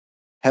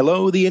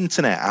Hello, the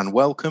internet, and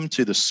welcome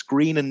to the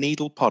Screen and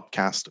Needle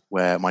podcast,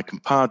 where my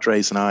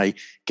compadres and I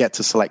get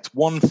to select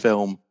one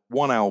film,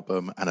 one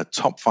album, and a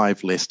top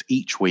 5 list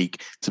each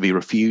week to be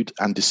reviewed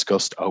and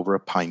discussed over a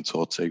pint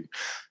or two.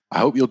 I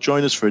hope you'll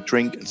join us for a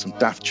drink and some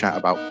daft chat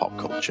about pop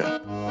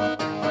culture.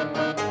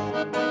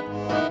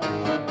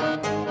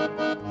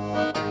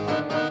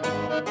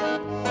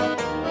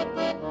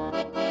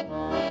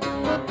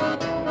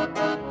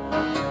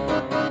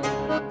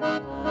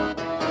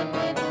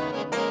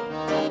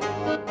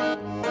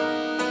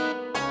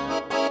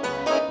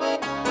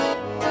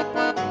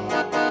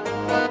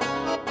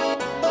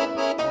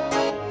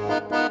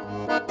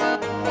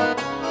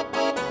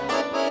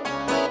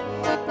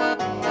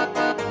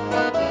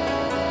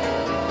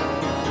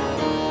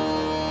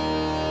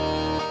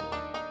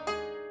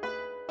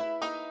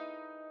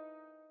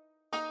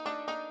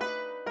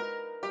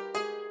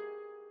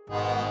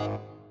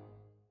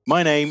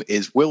 My name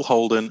is Will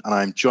Holden, and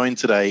I'm joined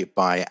today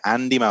by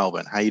Andy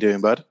Melbourne. How you doing,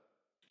 bud?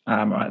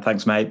 I'm all right,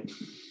 thanks, mate.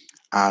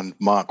 And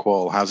Mark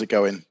Wall. How's it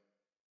going?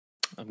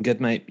 I'm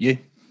good, mate. You?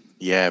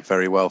 Yeah,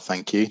 very well,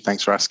 thank you.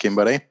 Thanks for asking,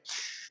 buddy.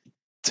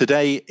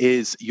 Today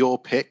is your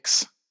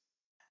picks.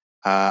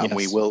 Yes. And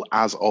we will,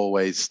 as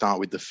always, start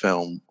with the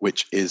film,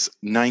 which is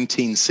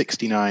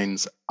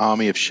 1969's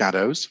Army of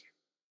Shadows.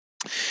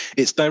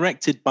 It's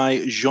directed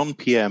by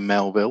Jean-Pierre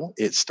Melville.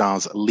 It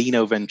stars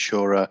Lino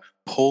Ventura,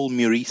 Paul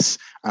Meurice,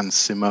 and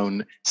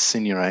Simone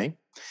Signoret.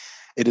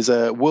 It is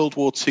a World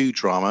War II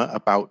drama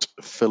about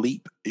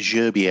Philippe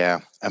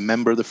Gerbier, a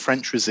member of the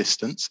French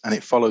resistance, and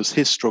it follows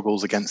his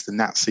struggles against the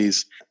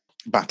Nazis,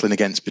 battling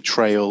against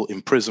betrayal,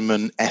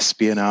 imprisonment,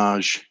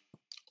 espionage,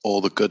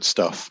 all the good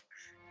stuff.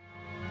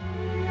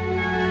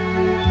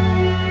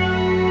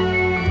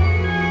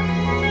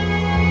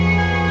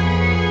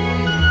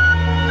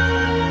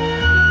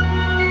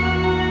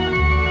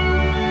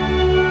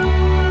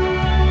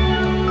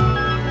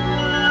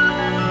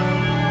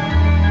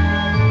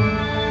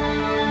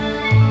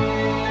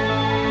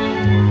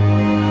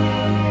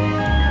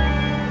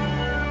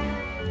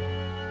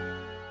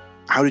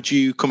 How did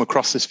you come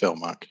across this film,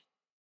 Mark?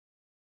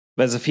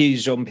 There's a few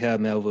Jean-Pierre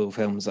Melville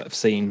films that I've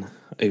seen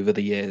over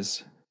the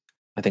years.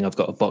 I think I've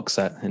got a box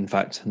set, in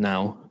fact,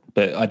 now.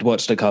 But I'd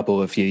watched a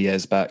couple a few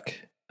years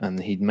back, and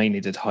he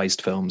mainly did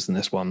heist films, and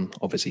this one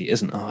obviously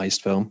isn't a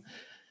heist film.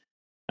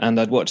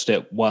 And I'd watched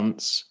it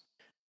once,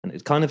 and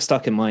it kind of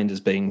stuck in mind as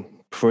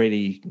being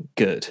pretty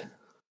good.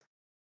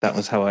 That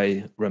was how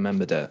I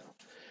remembered it.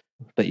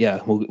 But yeah,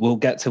 we'll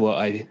get to what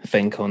I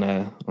think on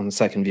a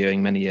second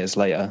viewing many years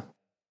later.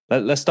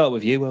 Let's start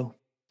with you, Will.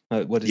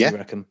 What did you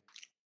reckon?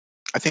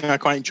 I think I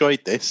quite enjoyed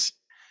this.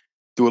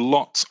 There were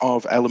lots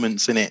of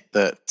elements in it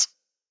that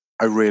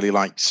I really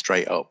liked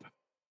straight up.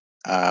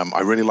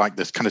 I really like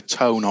this kind of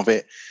tone of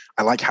it.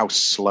 I like how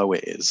slow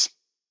it is.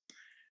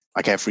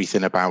 Like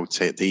everything about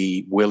it,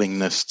 the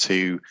willingness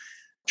to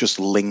just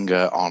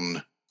linger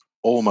on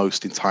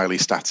almost entirely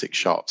static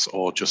shots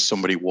or just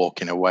somebody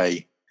walking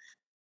away.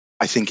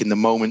 I think in the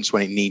moments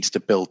when it needs to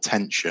build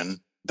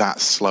tension, that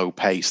slow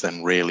pace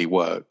then really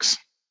works.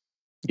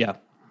 Yeah.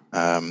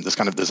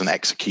 There's an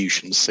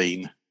execution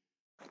scene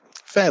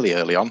fairly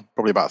early on,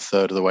 probably about a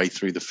third of the way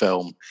through the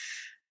film.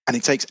 And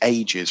it takes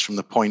ages from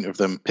the point of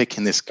them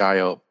picking this guy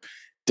up,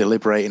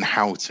 deliberating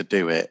how to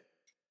do it,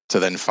 to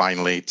then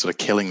finally sort of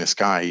killing this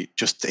guy.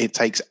 It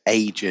takes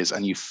ages,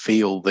 and you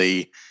feel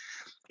the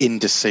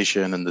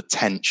indecision and the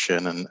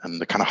tension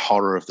and the kind of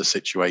horror of the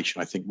situation,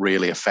 I think,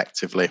 really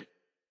effectively.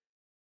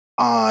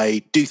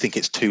 I do think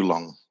it's too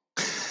long.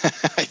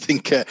 I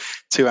think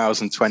 2 hours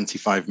and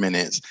 25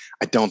 minutes,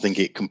 I don't think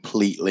it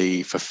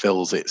completely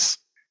fulfills its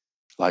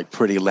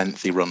pretty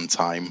lengthy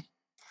runtime.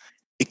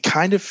 It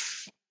kind of,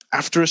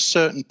 after a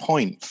certain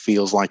point,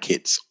 feels like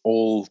it's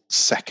all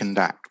second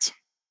act.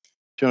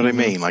 Do you know what I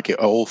mean? Like it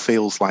all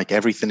feels like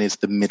everything is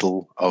the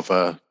middle of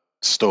a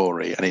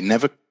story, and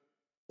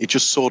it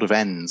just sort of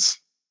ends.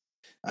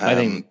 I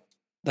think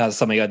that's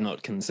something I'd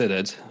not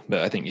considered, but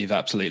I think you've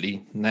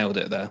absolutely nailed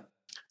it there.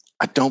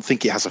 I don't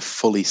think it has a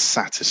fully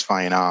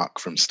satisfying arc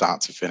from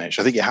start to finish.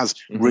 I think it has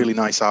really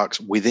nice arcs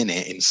within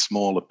it in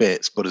smaller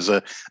bits, but as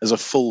a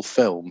full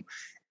film,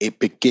 it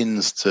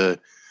begins to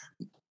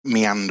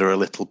meander a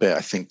little bit,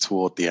 I think,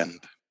 toward the end.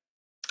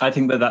 I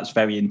think that's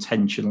very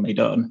intentionally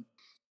done.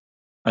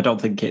 I don't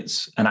think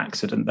it's an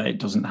accident that it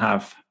doesn't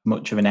have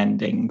much of an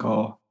ending.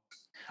 Or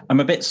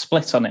I'm a bit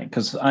split on it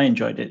because I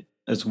enjoyed it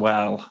as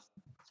well.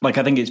 I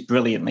think it's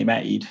brilliantly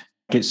made.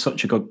 It's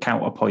such a good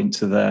counterpoint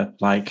to the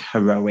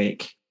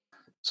heroic,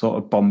 sort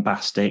of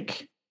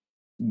bombastic,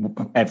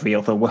 every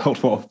other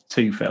World War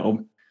II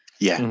film.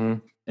 Yeah.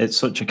 It's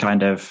such a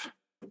kind of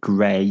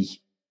grey,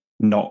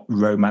 not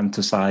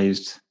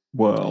romanticized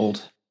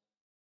world.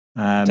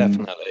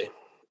 Definitely.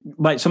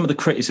 Some of the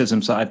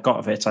criticisms that I've got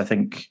of it, I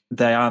think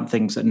they aren't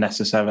things that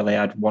necessarily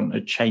I'd want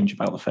to change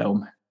about the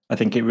film. I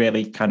think it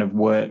really kind of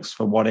works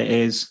for what it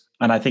is.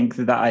 And I think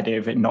that idea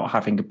of it not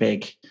having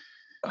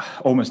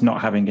almost not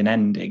having an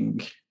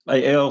ending,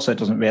 it also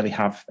doesn't really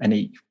have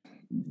any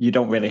you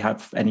don't really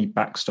have any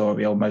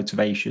backstory or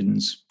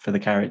motivations for the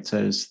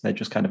characters. They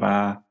just kind of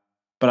are.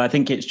 But I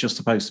think it's just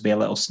supposed to be a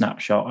little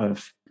snapshot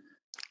of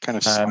kind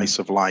of slice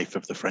of life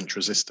of the French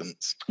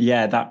Resistance.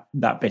 Yeah,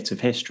 that bit of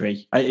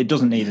history. It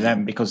doesn't need an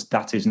end because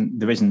there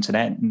isn't an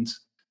end.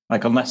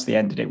 Like, unless they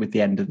ended it with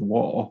the end of the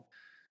war.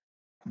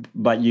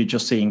 Like, you're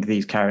just seeing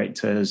these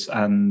characters,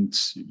 and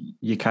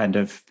you kind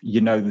of,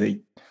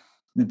 the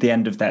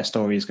end of their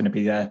story is going to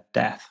be their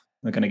death.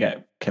 They're going to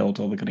get killed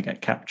or they're going to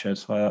get captured.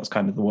 So that's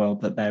kind of the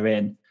world that they're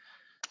in.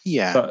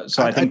 Yeah.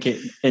 So I think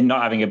in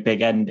not having a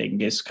big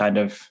ending is kind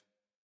of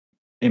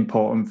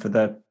important for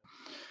the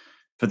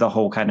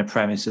whole kind of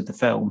premise of the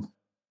film.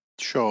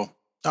 Sure.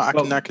 No,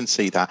 I can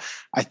see that.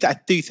 I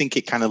do think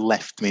it kind of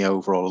left me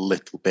overall a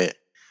little bit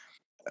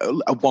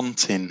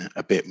wanting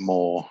a bit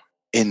more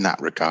in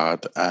that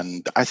regard.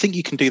 And I think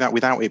you can do that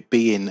without it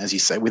being, as you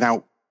say,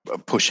 without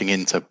pushing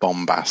into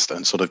bombast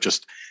and sort of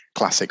just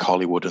classic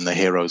Hollywood and the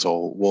heroes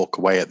all walk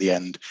away at the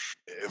end.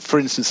 For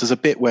instance, there's a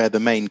bit where the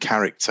main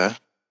character,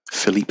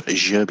 Philippe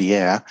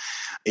Gerbier,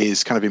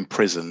 is kind of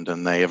imprisoned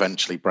and they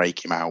eventually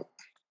break him out.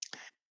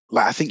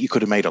 Like, I think you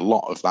could have made a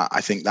lot of that.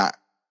 I think that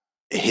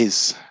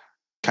his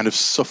kind of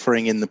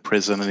suffering in the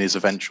prison and his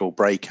eventual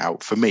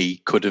breakout, for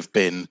me, could have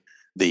been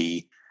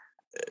the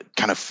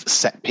kind of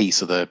set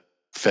piece of the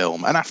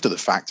film. And after the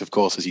fact, of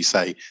course, as you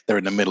say, they're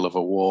in the middle of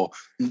a war.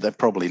 They're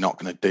probably not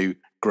going to do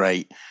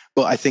great.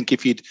 But I think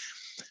if you'd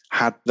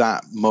had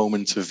that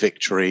moment of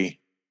victory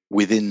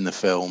within the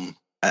film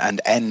and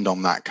end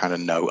on that kind of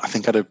note, I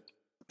think I don't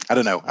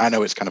know. I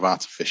know it's kind of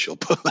artificial,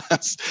 but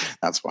that's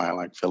why I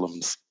like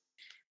films.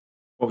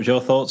 What was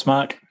your thoughts,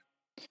 Mark?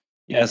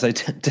 Yeah, so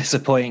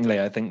disappointingly,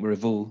 I think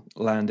we've all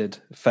landed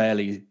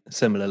fairly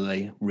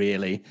similarly,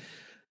 really.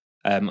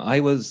 I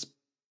was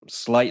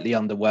slightly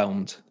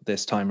underwhelmed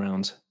this time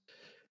around.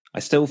 I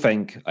still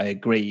think I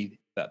agree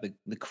that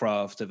the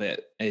craft of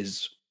it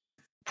is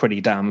pretty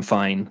damn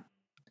fine.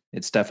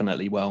 It's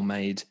definitely well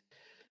made.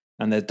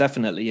 And there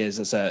definitely is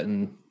a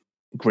certain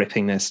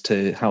grippiness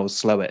to how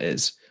slow it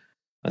is.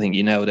 I think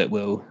you nailed it,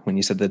 Will, when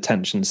you said the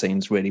tension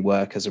scenes really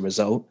work as a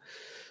result.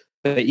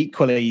 But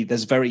equally,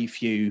 there's very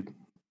few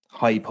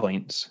high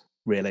points,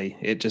 really.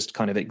 It just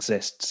kind of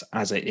exists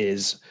as it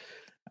is,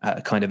 at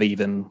a kind of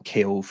even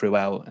keel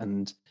throughout.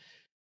 And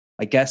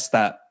I guess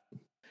that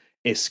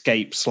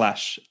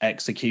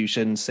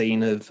escape/execution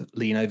scene of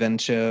Lino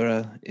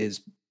Ventura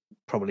is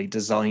probably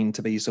designed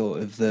to be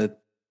sort of the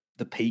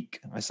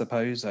peak, I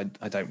suppose. I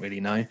don't really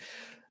know.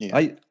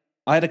 Yeah.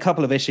 I had a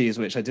couple of issues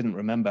which I didn't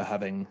remember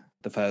having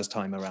the first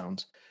time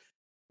around.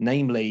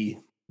 Namely,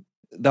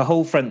 the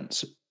whole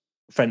French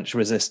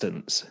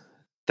resistance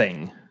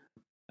thing.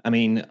 I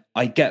mean,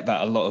 I get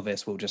that a lot of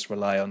this will just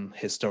rely on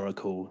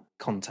historical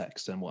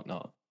context and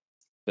whatnot.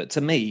 But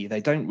to me,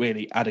 they don't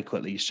really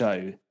adequately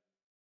show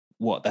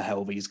what the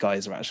hell these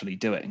guys are actually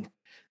doing.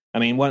 I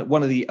mean,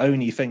 one of the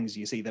only things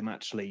you see them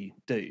actually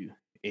do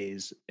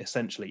is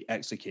essentially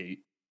execute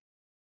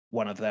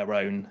one of their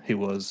own who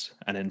was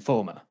an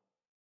informer.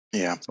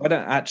 Yeah. So I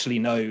don't actually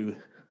know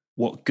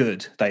what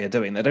good they are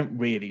doing. They don't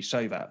really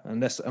show that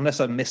unless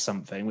I miss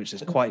something, which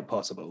is quite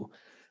possible.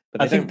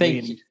 But I think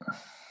they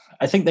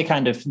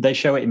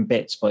show it in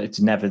bits, but it's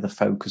never the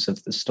focus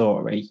of the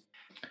story.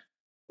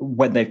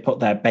 When they've put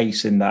their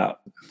base in that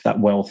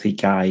wealthy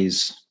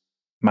guy's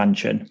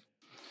mansion,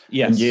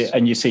 yes,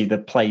 and you see the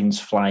planes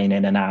flying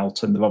in and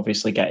out, and they're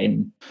obviously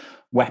getting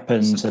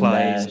weapons and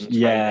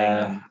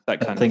that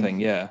kind of thing.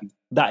 Yeah,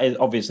 that is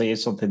obviously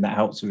something that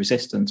helps the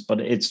resistance,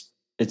 but it's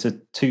a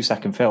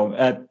 2-second film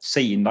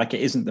scene. Like,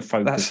 it isn't the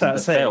focus of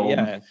the film.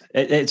 Yeah.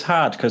 It's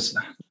hard because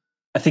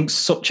I think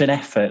such an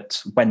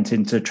effort went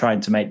into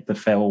trying to make the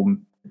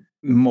film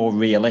more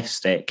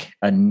realistic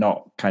and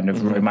not kind of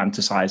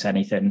romanticize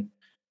anything.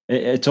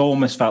 It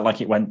almost felt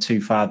like it went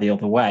too far the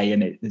other way,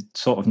 and it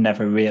sort of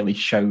never really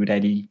showed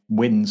any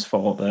wins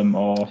for them.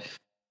 Or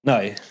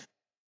no,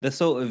 the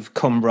sort of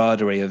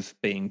camaraderie of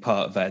being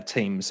part of their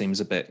team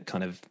seems a bit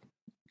kind of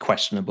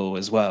questionable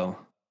as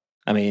well.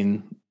 I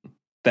mean,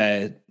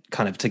 they're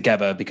kind of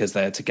together because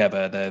they're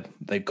together.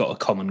 They've got a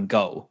common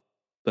goal,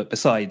 but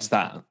besides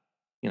that,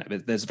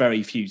 there's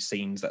very few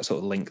scenes that sort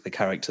of link the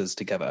characters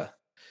together.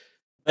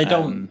 They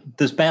don't.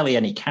 There's barely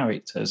any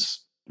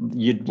characters.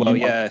 You're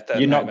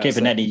not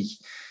given any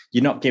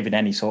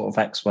sort of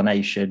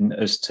explanation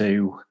as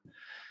to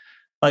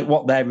like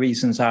what their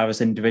reasons are as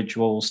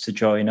individuals to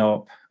join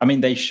up. I mean,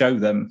 they show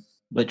them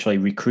literally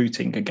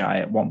recruiting a guy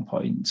at one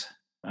point,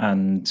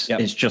 and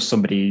it's just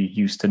somebody who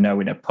used to know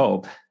in a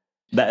pub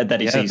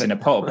that he sees in a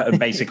pub, and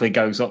basically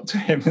goes up to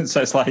him and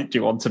says, like, "Do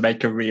you want to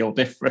make a real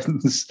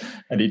difference?"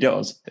 And he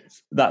does.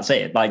 That's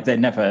it. Like, they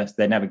never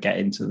get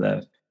into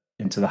the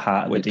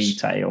heart of the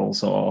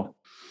details or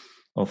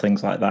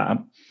things like that.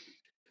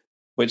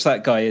 Which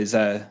that guy is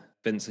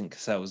Vincent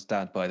Cassel's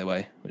dad, by the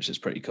way, which is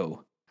pretty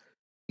cool.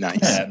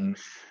 Nice.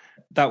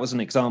 That was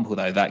an example,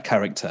 though. That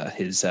character, I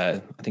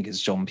think it's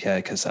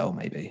Jean-Pierre Cassel,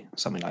 maybe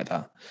something like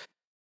that.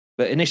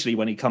 But initially,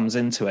 when he comes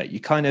into it, you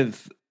kind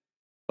of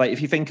like,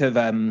 if you think of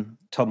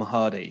Tom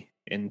Hardy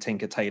in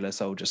Tinker Tailor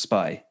Soldier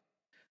Spy,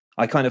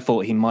 I kind of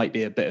thought he might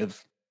be a bit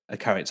of a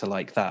character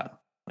like that,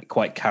 like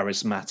quite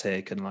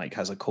charismatic and like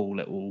has a cool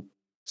little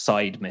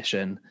side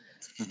mission.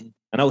 Mm-hmm.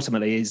 And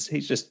ultimately,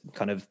 he's just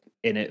kind of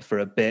in it for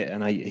a bit,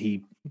 and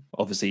he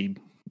obviously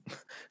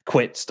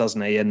quits,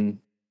 doesn't he? And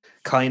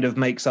kind of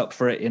makes up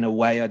for it in a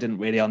way. I didn't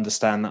really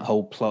understand that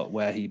whole plot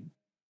where he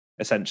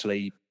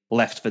essentially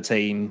left the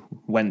team,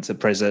 went to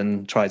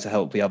prison, tried to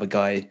help the other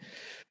guy.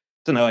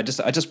 Don't know. I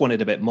just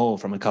wanted a bit more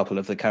from a couple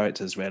of the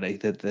characters. Really,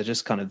 they're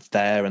just kind of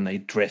there and they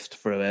drift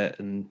through it.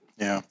 And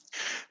yeah.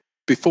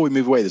 Before we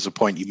move away, there's a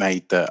point you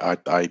made that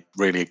I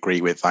really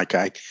agree with. Like,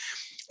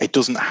 it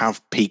doesn't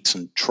have peaks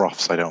and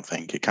troughs. I don't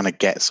think it kind of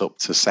gets up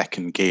to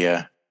second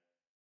gear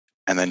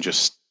and then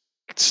just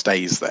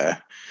stays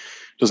there.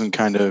 Doesn't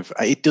kind of.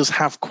 It does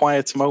have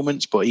quieter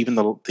moments, but even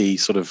the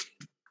sort of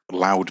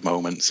loud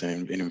moments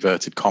in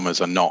inverted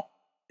commas are not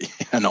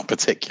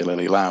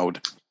particularly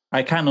loud.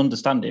 I can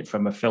understand it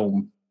from a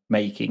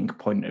filmmaking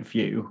point of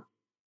view.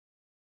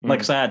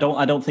 Like I say, I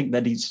don't think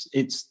that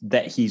it's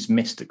that he's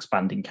missed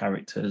expanding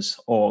characters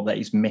or that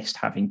he's missed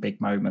having big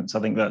moments. I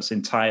think that's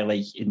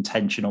entirely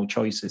intentional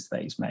choices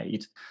that he's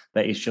made,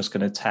 that he's just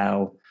going to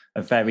tell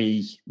a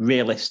very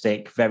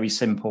realistic, very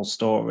simple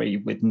story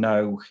with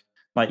no,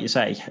 like you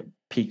say,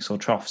 peaks or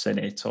troughs in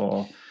it.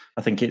 Or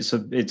I think it's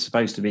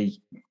supposed to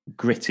be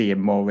gritty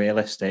and more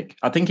realistic.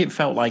 I think it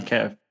felt like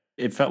a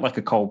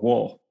Cold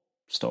War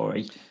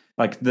story.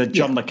 Like the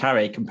John le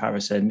Carré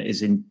comparison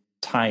is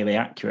entirely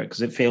accurate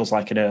because it feels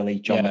like an early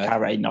John le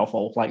Carré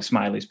novel, like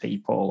Smiley's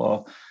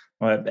People,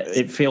 or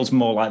it feels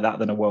more like that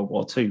than a World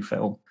War II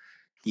film.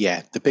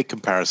 Yeah, the big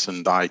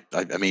comparison that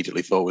I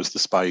immediately thought was The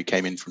Spy Who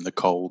Came In From the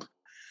Cold.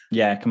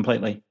 Yeah,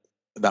 completely.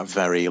 That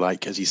very,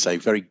 like, as you say,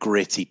 very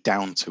gritty,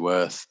 down to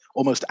earth,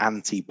 almost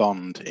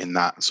anti-Bond in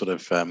that sort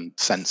of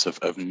sense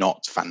of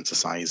not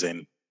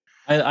fantasizing.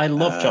 I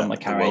love John le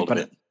Carré,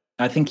 but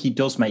I think he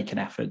does make an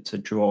effort to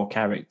draw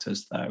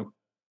characters, though.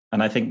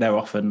 And I think they're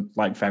often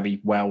like very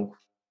well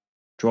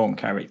drawn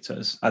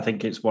characters. I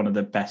think it's one of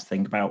the best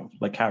things about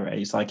le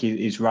Carré. It's like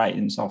his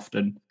writing's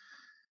often,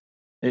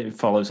 it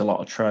follows a lot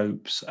of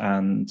tropes.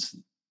 And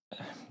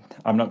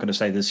I'm not going to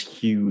say there's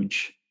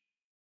huge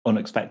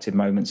unexpected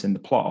moments in the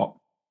plot.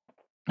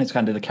 It's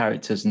kind of the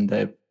characters and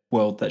the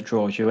world that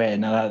draws you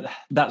in. And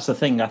that's the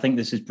thing. I think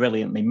this is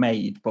brilliantly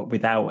made, but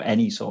without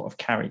any sort of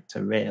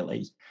character,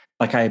 really.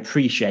 Like, I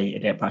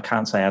appreciated it, but I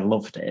can't say I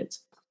loved it.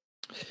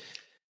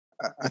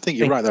 I think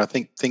you're right there. I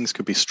think things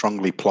could be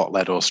strongly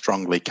plot-led or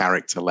strongly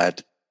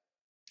character-led,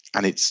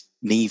 and it's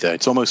neither.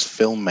 It's almost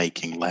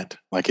filmmaking-led.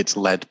 Like, it's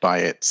led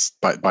by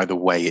by the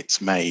way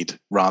it's made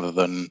rather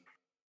than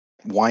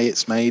why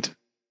it's made.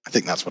 I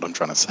think that's what I'm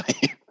trying to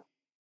say.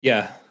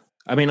 Yeah.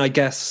 I mean, I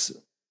guess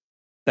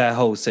their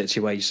whole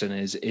situation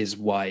is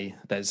why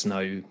there's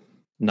no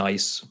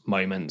nice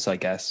moments, I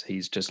guess.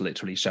 He's just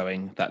literally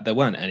showing that there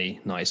weren't any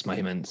nice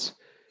moments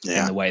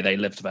in the way they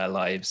lived their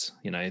lives.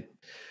 You know,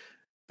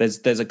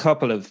 there's a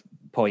couple of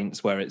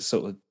points where it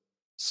sort of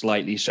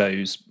slightly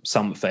shows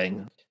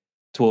something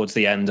towards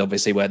the end,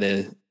 obviously, where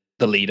the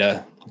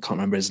leader, I can't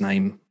remember his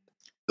name.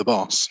 The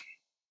boss.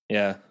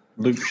 Yeah.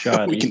 Luke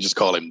Shardy. We can just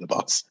call him the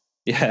boss.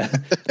 Yeah.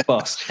 The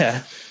boss.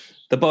 Yeah.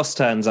 The boss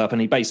turns up and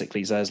he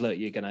basically says, look,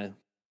 you're going to,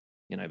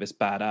 you know, this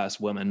badass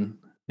woman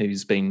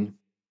who's been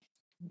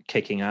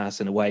kicking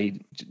ass in a way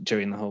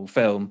during the whole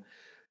film,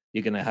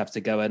 you're going to have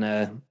to go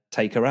and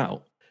take her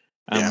out.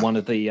 And one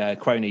of the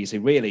cronies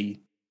who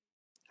really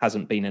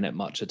hasn't been in it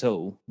much at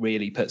all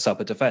really puts up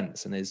a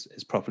defense and is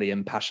properly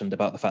impassioned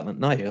about the fact that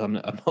no, I'm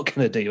not going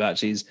to do that.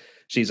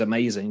 She's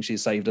amazing.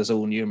 She's saved us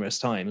all numerous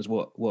times.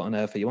 What on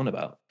earth are you on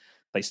about?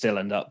 They still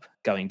end up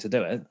going to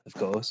do it, of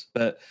course,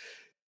 but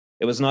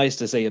it was nice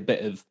to see a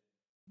bit of,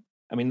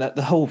 I mean, that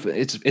the whole,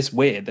 it's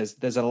weird.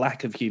 There's a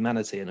lack of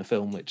humanity in a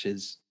film, which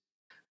is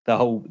the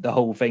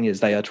whole thing is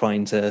they are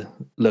trying to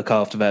look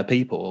after their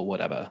people or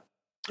whatever.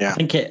 Yeah.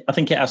 I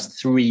think it has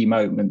 3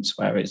 moments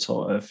where it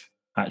sort of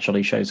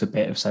actually shows a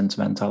bit of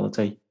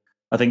sentimentality.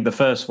 I think the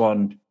first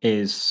one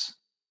is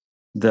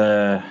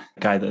the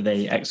guy that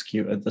they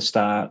execute at the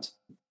start.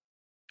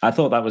 I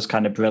thought that was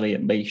kind of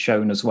brilliantly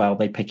shown as well.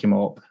 They pick him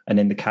up and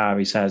in the car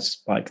he says,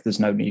 like, there's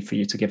no need for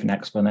you to give an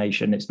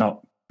explanation. It's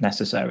not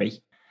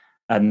necessary.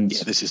 And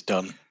this is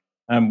done.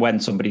 And when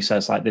somebody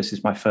says, like, this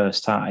is my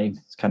first time,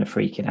 it's kind of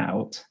freaking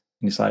out.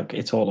 And it's like,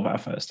 it's all of our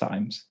first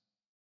times.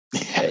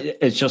 Yeah.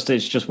 It's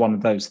just one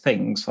of those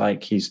things.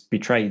 Like, he's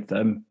betrayed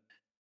them.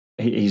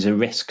 He's a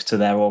risk to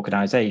their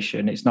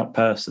organization. It's not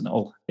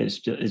personal. It's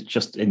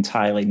just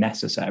entirely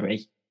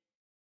necessary.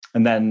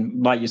 And then,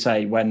 like you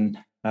say,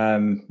 when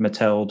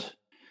Mathilde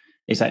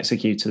is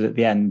executed at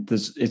the end,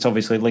 it's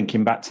obviously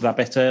linking back to that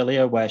bit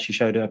earlier where she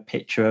showed a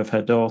picture of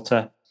her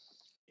daughter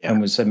and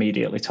was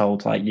immediately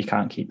told, like, you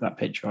can't keep that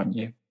picture on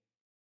you.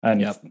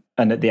 And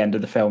at the end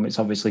of the film, it's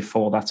obviously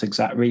for that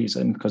exact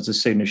reason, because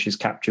as soon as she's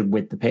captured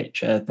with the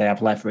picture, they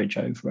have leverage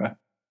over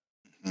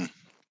her.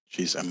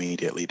 She's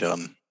immediately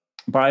done.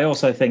 But I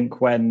also think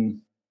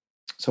when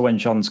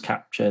Jean's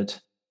captured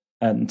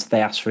and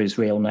they ask for his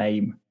real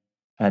name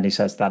and he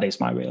says, that is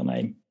my real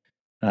name.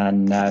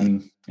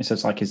 And he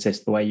says, like, is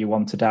this the way you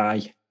want to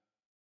die?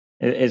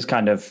 It's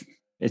kind of,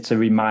 it's a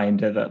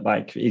reminder that,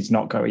 like, he's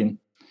not going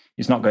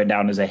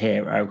down as a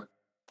hero.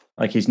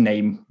 Like, his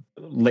name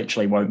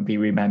literally won't be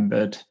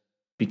remembered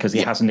because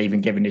he hasn't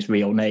even given his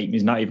real name.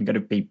 He's not even going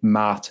to be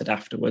martyred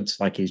afterwards.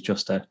 Like, he's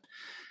just a...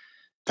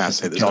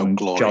 That's it. There's no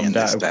glory in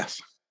this death.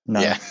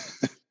 No. Yeah.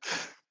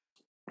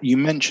 You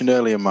mentioned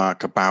earlier,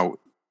 Mark, about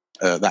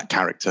that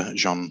character,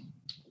 Jean.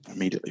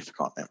 Immediately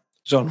forgotten it.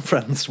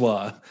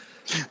 Jean-Francois.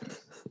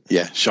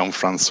 Yeah,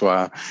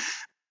 Jean-Francois.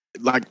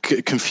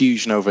 Like,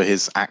 confusion over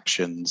his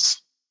actions.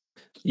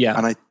 Yeah.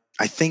 And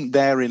I think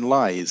therein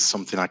lies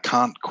something I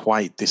can't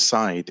quite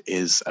decide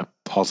is a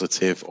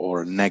positive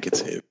or a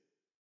negative.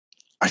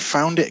 I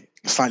found it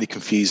slightly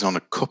confusing on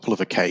a couple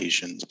of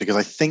occasions because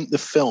I think the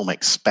film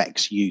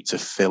expects you to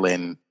fill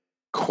in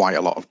quite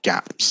a lot of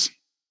gaps.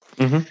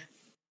 Mm-hmm.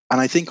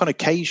 And I think on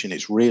occasion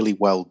it's really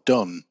well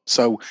done.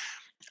 So,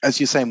 as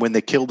you're saying, when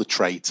they kill the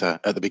traitor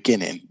at the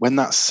beginning, when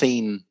that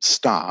scene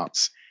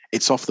starts,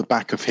 it's off the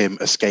back of him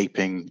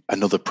escaping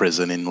another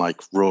prison in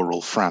like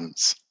rural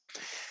France.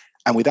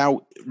 And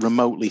without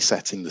remotely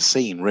setting the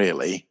scene,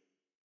 really,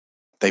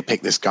 they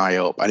pick this guy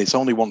up. And it's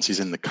only once he's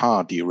in the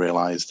car do you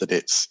realize that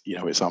it's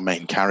our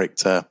main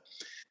character.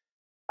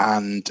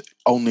 And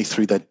only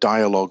through their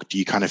dialogue do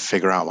you kind of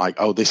figure out, like,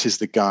 oh, this is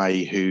the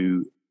guy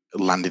who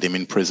landed him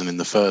in prison in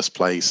the first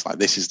place. Like,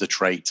 this is the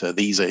traitor.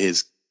 These are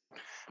his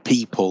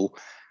people.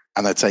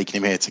 And they're taking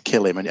him here to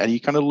kill him. And you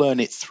kind of learn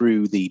it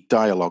through the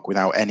dialogue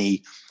without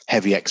any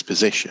heavy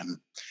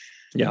exposition.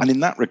 Yeah. And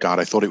in that regard,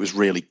 I thought it was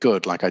really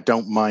good. Like, I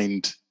don't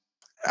mind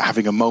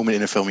having a moment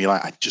in a film you're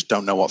like, I just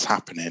don't know what's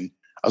happening,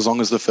 as long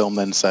as the film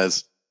then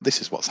says,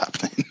 this is what's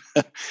happening.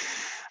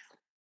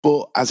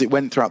 But as it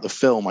went throughout the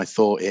film, I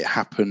thought it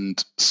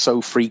happened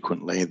so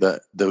frequently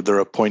that there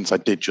are points I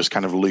did just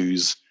kind of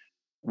lose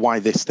why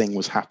this thing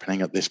was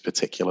happening at this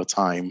particular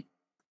time.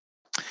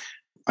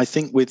 I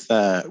think with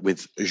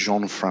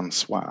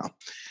Jean-Francois,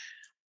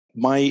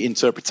 my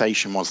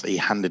interpretation was that he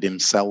handed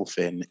himself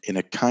in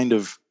a kind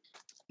of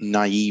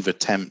naive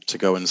attempt to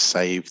go and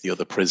save the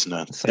other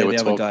prisoner.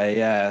 Other guy,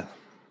 yeah.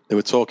 They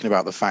were talking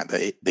about the fact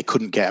that they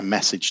couldn't get a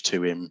message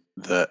to him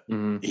that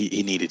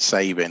he needed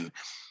saving.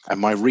 And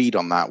my read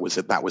on that was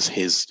that was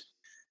his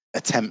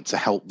attempt to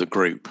help the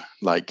group.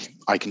 Like,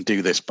 I can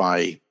do this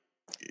by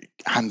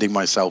handing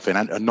myself in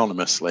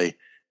anonymously,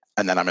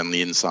 and then I'm on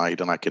the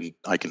inside and I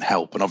can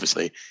help. And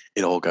obviously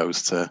it all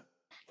goes to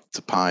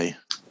pie.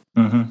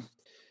 Mm-hmm.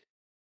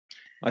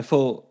 I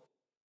thought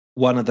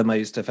one of the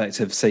most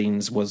effective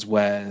scenes was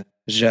where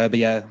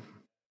Gerbier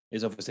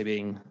is obviously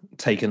being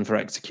taken for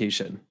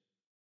execution.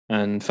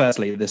 And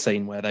firstly, the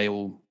scene where they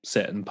all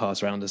sit and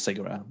pass around a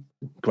cigarette.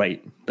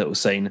 Great little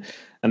scene.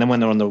 And then when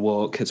they're on the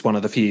walk, it's one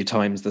of the few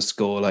times the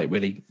score like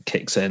really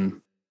kicks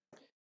in,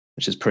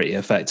 which is pretty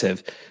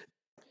effective.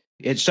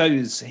 It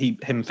shows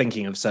him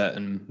thinking of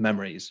certain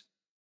memories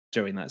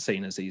during that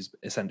scene as he's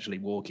essentially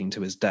walking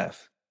to his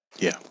death.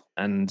 Yeah.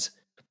 And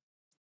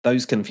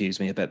those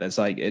confuse me a bit. There's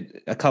like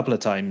a couple of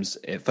times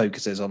it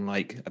focuses on,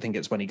 like, I think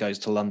it's when he goes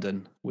to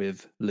London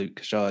with Luc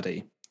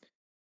Jardy,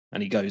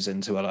 and he goes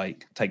into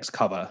takes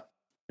cover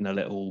in a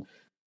little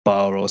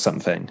bar or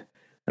something,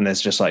 and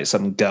there's just like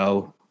some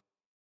girl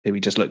who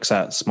he just looks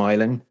at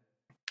smiling,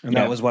 and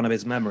that was one of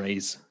his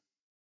memories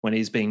when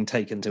he's being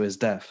taken to his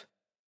death,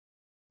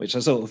 which I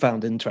sort of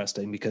found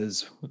interesting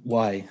because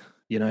why?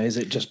 Is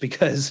it just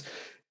because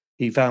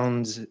he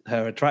found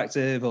her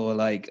attractive, or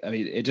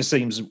it just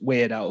seems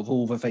weird. Out of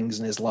all the things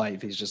in his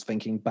life, he's just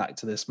thinking back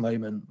to this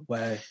moment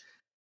where...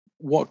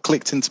 What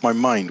clicked into my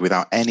mind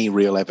without any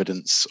real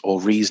evidence or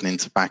reasoning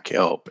to back it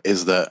up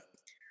is that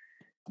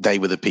they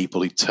were the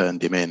people who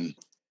turned him in,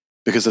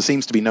 because there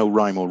seems to be no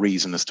rhyme or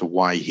reason as to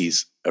why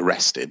he's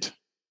arrested.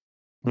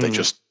 They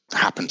just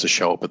happen to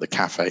show up at the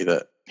cafe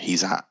that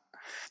he's at.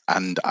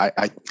 And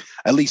I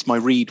at least my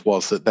read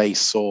was that they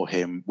saw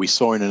him. We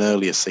saw in an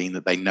earlier scene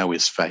that they know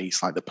his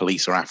face, like the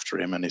police are after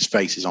him and his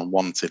face is on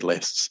wanted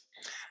lists,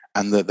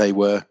 and that they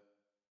were,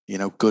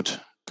 good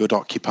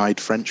occupied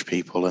French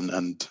people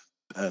and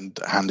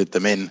handed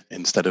them in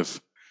instead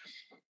of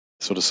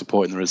sort of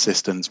supporting the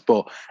resistance.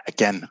 But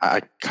again,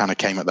 I kind of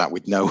came at that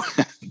with no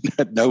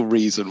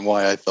reason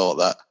why I thought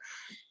that.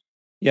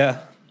 Yeah.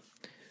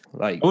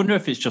 I wonder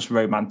if it's just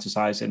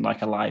romanticizing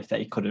like a life that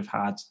he could have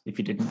had if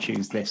he didn't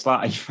choose this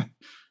life.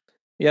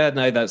 Yeah,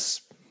 no,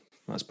 that's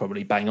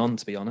probably bang on,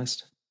 to be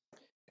honest.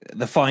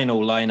 The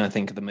final line, I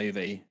think, of the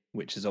movie,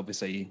 which is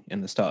obviously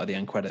in the start of the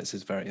end credits,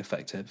 is very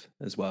effective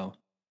as well,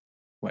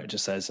 where it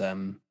just says,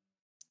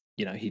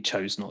 he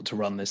chose not to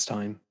run this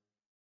time.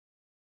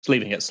 It's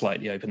leaving it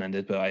slightly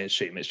open-ended, but I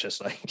assume it's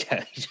just he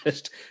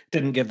just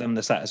didn't give them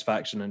the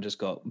satisfaction and just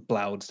got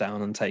blowed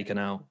down and taken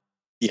out.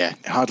 Yeah,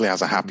 it hardly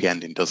has a happy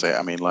ending, does it?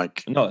 I mean,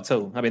 not at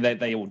all. I mean,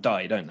 they all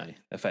die, don't they,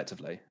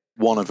 effectively?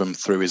 One of them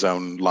through his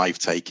own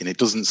life-taking. It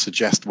doesn't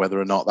suggest whether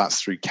or not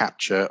that's through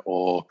capture,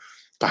 or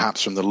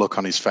perhaps from the look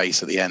on his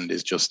face at the end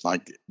is just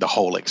like the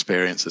whole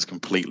experience has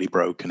completely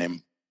broken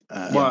him.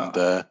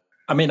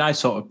 I mean, I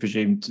sort of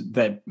presumed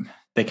that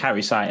they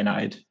carry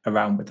cyanide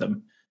around with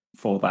them.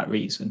 for that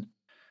reason.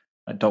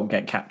 Don't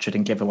get captured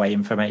and give away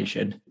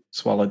information.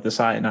 Swallowed the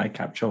cyanide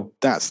capsule.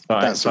 That's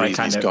the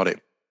reason he's got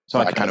it. So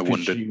but I kind of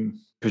wondered.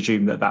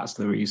 Presume that that's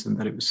the reason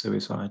that it was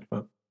suicide.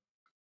 But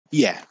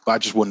yeah, but I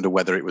just wonder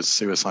whether it was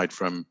suicide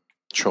from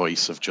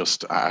choice of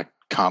just I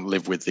can't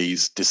live with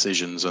these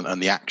decisions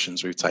and the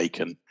actions we've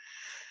taken,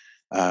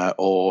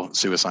 or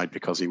suicide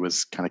because he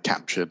was kind of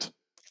captured.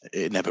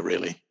 It never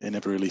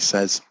really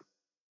says.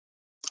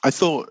 I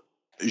thought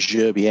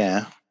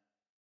Gerbier,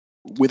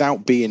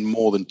 without being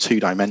more than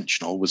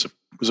two-dimensional, was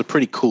a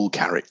pretty cool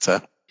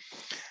character.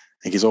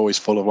 I think he's always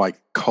full of like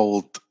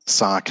cold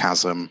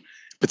sarcasm,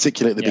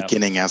 particularly at the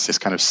beginning, has this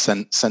kind of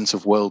sense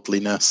of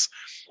worldliness.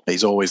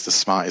 He's always the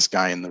smartest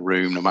guy in the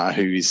room, no matter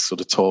who he's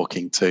sort of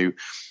talking to.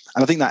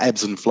 And I think that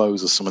ebbs and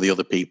flows as some of the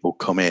other people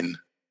come in.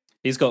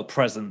 He's got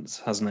presence,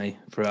 hasn't he,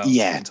 throughout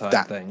the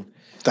entire thing?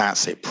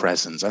 That's it,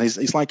 presence. And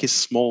it's like his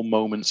small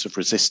moments of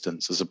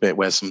resistance. There's a bit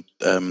where some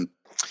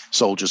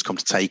soldiers come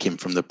to take him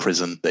from the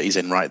prison that he's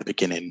in right at the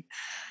beginning,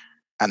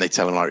 and they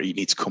tell him, like, you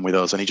need to come with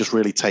us. And he just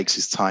really takes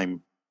his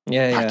time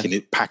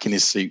packing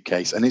his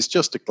suitcase. And it's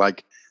just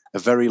like a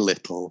very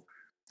little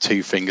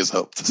two fingers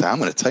up to say, I'm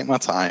going to take my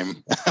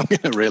time. I'm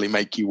going to really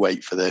make you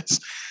wait for this.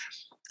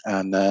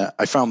 And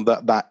I found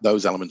that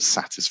those elements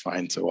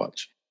satisfying to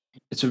watch.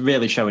 It's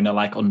really showing a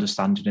like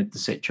understanding of the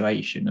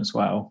situation as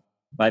well.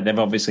 Like they've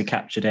obviously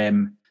captured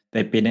him.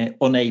 They've been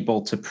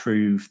unable to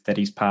prove that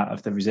he's part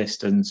of the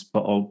resistance,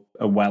 but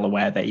are well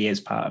aware that he is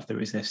part of the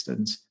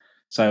resistance.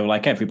 So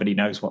like everybody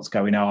knows what's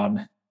going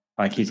on.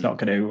 Like he's not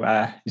going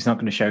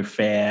to show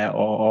fear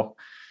or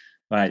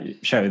like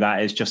show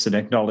that it's just an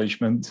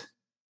acknowledgement.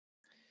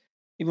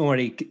 Even when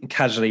he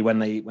casually, when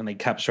they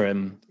capture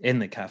him in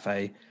the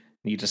cafe,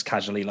 he just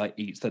casually like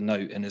eats the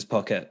note in his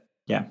pocket.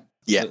 Yeah.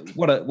 Yeah.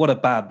 What a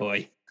bad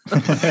boy.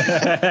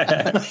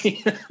 I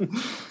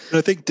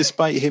think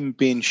despite him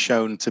being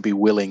shown to be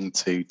willing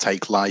to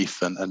take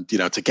life and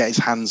to get his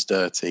hands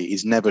dirty,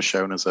 he's never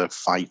shown as a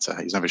fighter.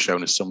 He's never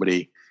shown as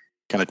somebody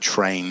kind of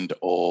trained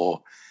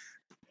or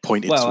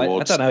pointed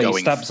towards. I don't know.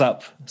 He stabs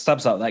up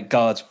that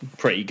guard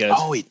pretty good.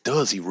 Oh, he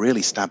does. He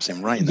really stabs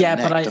him right in the neck,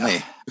 doesn't he?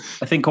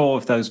 I think all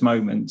of those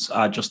moments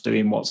are just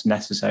doing what's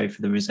necessary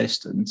for the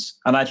resistance.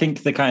 And I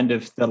think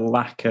the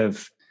lack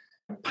of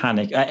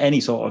panic, any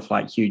sort of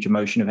like huge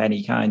emotion of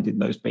any kind in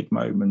those big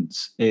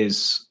moments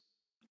is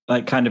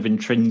like kind of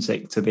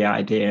intrinsic to the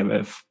idea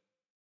of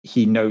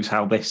he knows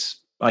how this,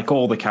 like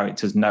all the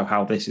characters know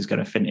how this is going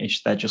to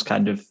finish. They're just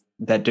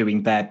they're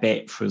doing their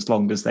bit for as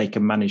long as they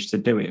can manage to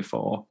do it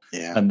for.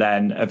 Yeah. And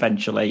then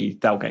eventually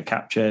they'll get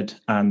captured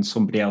and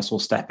somebody else will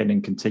step in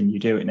and continue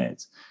doing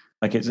it.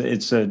 Like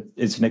it's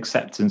an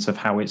acceptance of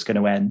how it's going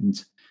to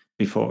end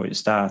before it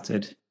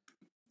started.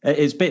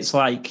 It's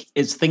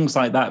things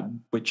like that,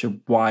 which are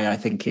why I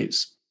think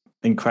it's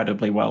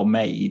incredibly well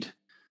made.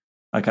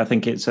 Like, I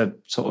think it's a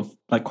sort of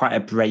like quite a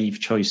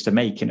brave choice to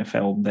make in a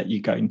film, that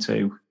you're going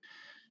to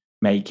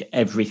make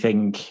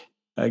everything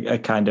a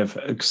kind of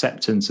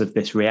acceptance of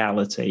this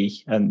reality,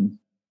 and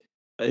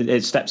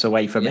it steps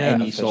away from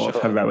any sort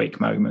of heroic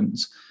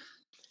moments.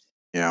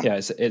 Yeah,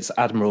 it's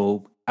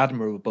admirable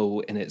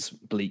in its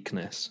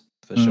bleakness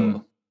for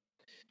sure.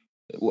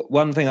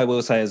 One thing I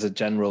will say as a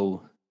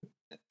general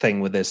thing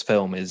with this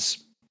film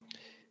is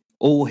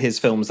all his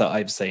films that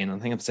I've seen, I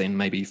think I've seen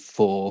maybe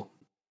 4,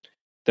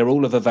 they're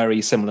all of a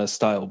very similar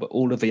style, but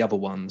all of the other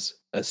ones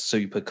are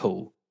super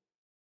cool.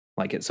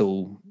 Like it's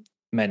all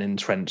men in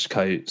trench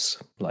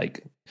coats,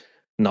 like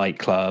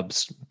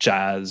nightclubs,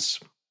 jazz,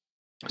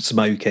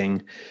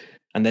 smoking,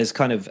 and there's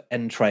kind of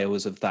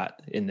entrails of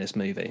that in this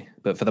movie.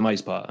 But for the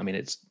most part, I mean,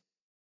 it's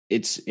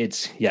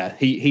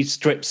he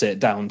strips it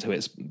down to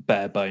its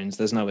bare bones.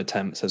 There's no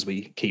attempts, as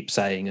we keep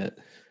saying, at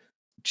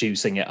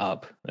juicing it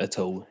up at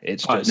all.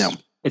 It's just no.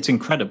 It's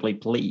incredibly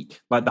bleak.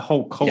 Like the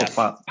whole color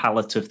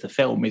palette of the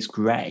film is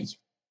grey.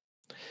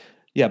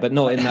 Yeah, but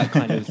not in that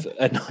kind of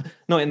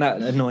not in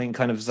that annoying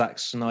kind of Zack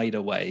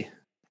Snyder way.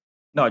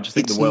 No, I just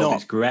think the world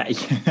is grey.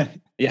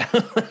 Yeah,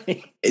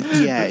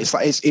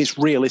 it's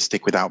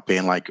realistic without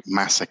being like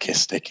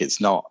masochistic. It's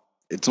not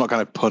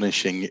kind of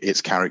punishing its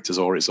characters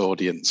or its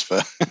audience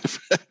for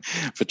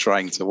for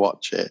trying to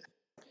watch it.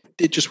 I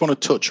did just want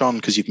to touch on,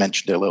 because you've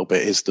mentioned it a little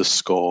bit, is the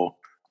score,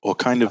 or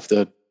kind of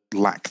the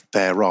lack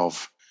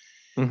thereof.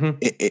 Mm-hmm.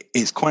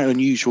 It's quite an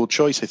unusual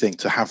choice, I think,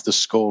 to have the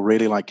score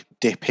really like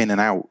dip in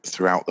and out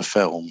throughout the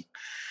film.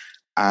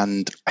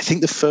 And I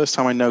think the first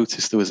time I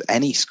noticed there was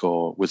any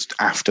score was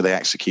after they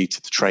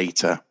executed the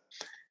traitor.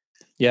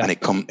 Yeah,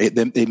 and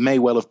it may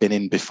well have been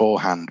in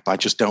beforehand, but I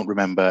just don't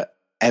remember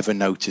ever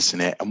noticing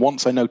it. And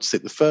once I noticed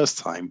it the first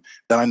time,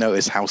 then I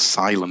noticed how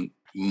silent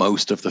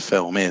most of the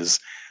film is.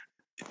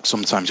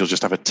 Sometimes you'll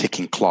just have a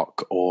ticking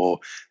clock, or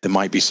there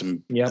might be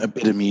a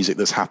bit of music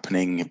that's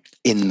happening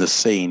in the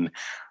scene.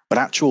 But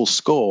actual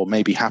score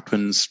maybe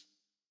happens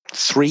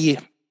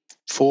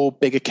 3-4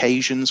 big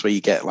occasions where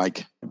you get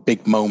like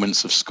big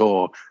moments of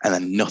score and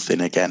then nothing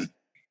again.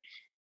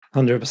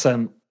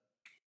 100%.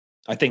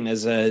 I think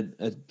there's a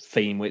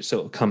theme which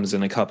sort of comes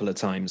in a couple of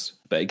times,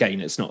 but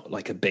again, it's not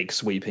like a big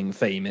sweeping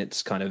theme.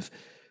 It's kind of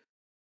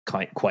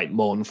quite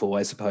mournful,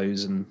 I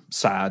suppose, and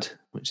sad,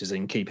 which is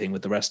in keeping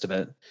with the rest of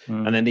it.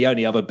 And then the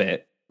only other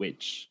bit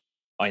which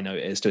I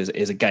noticed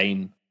is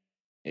again,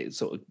 it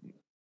sort of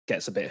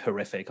gets a bit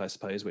horrific, I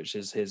suppose, which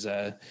is his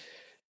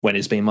when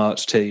it's being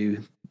marched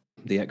to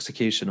the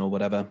execution or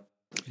whatever.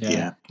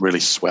 Yeah, really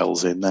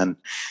swells in then.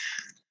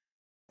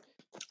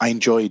 I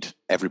enjoyed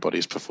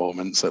everybody's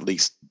performance, at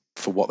least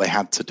for what they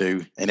had to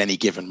do in any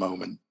given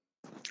moment.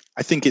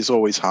 I think it's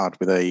always hard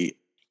with a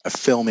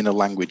film in a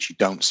language you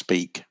don't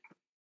speak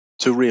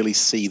to really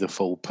see the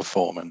full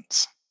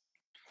performance.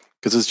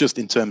 Because it's just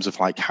in terms of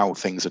like how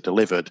things are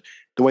delivered,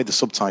 the way the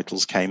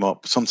subtitles came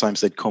up, sometimes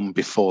they'd come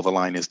before the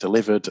line is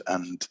delivered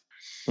and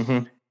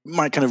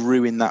might kind of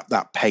ruin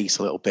that pace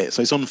a little bit.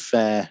 So it's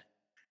unfair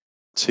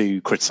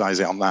to criticize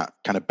it on that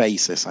kind of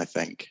basis, I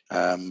think.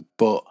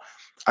 But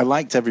I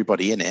liked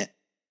everybody in it.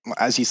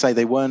 As you say,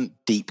 they weren't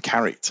deep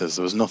characters.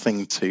 There was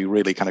nothing to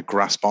really kind of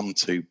grasp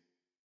onto.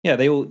 Yeah,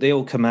 they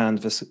all command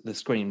the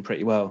screen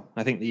pretty well.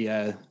 I think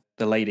the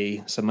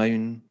lady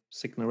Simone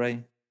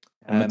Signoret,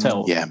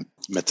 Matilda. Yeah,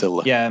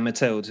 Matilda. Yeah,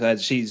 Matilda.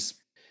 She's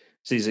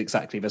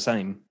exactly the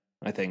same.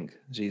 I think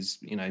she's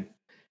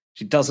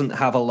she doesn't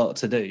have a lot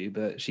to do,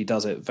 but she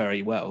does it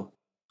very well.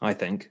 I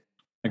think.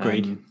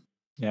 Agreed.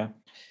 Yeah.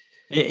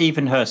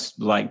 Even her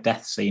like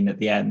death scene at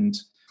the end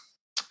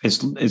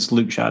is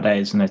Luc Chardet,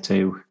 isn't it?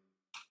 Who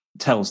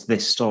tells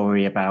this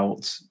story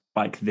about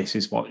like this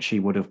is what she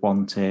would have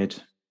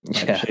wanted.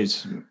 Like,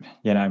 she's,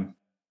 and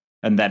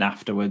then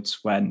afterwards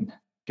when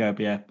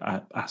Gerbier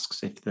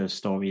asks if the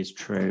story is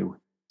true,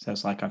 so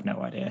it's like I've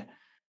no idea.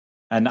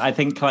 And I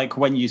think like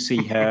when you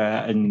see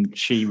her and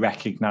she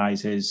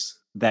recognizes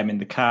them in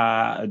the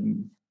car,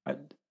 and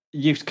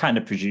you kind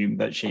of presume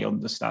that she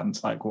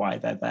understands like why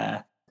they're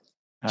there.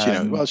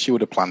 She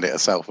would have planned it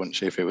herself, wouldn't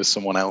she, if it was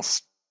someone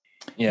else?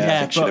 Yeah, I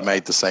think she'd have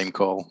made the same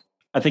call.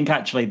 I think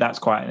actually that's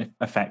quite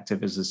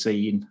effective as a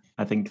scene.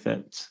 I think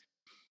that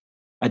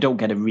I don't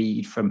get a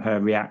read from her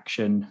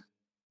reaction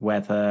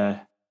whether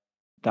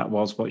that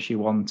was what she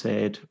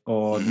wanted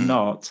or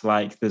not.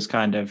 Like there's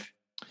kind of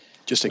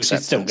just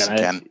acceptance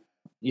again.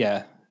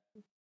 Yeah,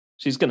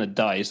 she's going to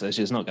die, so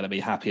she's not going to be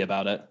happy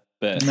about it.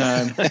 But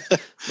no.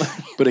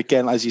 But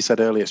again, as you said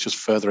earlier, it's just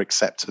further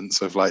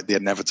acceptance of like the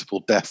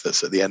inevitable death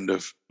that's at the end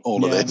of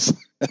all of this.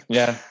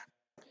 Yeah.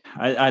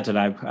 I don't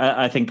know.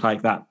 I think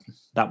like that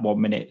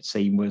 1 minute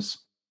scene was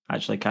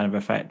actually kind of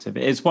effective.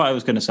 It's what I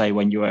was going to say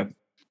when you were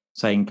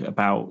saying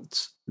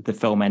about the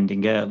film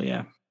ending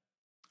earlier.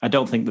 I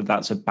don't think that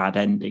that's a bad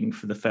ending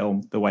for the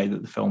film, the way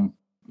that the film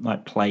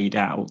like played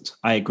out.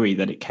 I agree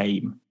that it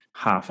came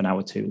half an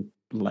hour too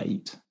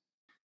late.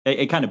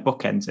 It kind of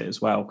bookends it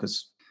as well,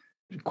 because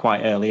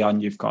quite early on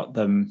you've got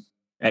them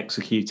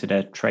executed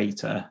a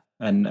traitor,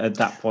 and at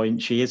that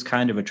point she is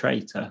kind of a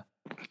traitor.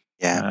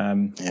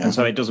 And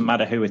so it doesn't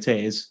matter who it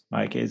is,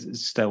 like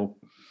it's still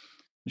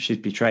she's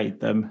betrayed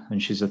them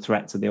and she's a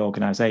threat to the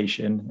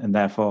organization, and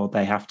therefore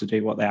they have to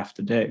do what they have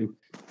to do.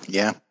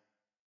 Yeah,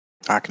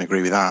 I can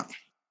agree with that.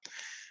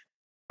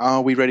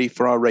 Are we ready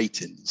for our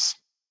ratings?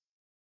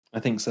 I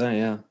think so,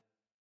 yeah.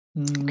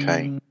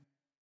 Okay.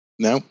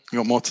 No? You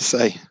got more to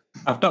say?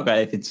 I've not got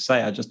anything to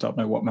say. I just don't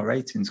know what my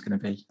rating's going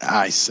to be.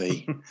 I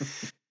see.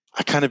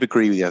 I kind of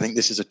agree with you. I think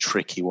this is a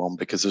tricky one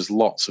because there's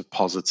lots of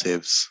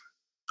positives.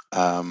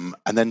 And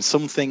then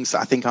some things that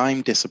I think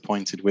I'm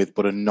disappointed with,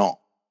 but are not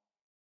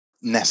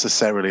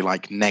necessarily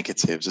like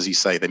negatives. As you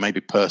say, they may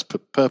be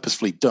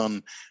purposefully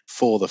done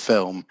for the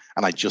film,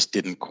 and I just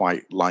didn't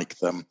quite like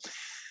them.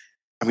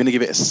 I'm going to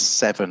give it a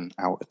 7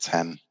 out of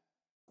 10.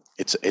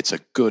 It's a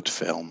good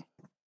film.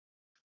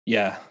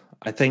 Yeah,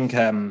 I think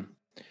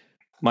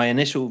my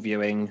initial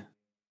viewing,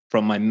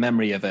 from my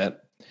memory of it,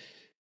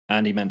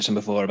 Andy mentioned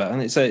before about,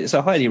 and it's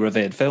a highly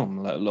revered film.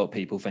 A lot of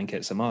people think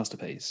it's a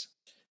masterpiece.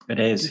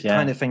 It is, yeah. I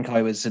kind of think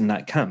I was in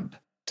that camp,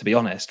 to be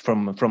honest.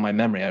 From my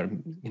memory, I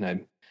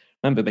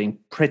remember being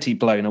pretty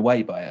blown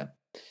away by it.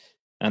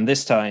 And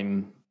this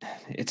time,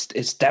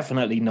 it's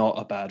definitely not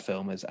a bad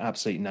film. There's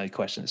absolutely no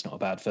question it's not a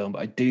bad film.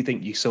 But I do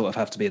think you sort of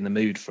have to be in the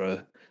mood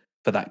for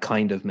that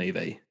kind of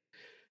movie.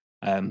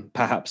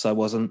 Perhaps I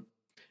wasn't,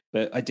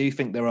 but I do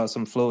think there are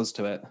some flaws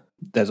to it.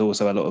 There's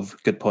also a lot of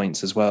good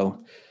points as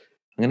well.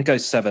 I'm going to go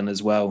 7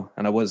 as well,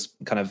 and I was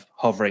kind of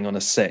hovering on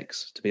a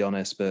 6, to be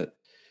honest. But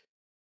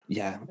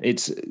yeah,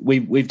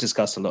 we've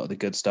discussed a lot of the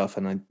good stuff,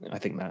 and I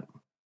think that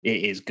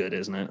it is good,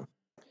 isn't it?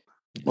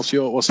 What's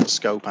your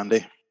scope,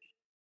 Andy?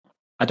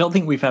 I don't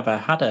think we've ever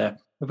had have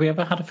we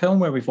ever had a film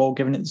where we've all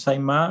given it the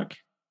same mark?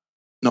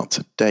 Not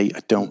to date,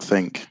 I don't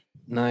think.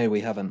 No,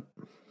 we haven't.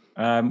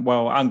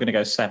 Well, I'm going to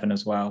go 7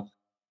 as well.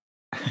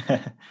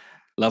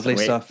 Lovely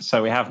stuff.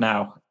 So we have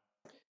now,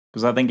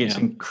 because I think it's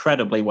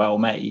incredibly well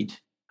made,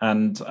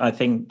 and I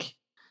think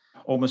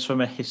almost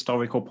from a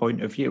historical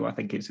point of view, I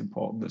think it's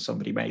important that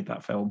somebody made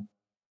that film.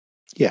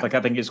 Yeah, like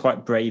I think it's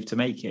quite brave to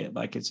make it.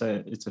 Like it's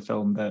a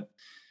film that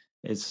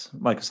is,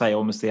 like I say,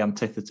 almost the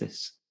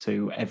antithesis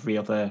to every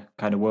other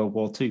kind of World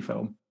War II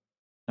film.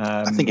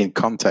 I think in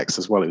context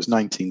as well, it was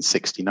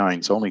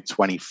 1969, so only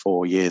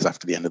 24 years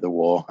after the end of the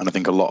war. And I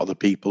think a lot of the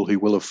people who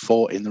will have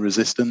fought in the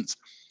resistance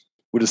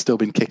would have still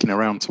been kicking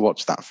around to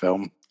watch that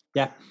film.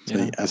 Yeah.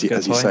 So as you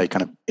say,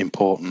 kind of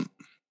important.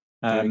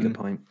 Very good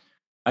point.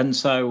 And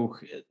so,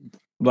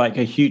 like,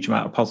 a huge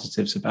amount of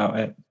positives about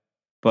it.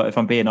 But if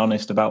I'm being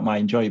honest about my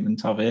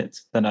enjoyment of it,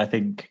 then I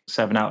think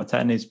 7 out of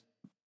 10 is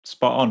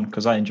spot on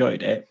because I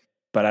enjoyed it,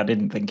 but I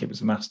didn't think it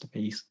was a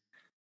masterpiece.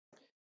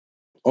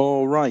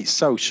 All right.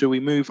 So shall we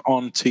move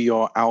on to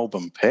your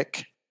album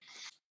pick?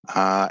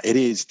 It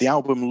is the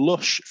album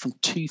Lush from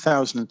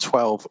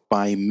 2012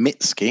 by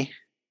Mitski.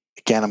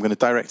 Again, I'm going to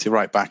direct it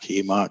right back at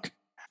you, Mark.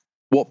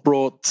 What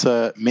brought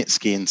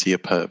Mitski into your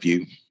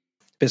purview?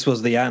 This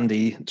was the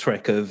Andy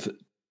trick of,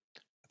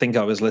 I think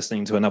I was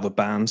listening to another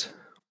band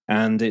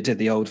and it did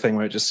the old thing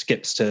where it just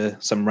skips to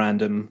some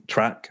random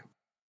track.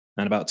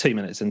 And about 2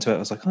 minutes into it, I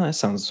was like, oh, that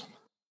sounds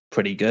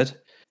pretty good.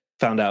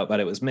 Found out that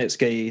it was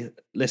Mitski,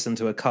 listened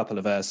to a couple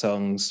of her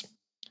songs,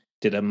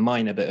 did a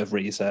minor bit of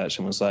research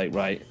and was like,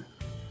 right,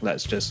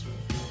 let's just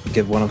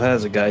give one of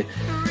hers a go.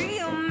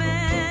 Real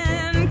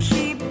men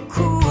keep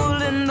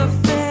cool in the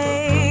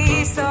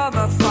face of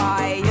a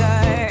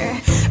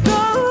fire.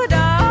 Go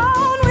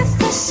down with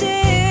the ship.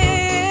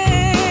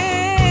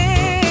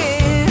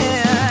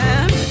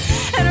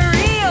 And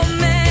real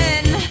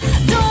men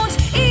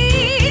don't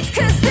eat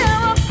 'cause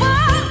they're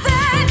above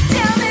that.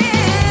 Damn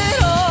it,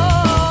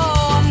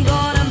 oh, I'm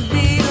gonna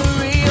be a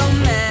real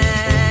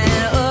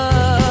man.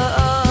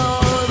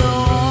 Oh, the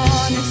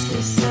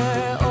honestly,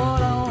 sir,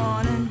 all I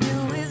wanna do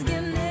is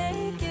get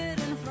naked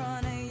in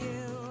front of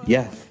you.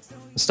 Yeah,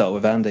 let's start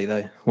with Andy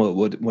though.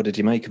 What did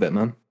you make of it,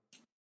 man?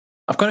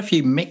 I've got a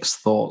few mixed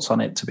thoughts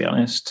on it, to be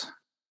honest.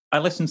 I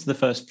listened to the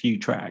first few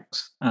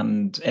tracks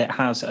and it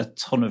has a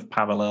ton of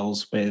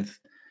parallels with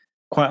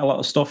quite a lot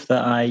of stuff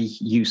that I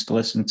used to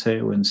listen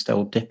to and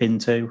still dip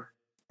into.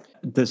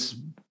 There's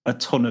a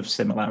ton of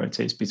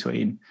similarities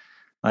between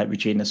like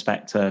Regina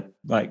Spektor,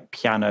 like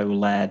piano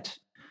led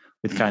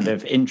with kind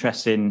of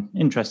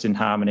interesting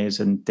harmonies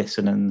and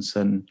dissonance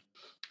and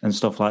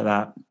stuff like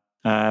that.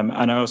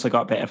 And I also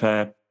got a bit of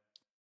a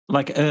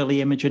like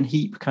early Imogen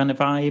Heap kind of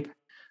vibe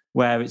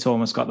where it's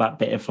almost got that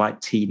bit of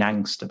like teen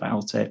angst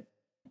about it.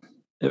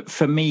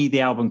 For me,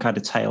 the album kind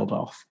of tailed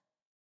off.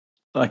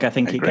 Like I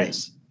think it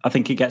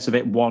gets a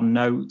bit one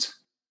note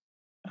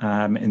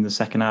in the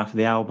second half of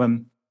the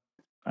album.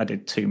 I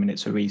did 2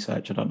 minutes of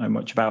research. I don't know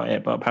much about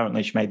it, but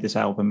apparently she made this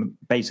album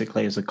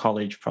basically as a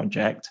college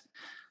project.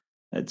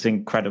 It's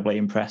incredibly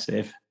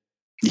impressive.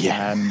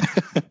 Yeah.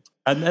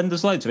 And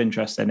there's loads of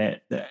interest in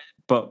it.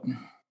 But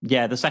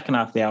yeah, the second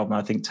half of the album,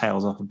 I think,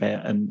 tails off a bit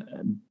and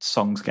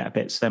songs get a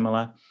bit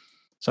similar.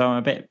 So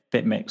I'm a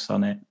bit mixed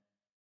on it.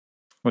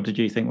 What did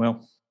you think,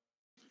 Will?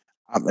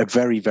 A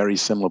very, very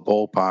similar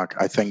ballpark.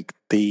 I think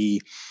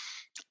the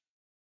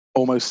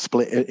almost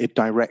split it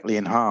directly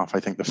in half. I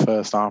think the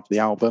first half of the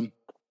album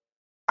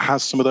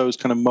has some of those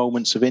kind of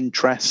moments of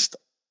interest,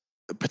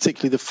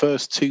 particularly the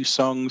first 2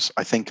 songs.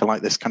 I think are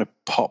like this kind of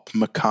pop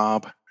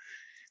macabre,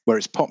 where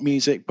it's pop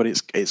music, but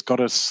it's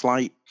got a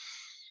slight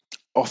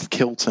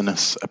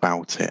off-kilterness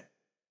about it,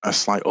 a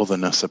slight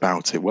otherness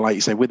about it. Well, like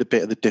you say, with a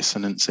bit of the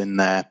dissonance in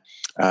there,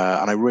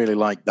 and I really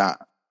like that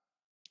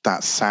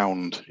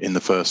sound in the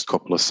first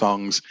couple of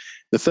songs.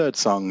 The third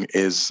song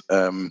is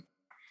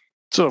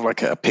sort of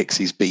like a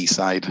Pixies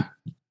B-side,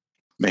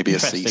 maybe a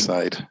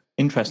C-side.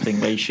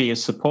 Interestingly, she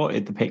has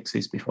supported the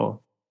Pixies before.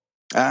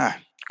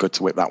 Good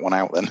to whip that one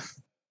out then.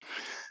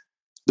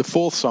 The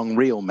fourth song,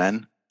 Real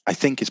Men, I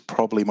think is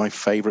probably my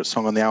favourite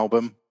song on the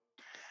album.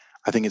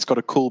 I think it's got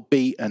a cool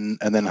beat and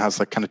then has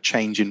a kind of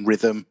change in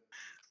rhythm.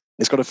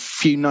 It's got a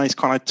few nice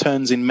kind of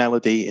turns in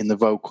melody in the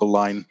vocal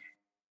line.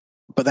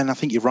 But then I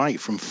think you're right,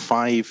 from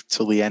 5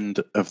 till the end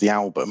of the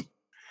album,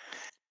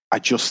 I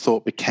just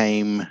thought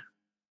became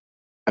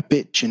a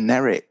bit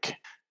generic.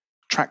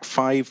 Track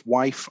 5,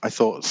 Wife, I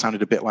thought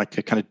sounded a bit like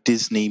a kind of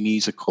Disney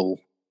musical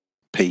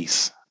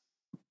piece.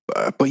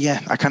 But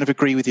yeah, I kind of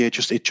agree with you.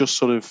 It just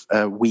sort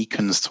of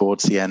weakens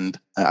towards the end.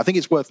 I think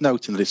it's worth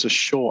noting that it's a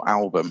short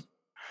album.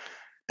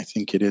 I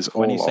think it is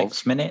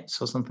 26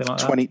 minutes or something like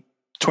that.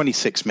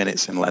 26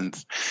 minutes in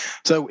length.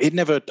 So it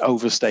never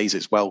overstays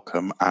its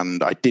welcome.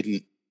 And I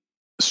didn't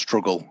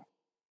struggle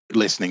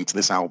listening to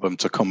this album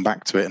to come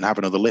back to it and have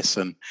another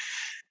listen.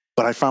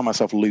 But I found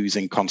myself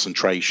losing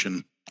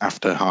concentration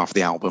after half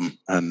the album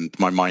and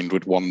my mind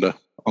would wander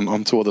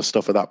onto other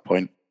stuff at that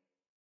point.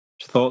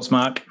 Thoughts,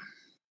 Mark?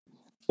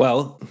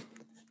 Well,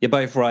 you're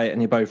both right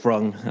and you're both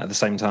wrong at the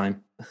same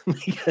time.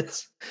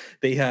 Because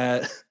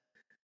the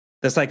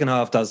second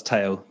half does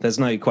tail. There's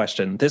no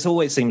question. This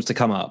always seems to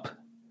come up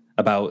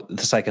about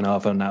the second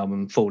half of an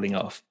album falling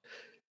off.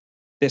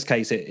 This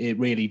case, it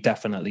really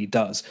definitely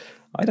does.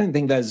 I don't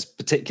think there's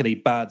particularly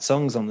bad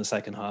songs on the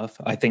second half.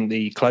 I think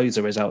the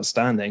closer is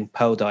outstanding.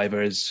 Pearl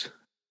Diver is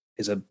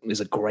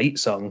a great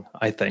song,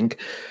 I think.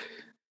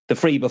 The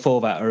 3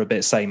 before that are a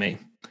bit samey.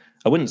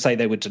 I wouldn't say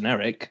they were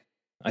generic.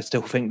 I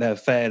still think they're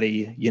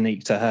fairly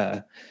unique to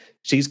her.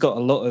 She's got a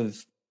lot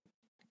of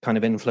kind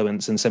of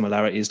influence and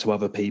similarities to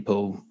other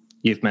people.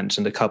 You've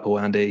mentioned a couple,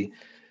 Andy.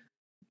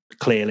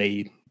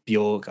 Clearly,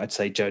 Bjork, I'd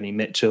say Joni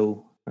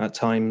Mitchell at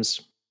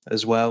times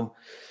as well.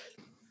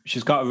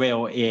 she's got a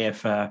real ear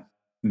for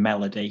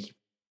melody.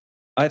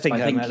 I think I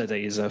her think-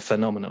 melodies are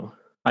phenomenal.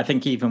 I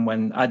think even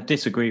when I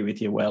disagree with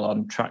you, Will,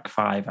 on track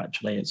 5,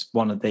 actually, it's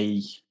one of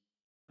the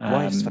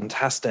Wife's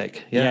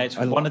fantastic. yeah, it's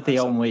I love one of the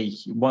that song.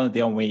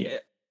 only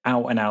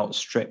out and out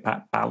strip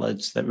back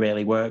ballads that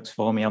really works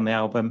for me on the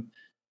album.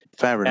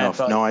 Fair Yeah, enough.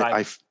 but No,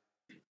 like-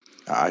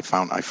 I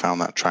found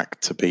that track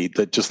to be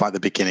just like the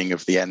beginning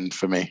of the end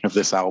for me of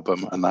this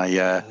album, and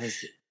I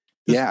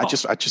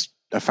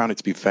found it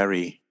to be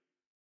very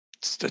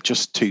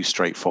just too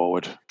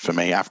straightforward for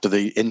me. After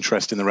the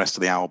interest in the rest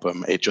of the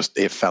album, it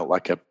felt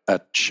like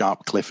a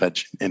sharp cliff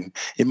edge in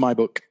my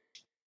book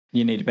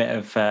You need a bit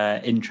of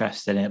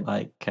interest in it,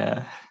 like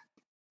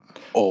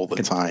all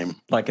the time.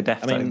 like a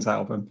Deftones mean,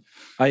 album.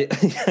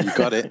 You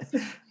got it.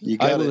 You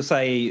I got will it.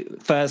 say,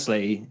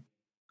 firstly,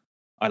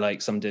 I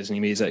like some Disney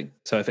music,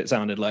 so if it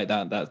sounded like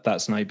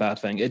that's no bad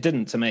thing. It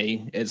didn't to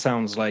me. It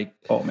sounds like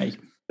For me.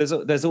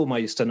 there's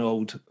almost an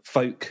old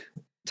folk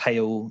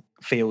tale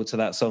feel to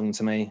that song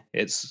to me.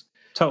 It's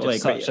Totally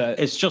just agree. such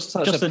a- It's just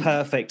such just a an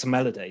perfect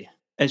melody.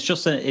 it's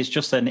just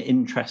an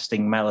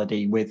interesting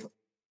melody with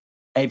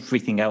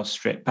everything else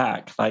stripped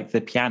back. Like the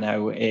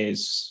piano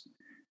is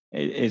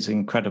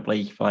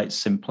incredibly like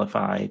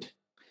simplified,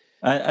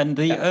 and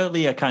the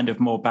earlier kind of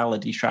more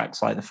ballady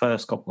tracks, like the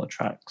first couple of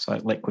tracks,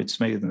 like Liquid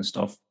Smooth and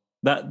stuff.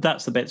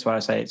 That's the bits where I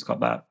say it's got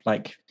that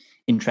like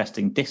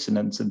interesting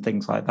dissonance and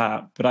things like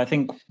that. But I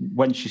think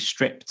when she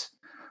stripped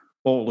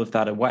all of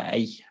that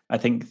away, I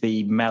think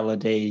the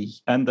melody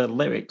and the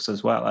lyrics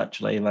as well,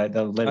 actually, like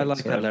the lyrics, I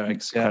like her are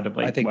lyrics. Yeah.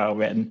 incredibly I think well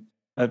written.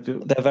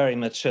 they're very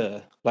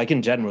mature. Like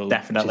in general,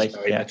 Definitely, she's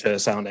very yeah. mature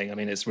sounding. I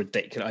mean, it's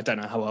ridiculous. I don't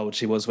know how old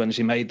she was when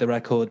she made the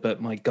record,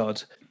 but my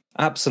God,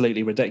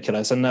 absolutely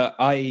ridiculous. And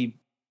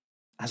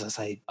as I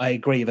say, I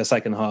agree. The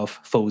second half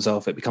falls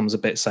off. It becomes a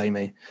bit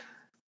samey.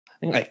 I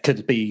think that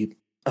could be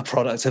a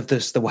product of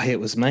this, the way it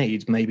was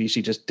made. Maybe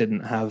she just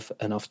didn't have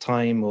enough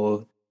time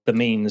or the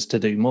means to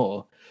do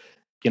more.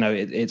 You know,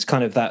 it's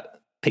kind of that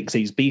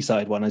Pixies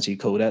B-side one, as you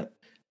called it.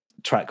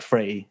 Track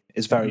 3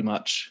 is very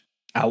much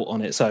out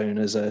on its own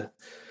as a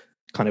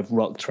kind of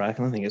rock track,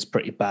 and I think it's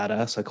pretty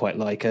badass. I quite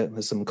like it.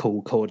 There's some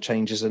cool chord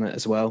changes in it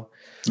as well.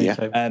 Me Yeah.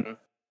 too.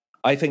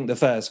 I think the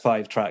first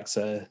 5 tracks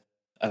are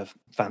a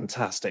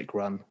fantastic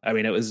run. I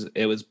mean,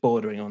 it was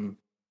bordering on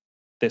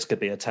this could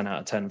be a 10 out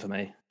of 10 for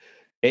me.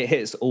 It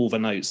hits all the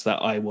notes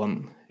that I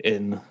want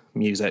in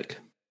music.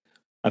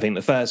 I think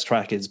the first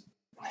track is,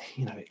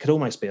 you know, it could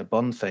almost be a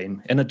Bond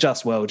theme. In a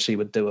just world, she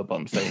would do a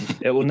Bond theme.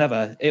 It will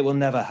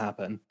never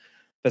happen.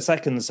 The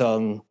second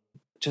song,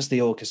 just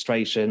the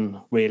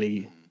orchestration,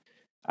 really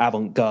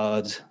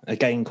avant-garde,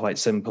 again quite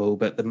simple,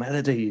 but the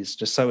melody is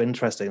just so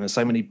interesting. There's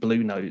so many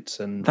blue notes,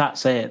 and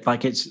That's it.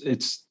 Like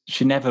it's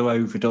she never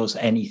overdoes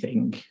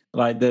anything.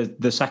 Like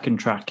the second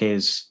track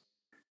is,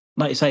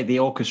 like you say, the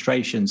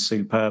orchestration's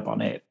superb on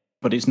it,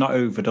 but it's not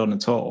overdone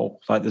at all.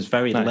 Like there's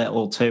very No.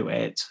 little to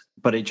it,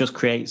 but it just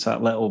creates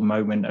that little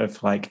moment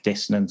of like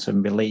dissonance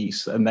and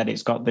release, and then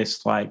it's got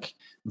this like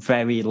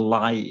very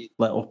light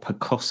little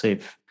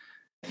percussive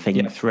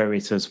thing through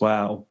it as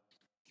well.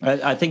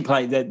 I think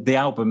like the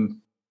album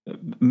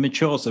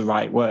mature's the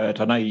right word.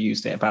 I know you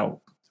used it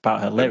about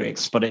her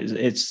lyrics, but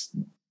it's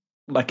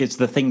like it's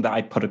the thing that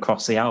I put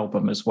across the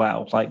album as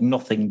well. Like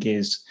nothing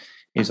is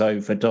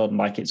overdone.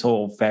 Like it's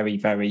all very,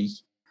 very,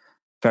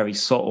 very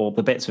subtle.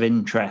 The bits of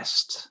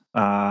interest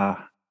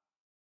are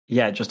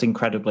just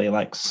incredibly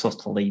like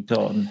subtly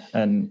done.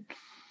 And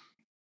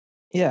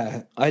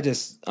yeah, I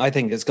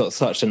think it's got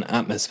such an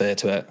atmosphere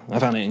to it. I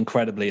found it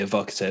incredibly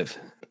evocative,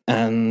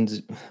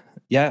 and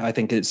yeah, I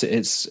think it's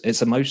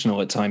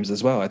emotional at times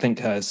as well. I think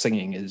her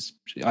singing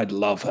I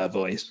love her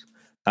voice,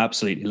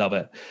 absolutely love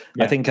it.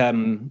 Yeah. I think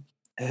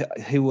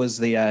who was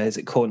the is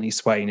it Courtney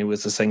Swain who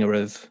was the singer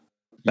of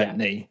Bent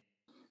Knee?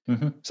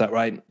 Mhm. Is that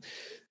right?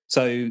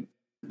 So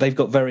they've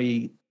got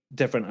very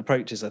different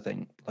approaches. I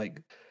think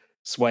like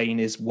Swain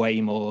is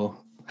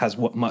has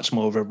much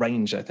more of a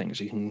range. I think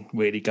she can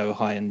really go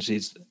high, and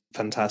she's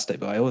fantastic.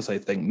 But I also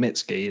think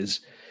Mitski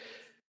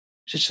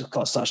she's just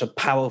got such a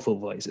powerful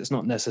voice. It's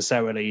not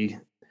necessarily,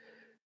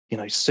 you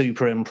know,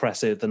 super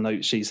impressive, the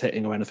notes she's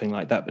hitting or anything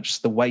like that, but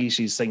just the way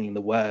she's singing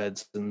the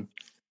words and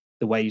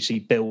the way she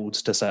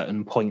builds to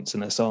certain points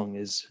in a song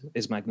is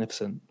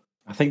magnificent.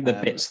 I think the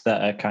bits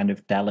that are kind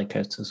of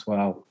delicate as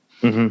well.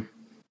 Mm-hmm.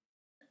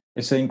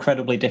 It's an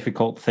incredibly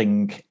difficult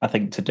thing, I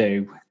think, to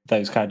do.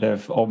 Those kind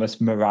of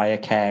almost Mariah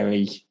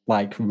Carey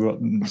like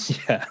runs.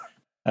 Yeah.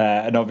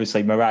 And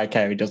obviously Mariah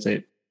Carey does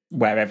it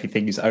where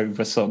everything is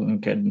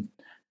oversung, and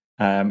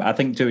I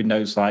think doing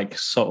those like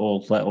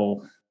subtle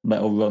little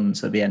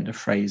runs at the end of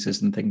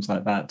phrases and things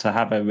like that to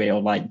have a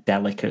real like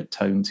delicate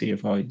tone to your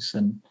voice,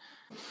 and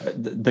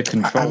the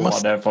control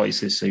on her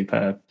voice is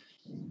superb.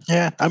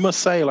 Yeah, I must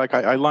say, like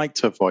I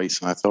liked her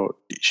voice, and I thought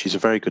she's a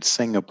very good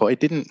singer, but it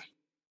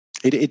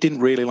didn't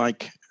really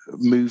like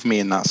move me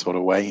in that sort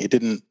of way. It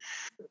didn't.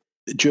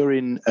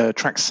 During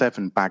track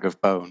 7, Bag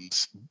of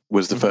Bones,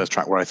 was the first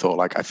track where I thought,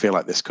 like, I feel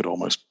like this could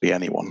almost be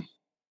anyone.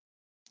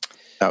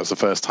 That was the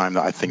first time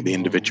that I think the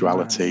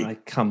individuality.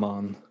 Come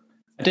on.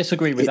 I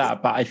disagree with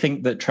that, but I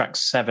think that tracks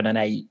 7 and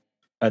 8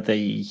 are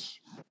the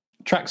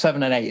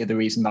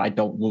reason that I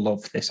don't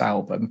love this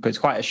album, because it's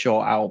quite a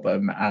short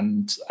album,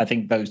 and I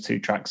think those two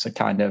tracks are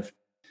kind of.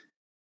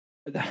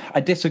 I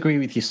disagree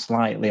with you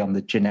slightly on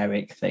the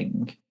generic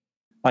thing.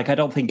 Like, I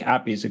don't think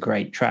Abbey is a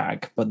great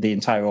track, but the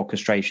entire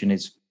orchestration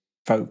is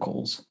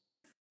vocals,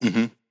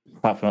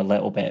 apart from a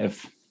little bit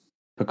of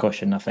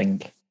percussion, I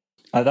think.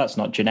 That's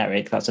not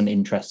generic. That's an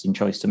interesting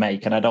choice to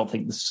make. And I don't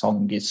think the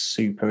song is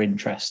super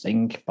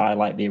interesting, but I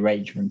like the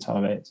arrangement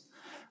of it.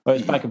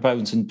 Whereas Bag of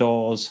Bones and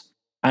Doors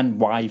and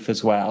Wife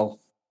as well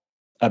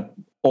are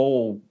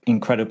all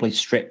incredibly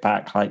stripped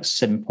back, like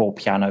simple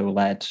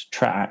piano-led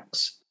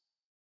tracks.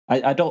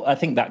 I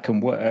think that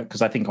can work,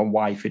 because I think on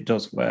Wife it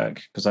does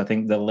work, because I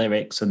think the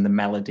lyrics and the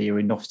melody are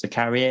enough to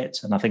carry it.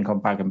 And I think on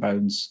Bag and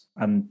Bones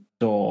and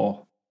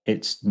Door,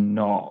 it's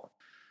not.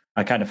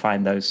 I kind of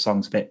find those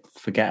songs a bit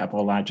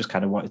forgettable. I just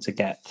kind of wanted to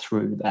get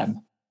through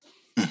them.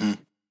 I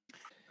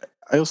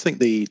also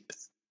think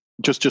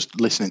just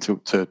listening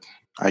to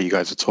how you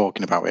guys are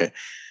talking about it,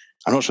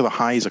 I'm not sure the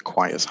highs are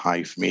quite as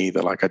high for me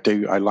either. Like,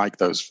 I like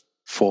those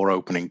 4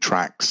 opening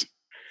tracks,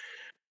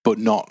 but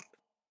not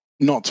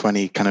to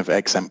any kind of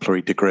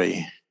exemplary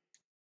degree.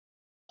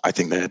 I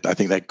think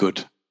they're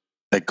good.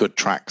 They're good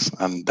tracks,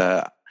 and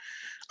I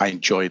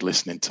enjoyed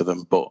listening to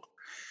them. But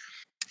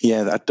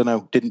yeah, I don't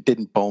know,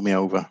 didn't bowl me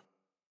over.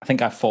 I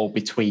think I fall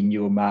between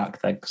you and Mark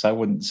then, because I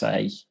wouldn't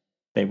say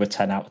they were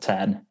 10 out of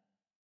 10.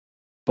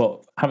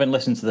 But having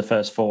listened to the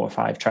first 4 or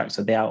 5 tracks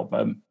of the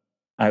album,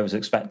 I was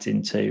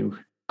expecting to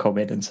come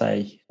in and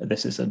say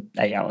this is an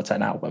 8 out of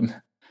 10 album.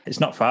 It's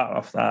not far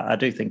off that. I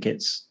do think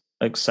it's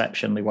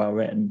exceptionally well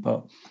written,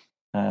 but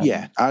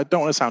yeah, I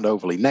don't want to sound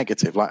overly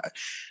negative. Like,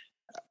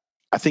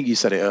 I think you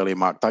said it earlier,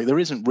 Mark, like, there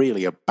isn't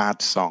really a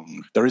bad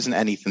song. There isn't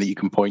anything that you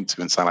can point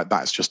to and say, like,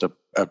 that's just a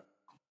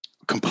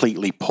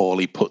completely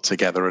poorly put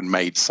together and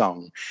made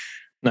song.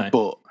 No.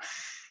 But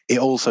it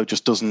also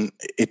just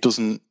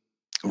doesn't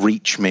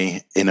reach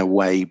me in a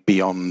way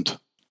beyond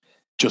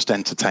just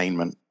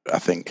entertainment, I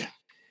think.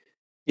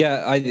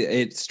 Yeah,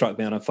 it struck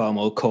me on a far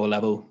more core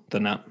level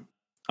than that.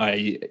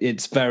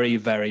 It's very,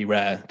 very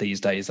rare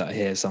these days that I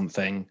hear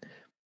something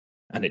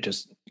and it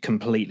just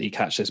completely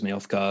catches me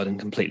off guard and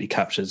completely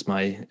captures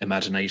my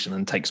imagination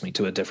and takes me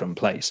to a different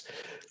place.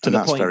 And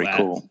that's very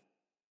cool.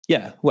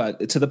 Yeah, well,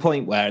 to the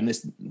point where, and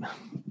this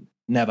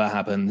never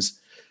happens,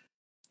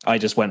 I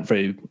just went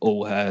through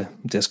all her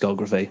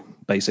discography,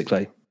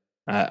 basically,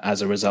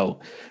 as a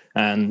result.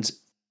 And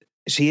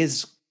she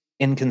is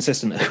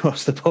inconsistent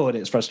across the board.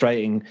 It's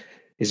frustrating.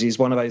 She's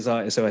one of those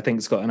artists who I think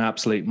has got an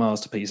absolute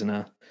masterpiece in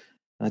her.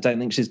 I don't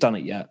think she's done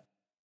it yet.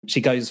 She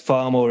goes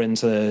far more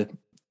into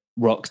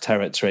rock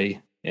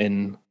territory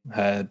in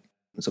her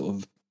sort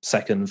of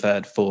second,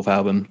 third, fourth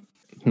album.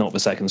 Not the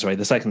second, sorry.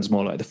 The second's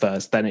more like the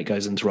first. Then it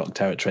goes into rock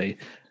territory.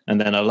 And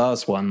then her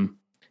last one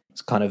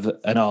is kind of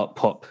an art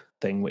pop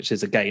thing, which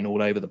is again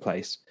all over the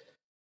place.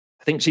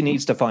 I think she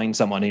needs to find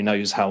someone who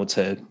knows how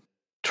to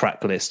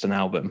track list an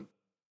album.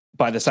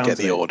 By the sounds Get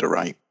the order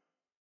right.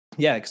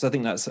 Yeah, because I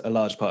think that's a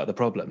large part of the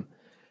problem.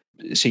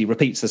 She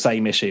repeats the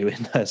same issue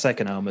in her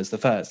second album as the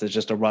first. There's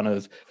just a run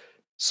of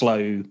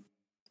slow,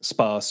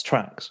 sparse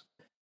tracks.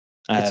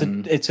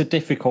 It's a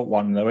difficult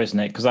one, though, isn't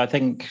it? Because I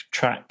think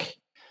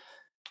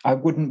I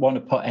wouldn't want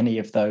to put any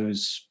of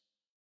those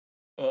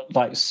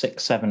like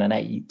 6, 7, and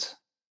 8.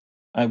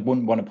 I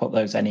wouldn't want to put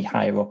those any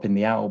higher up in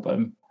the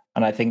album.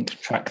 And I think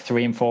track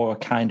 3 and 4 are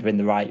kind of in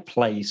the right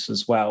place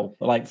as well.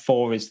 But like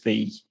 4 is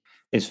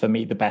for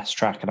me the best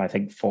track, and I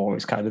think 4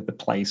 is kind of the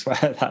place where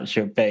that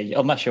should be,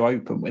 unless you're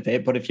open with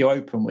it. But if you're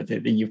open with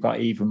it, then you've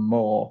got even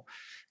more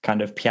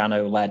kind of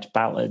piano-led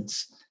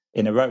ballads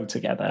in a row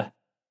together.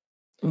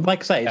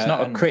 Like I say, it's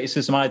not a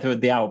criticism either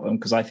of the album,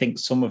 because I think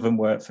some of them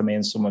work for me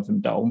and some of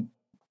them don't.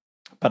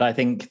 But I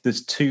think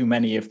there's too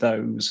many of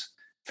those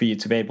for you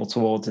to be able to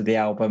order the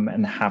album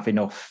and have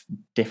enough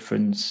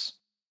difference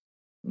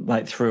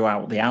like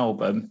throughout the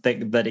album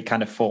that it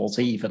kind of falls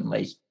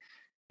evenly.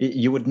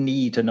 You would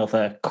need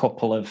another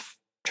couple of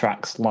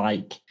tracks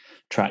like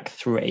track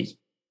 3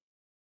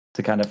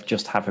 to kind of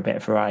just have a bit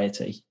of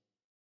variety.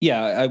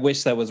 Yeah, I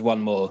wish there was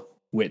one more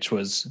which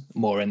was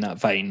more in that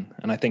vein.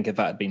 And I think if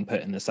that had been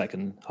put in the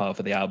second half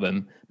of the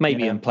album,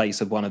 maybe in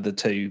place of one of the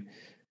 2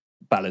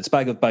 ballads,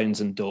 Bag of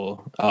Bones and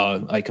Door,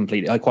 I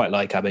quite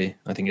like Abbey.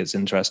 I think it's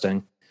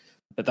interesting.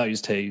 But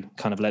those 2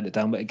 kind of let it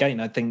down. But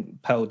again, I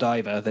think Pearl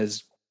Diver,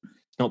 there's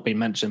not been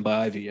mentioned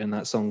by either of you, and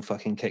that song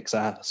fucking kicks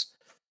ass.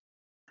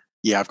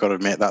 Yeah, I've got to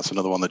admit, that's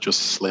another one that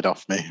just slid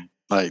off me.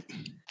 Like,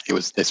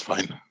 it's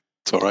fine.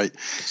 It's all right.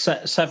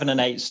 7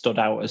 and 8 stood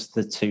out as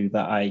the 2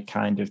 that I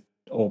kind of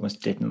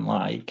almost didn't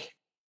like.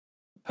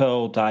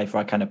 Pearl Diver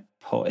I kind of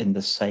put in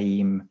the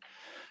same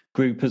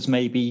group as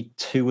maybe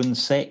 2 and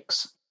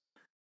 6.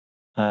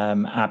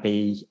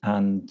 Abbey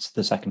and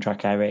the second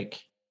track, Eric.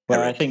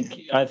 Where I think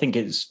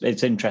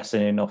it's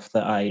interesting enough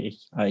that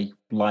I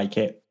like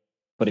it,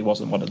 but it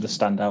wasn't one of the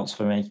standouts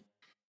for me.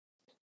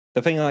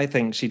 The thing I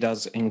think she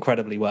does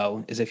incredibly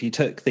well is if you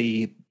took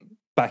the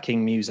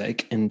backing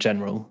music in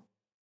general,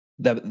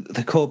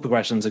 the chord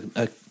progressions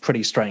are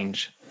pretty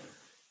strange.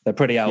 They're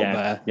pretty out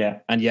there, Yeah.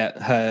 and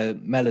yet her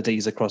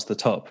melodies across the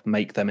top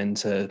make them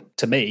into,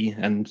 to me,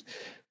 and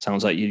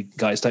sounds like you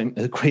guys don't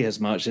agree as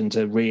much,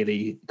 into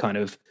really kind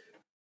of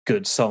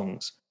good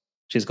songs.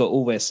 She's got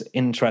all this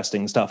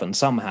interesting stuff, and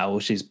somehow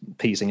she's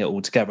piecing it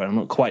all together. I'm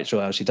not quite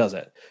sure how she does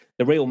it.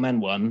 The Real Men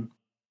one,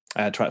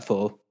 track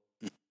 4,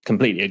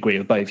 completely agree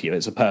with both of you.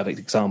 It's a perfect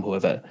example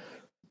of it.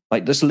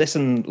 Like, just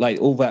listen, like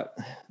all that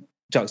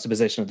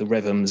juxtaposition of the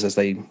rhythms as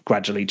they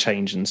gradually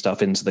change and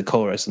stuff into the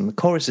chorus, and the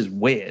chorus is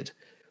weird.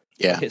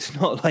 Yeah. It's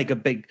not like a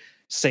big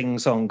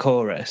sing-song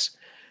chorus.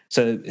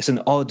 So it's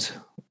an odd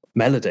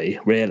melody,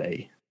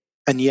 really.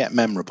 And yet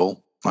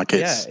memorable. Like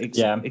Exactly.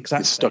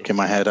 it's stuck in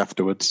my head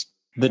afterwards.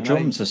 The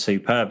drums are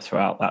superb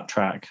throughout that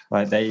track.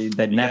 Like they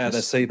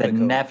never they're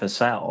never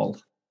settle.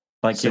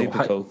 Like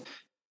super cool.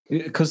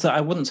 Because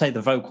I wouldn't say the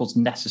vocals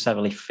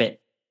necessarily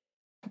fit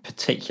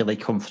particularly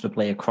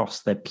comfortably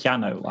across the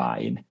piano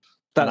line.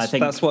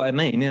 That's what I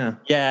mean, yeah.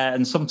 Yeah,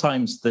 and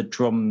sometimes the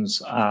drums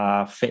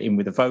are fitting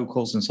with the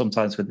vocals, and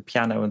sometimes with the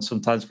piano, and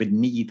sometimes with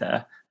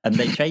neither, and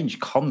they change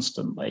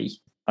constantly.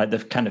 Like the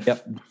kind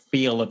of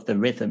feel of the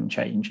rhythm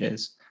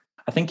changes.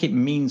 I think it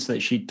means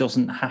that she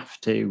doesn't have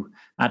to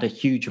add a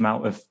huge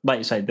amount of, like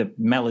you say, the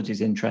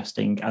melody's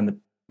interesting and the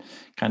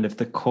kind of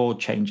the chord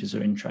changes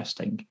are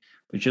interesting,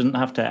 but she doesn't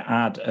have to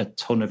add a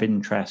ton of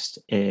interest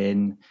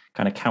in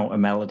kind of counter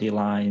melody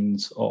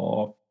lines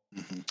or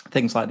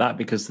things like that,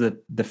 because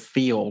the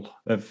feel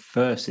of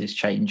verses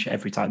change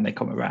every time they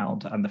come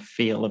around, and the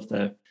feel of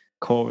the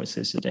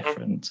choruses are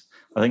different.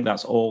 I think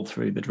that's all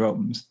through the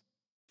drums.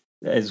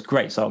 It's a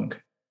great song.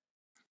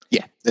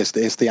 Yeah, it's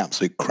the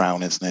absolute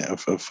crown, isn't it,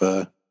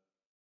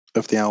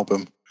 of the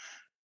album?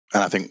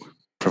 And I think,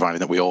 providing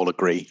that we all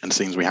agree, and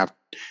seems we have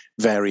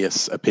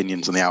various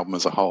opinions on the album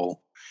as a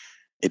whole,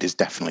 it is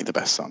definitely the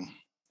best song.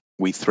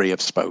 We three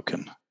have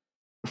spoken.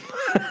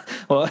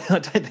 Well, I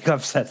don't think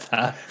I've said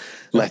that.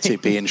 Let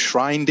it be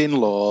enshrined in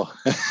law.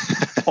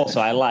 Also,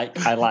 I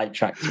like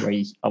track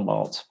 3 a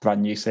lot.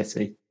 Brand New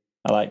City.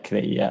 I like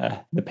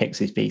the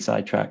Pixies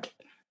B-side track.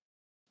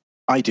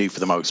 I do, for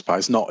the most part.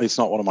 It's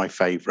not one of my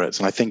favourites,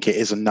 and I think it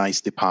is a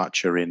nice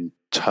departure in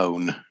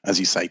tone, as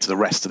you say, to the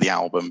rest of the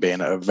album, being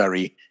a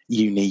very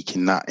unique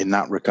in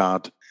that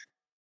regard.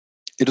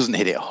 It doesn't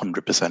hit it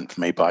 100%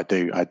 for me, but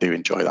I do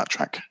enjoy that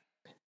track.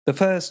 The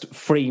first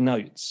 3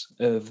 notes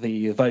of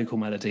the vocal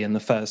melody in the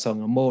first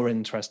song are more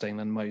interesting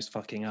than most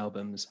fucking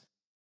albums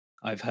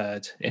I've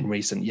heard in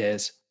recent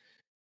years.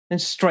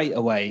 And straight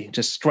away,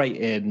 just straight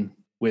in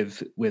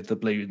with the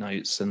blue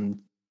notes, and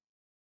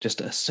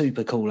just a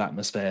super cool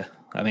atmosphere.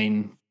 I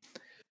mean,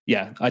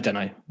 yeah, I don't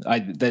know.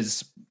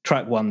 There's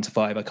track 1 to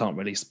 5. I can't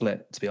really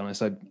split, to be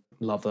honest. I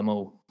love them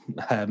all.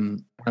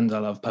 And I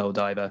love Pearl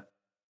Diver.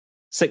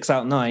 6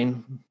 out of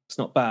 9. It's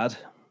not bad.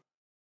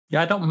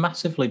 Yeah, I don't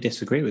massively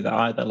disagree with that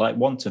either. Like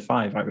 1 to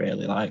 5, I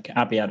really like.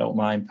 Abbey, I don't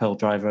mind. Pearl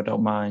Driver, I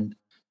don't mind.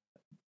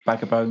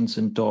 Bag of Bones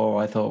and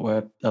Door, I thought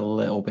were a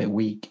little bit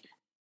weak.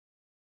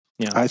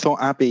 Yeah, I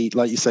thought Abbey,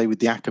 like you say, with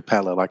the a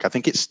cappella, like I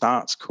think it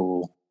starts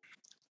cool,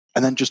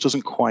 and then just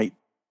doesn't quite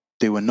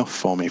do enough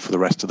for me for the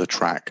rest of the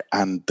track.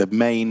 And the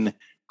main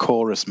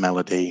chorus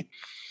melody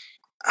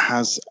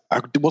I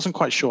wasn't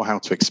quite sure how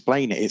to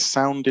explain it. It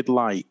sounded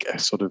like a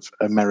sort of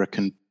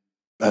American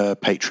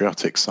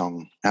patriotic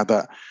song. It had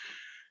that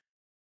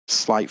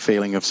slight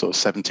feeling of sort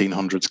of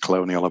 1700s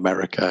colonial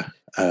America.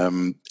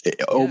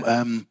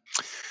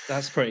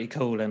 that's pretty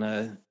cool in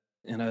a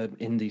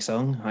indie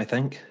song, I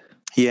think.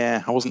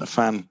 Yeah, I wasn't a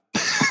fan.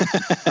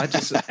 I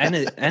just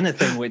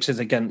anything which is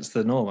against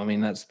the norm. I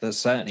mean, that's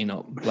certainly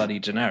not bloody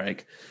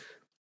generic.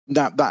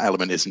 That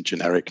element isn't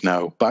generic,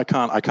 no. But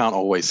I can't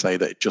always say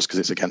that just because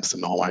it's against the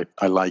norm,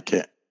 I like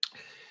it.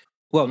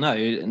 Well,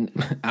 no,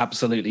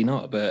 absolutely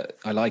not. But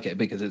I like it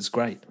because it's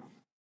great.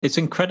 It's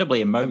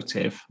incredibly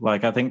emotive.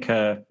 Like, I think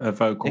her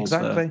vocals.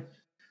 Exactly.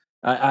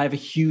 I have a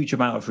huge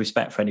amount of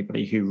respect for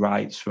anybody who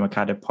writes from a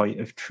kind of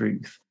point of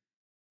truth.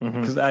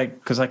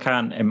 Because I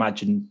can't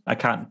imagine, I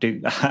can't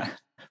do that.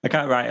 I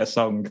can't write a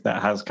song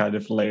that has kind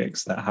of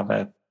lyrics that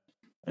have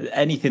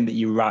anything that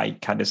you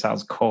write kind of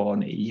sounds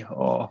corny,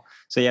 or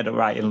so you end up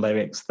writing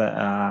lyrics that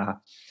are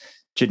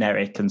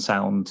generic and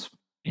sound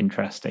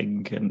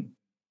interesting. And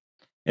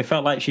it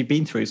felt like she'd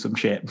been through some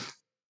shit.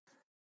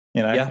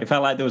 You know, It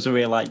felt like there was a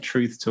real like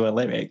truth to her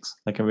lyrics,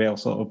 like a real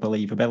sort of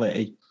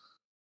believability.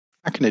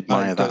 I can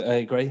admire that. I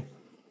agree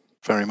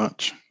very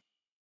much.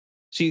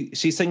 She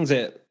sings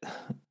it.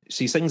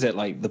 She sings it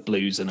like the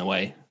blues in a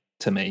way.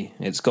 To me,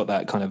 it's got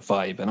that kind of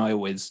vibe, and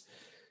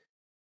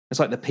it's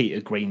like the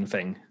Peter Green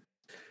thing.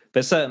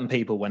 There's certain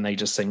people when they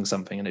just sing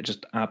something and it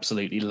just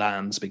absolutely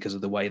lands because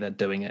of the way they're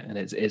doing it, and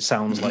it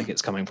sounds like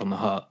it's coming from the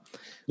heart.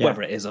 Yeah.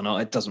 Whether it is or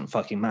not, it doesn't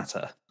fucking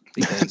matter,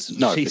 because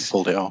no, she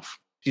pulled it off.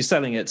 She's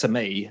selling it to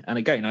me, and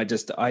again,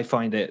 I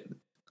find it,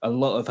 a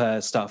lot of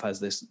her stuff has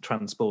this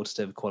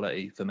transportative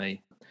quality for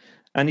me.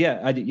 And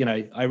yeah,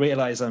 I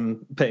realize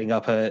I'm putting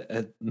up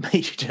a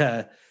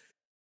major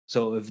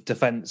sort of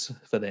defense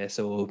for this,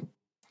 or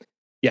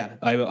yeah,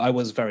 I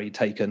was very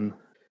taken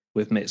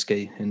with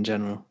Mitski in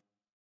general.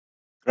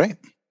 Great.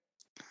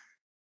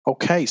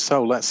 Okay,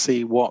 so let's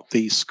see what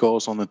the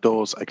scores on the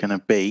doors are going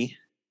to be.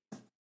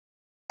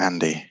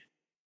 Andy.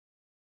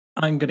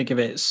 I'm going to give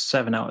it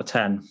 7 out of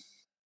 10.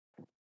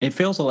 It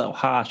feels a little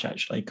harsh,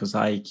 actually, because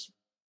I'm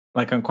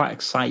quite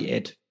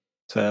excited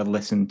to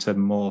listen to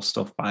more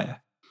stuff by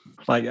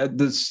her.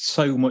 There's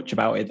so much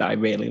about it that I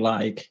really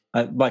like.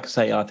 Like I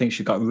say, I think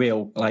she's got a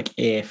real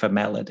ear for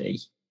melody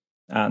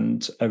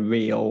and a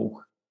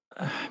real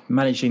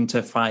managing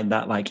to find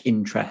that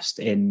interest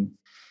in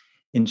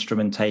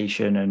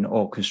instrumentation and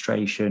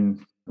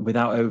orchestration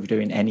without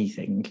overdoing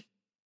anything.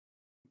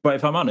 But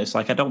if I'm honest,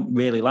 I don't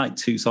really like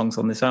 2 songs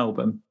on this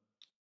album,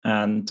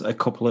 and a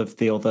couple of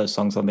the other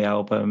songs on the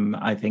album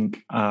I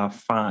think are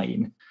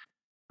fine.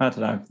 I don't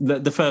know.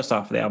 The first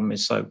half of the album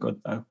is so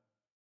good, though.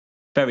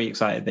 Very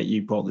excited that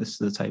you brought this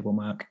to the table,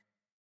 Mark.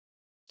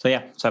 So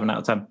yeah, 7 out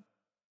of 10.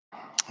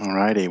 All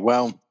righty.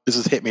 Well, this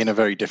has hit me in a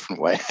very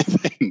different way, I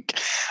think.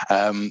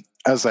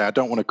 As I say, I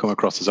don't want to come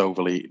across as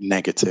overly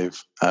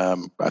negative.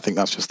 I think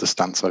that's just the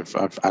stance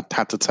I've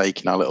had to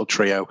take in our little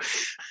trio.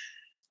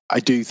 I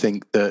do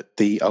think that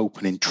the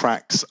opening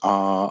tracks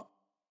are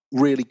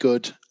really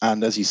good,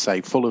 and as you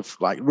say, full of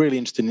really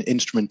interesting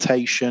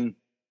instrumentation,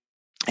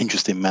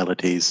 interesting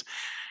melodies.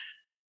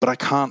 But I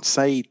can't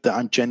say that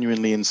I'm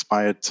genuinely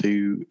inspired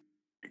to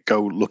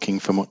go looking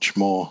for much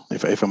more.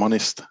 If I'm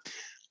honest,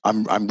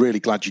 I'm really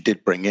glad you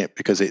did bring it,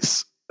 because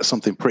it's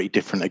something pretty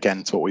different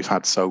again to what we've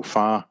had so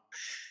far.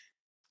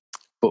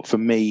 But for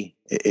me,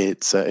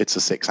 it's a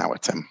 6 out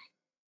of 10.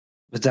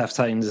 The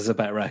Deftones is a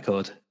better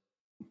record,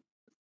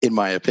 in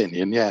my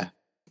opinion. Yeah,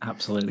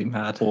 Absolutely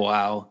mad.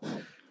 wow.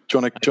 Do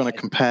you want to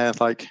compare?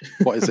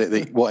 What is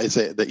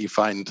it that you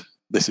find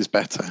this is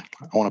better?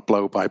 I want to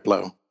blow by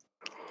blow.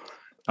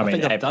 I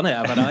think I've done it,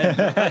 haven't I?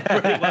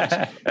 Pretty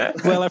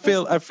much. Well,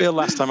 I feel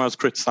last time I was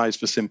criticised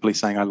for simply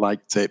saying I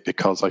liked it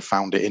because I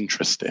found it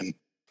interesting.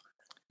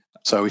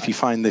 So if you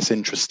find this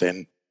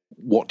interesting,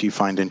 what do you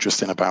find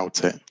interesting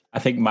about it? I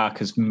think Mark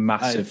has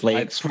massively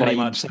I've explained. pretty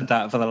much said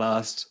that for the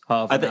last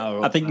half an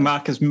hour. I think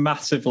Mark has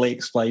massively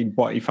explained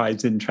what he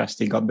finds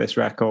interesting on this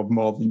record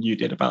more than you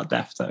did about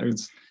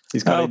Deftones.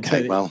 He's got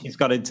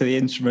into the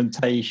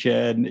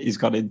instrumentation, he's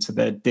got into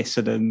the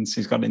dissonance,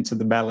 he's got into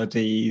the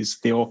melodies,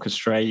 the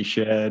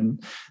orchestration,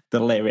 the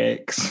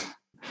lyrics,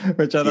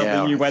 which I don't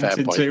think you went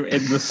into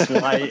in the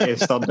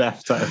slightest on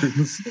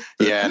Deftones.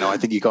 Yeah, no, I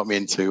think you got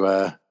me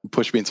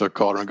pushed me into a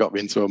corner and got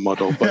me into a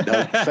muddle. But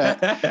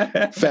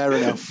no, fair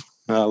enough.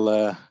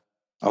 I'll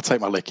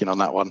take my licking on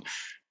that one.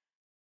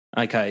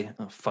 Okay,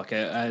 fuck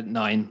it,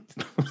 9.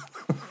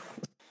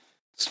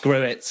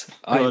 Screw it.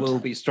 I will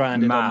be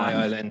stranded on my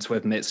island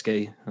with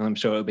Mitski, and I'm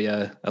sure it'll be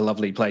a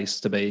lovely place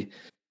to be.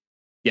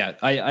 Yeah,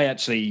 I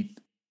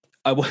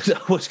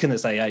was going to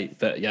say 8,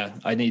 but yeah,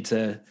 I need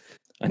to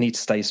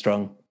stay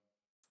strong.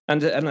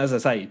 And as I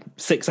say,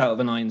 6 out of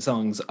the 9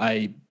 songs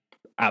I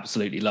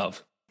absolutely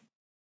love.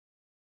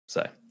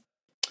 So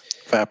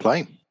fair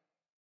play.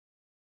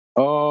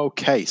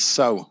 Okay,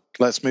 so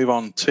let's move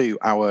on to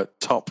our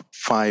top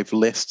 5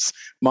 lists.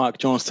 Mark,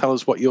 do you want to tell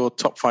us what your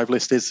top 5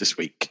 list is this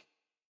week?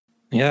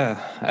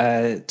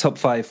 Yeah, top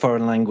 5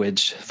 foreign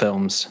language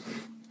films,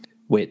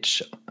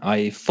 which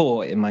I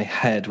thought in my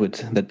head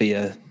there'd be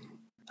a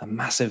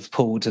massive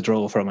pool to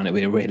draw from, and it'd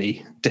be a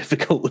really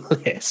difficult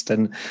list.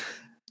 And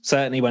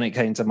certainly when it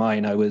came to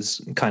mine, I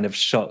was kind of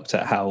shocked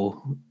at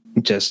how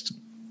just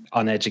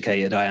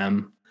uneducated I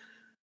am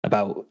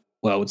about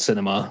world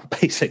cinema,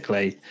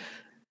 basically.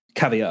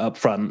 Caveat up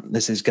front,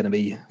 this is going to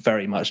be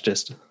very much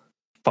just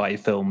 5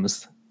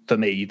 films for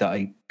me that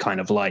I kind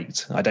of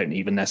liked. I don't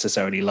even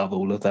necessarily love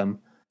all of them.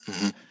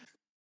 Mm-hmm.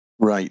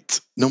 Right.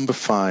 Number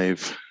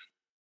 5.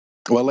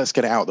 Well, let's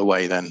get it out of the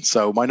way then.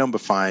 So my number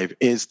 5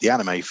 is the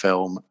anime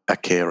film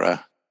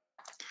Akira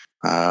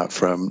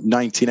from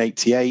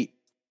 1988.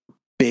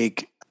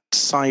 Big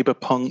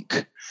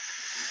cyberpunk,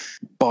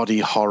 body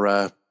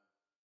horror,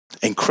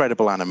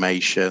 incredible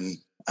animation,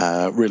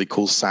 really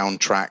cool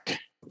soundtrack.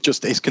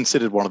 Just it's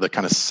considered one of the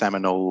kind of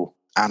seminal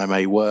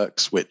anime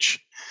works, which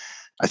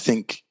I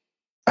think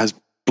has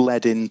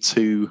bled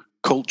into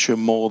culture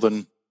more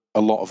than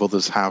a lot of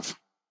others have,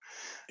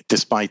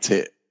 despite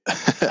it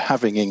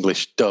having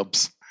English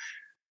dubs.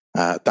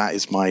 That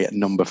is my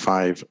number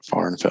 5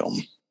 foreign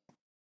film.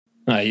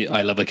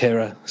 I love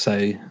Akira,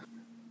 so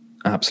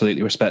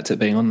absolutely respect it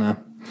being on there.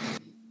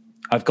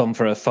 I've gone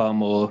for a far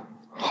more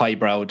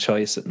highbrow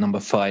choice at number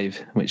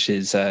 5, which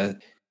is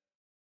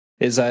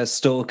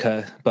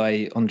Stalker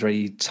by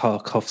Andrei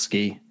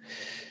Tarkovsky,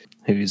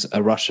 who's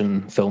a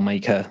Russian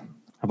filmmaker.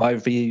 Have either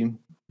of you,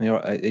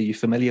 are you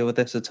familiar with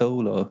this at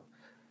all? Or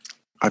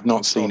I've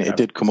not seen it. It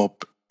did come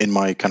up in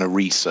my kind of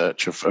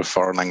research of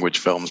foreign language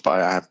films,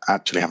 but I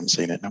actually haven't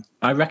seen it. No.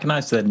 I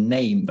recognise the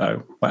name,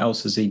 though. What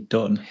else has he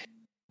done?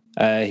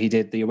 He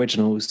did the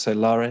original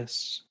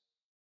Solaris.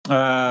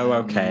 Oh,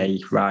 okay.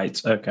 Right.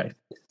 Okay.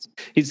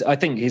 I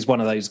think he's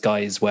one of those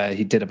guys where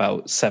he did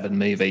about 7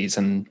 movies,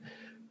 and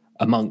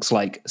amongst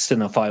like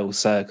cinephile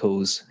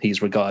circles,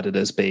 he's regarded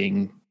as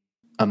being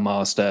a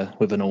master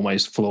with an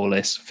almost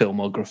flawless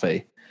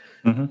filmography.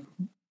 Mm-hmm.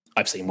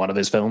 I've seen one of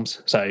his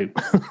films, so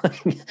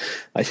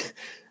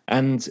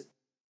and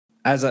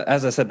as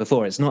I said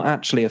before, it's not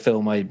actually a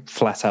film I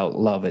flat out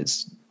love.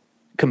 It's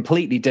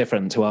completely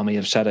different to Army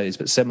of Shadows,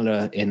 but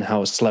similar in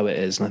how slow it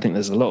is. And I think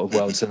there's a lot of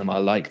world cinema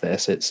like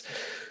this. It's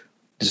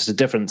just a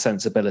different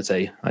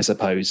sensibility, I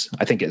suppose.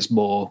 I think it's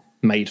more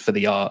made for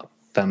the art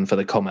than for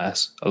the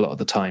commerce a lot of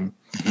the time.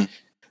 Mhm.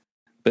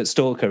 But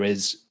Stalker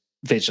is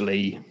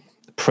visually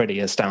pretty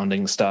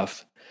astounding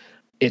stuff.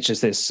 It's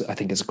just this, I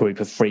think it's a group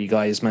of 3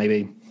 guys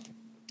maybe,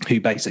 who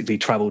basically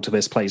travel to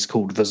this place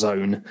called The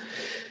Zone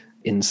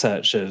in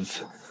search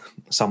of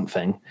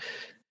something.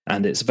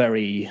 And it's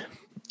very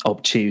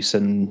obtuse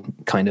and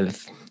kind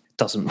of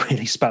doesn't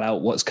really spell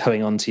out what's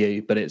going on to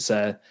you, but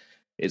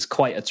it's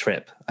quite a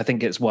trip. I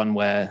think it's one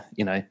where,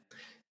 you know,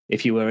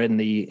 if you were in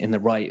the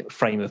right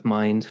frame of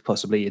mind,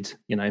 possibly you'd,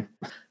 you know,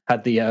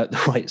 had the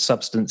right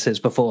substances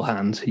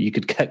beforehand, you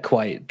could get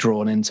quite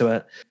drawn into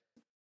it.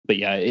 But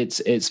yeah,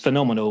 it's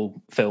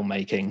phenomenal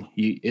filmmaking.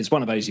 It's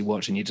one of those you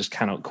watch and you just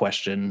cannot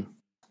question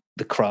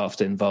the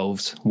craft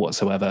involved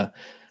whatsoever.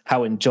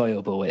 How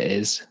enjoyable it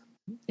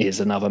is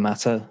another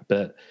matter,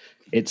 but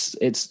it's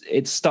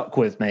stuck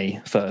with me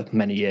for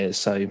many years.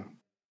 So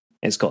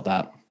it's got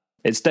that.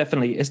 It's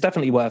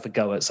definitely worth a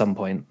go at some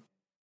point.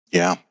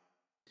 Yeah.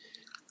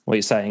 What are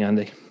you saying,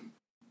 Andy?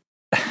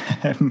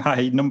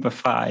 My number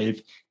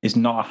 5 is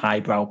not a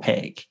highbrow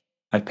pick.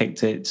 I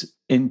picked it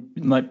in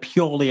like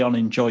purely on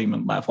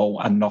enjoyment level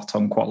and not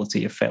on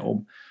quality of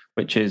film,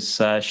 which is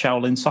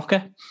Shaolin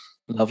Soccer.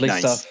 Lovely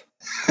stuff.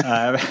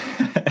 I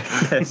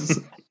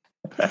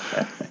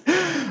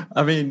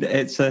mean,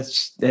 it's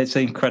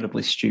an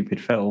incredibly stupid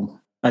film.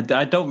 I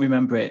don't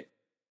remember it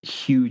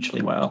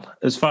hugely well.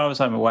 As far as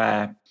I'm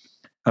aware,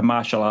 a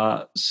martial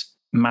arts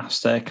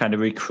master kind of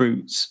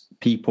recruits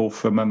people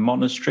from a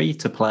monastery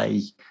to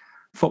play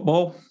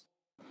football.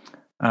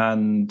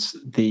 And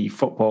the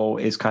football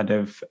is kind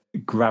of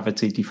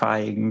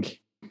gravity-defying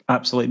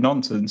absolute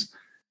nonsense.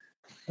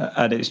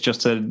 And it's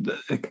just a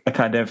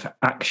kind of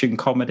action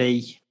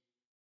comedy.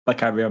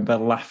 Like, I remember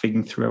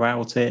laughing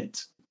throughout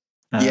it.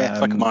 Yeah,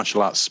 it's like a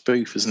martial arts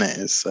spoof, isn't it?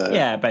 It's,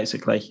 yeah,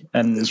 basically.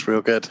 And it's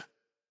real good.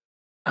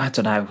 I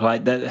don't know,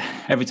 like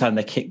every time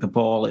they kick the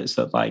ball, it's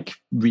at like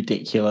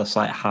ridiculous,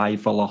 like high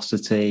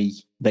velocity.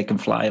 They can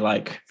fly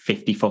like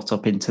 50 foot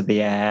up into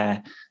the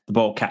air. The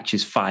ball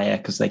catches fire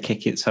because they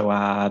kick it so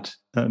hard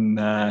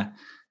and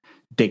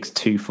digs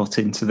 2 foot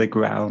into the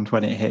ground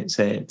when it hits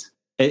it.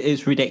 It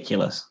is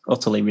ridiculous,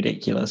 utterly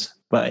ridiculous,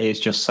 but it's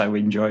just so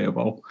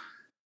enjoyable.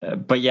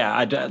 But yeah,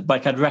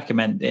 I'd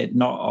recommend it,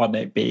 not on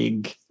it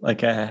being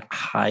like a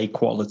high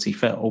quality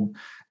film,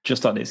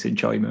 just on its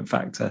enjoyment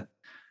factor.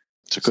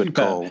 It's a good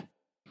call.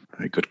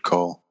 Very good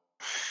call.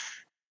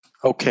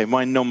 Okay,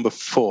 my number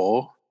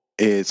 4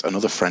 is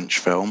another French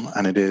film,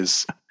 and it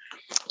is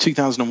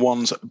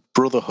 2001's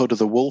Brotherhood of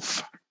the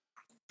Wolf,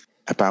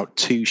 about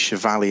 2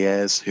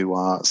 chevaliers who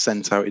are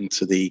sent out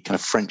into the kind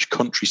of French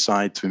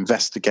countryside to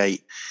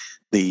investigate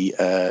the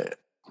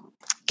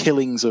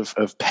killings of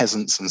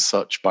peasants and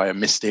such by a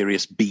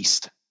mysterious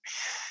beast.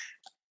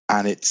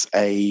 And it's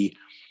a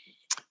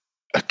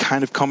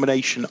kind of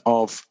combination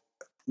of,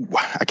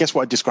 I guess,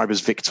 what I'd describe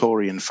as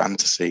Victorian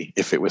fantasy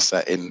if it was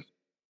set in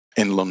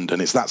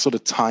London. It's that sort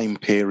of time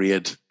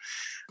period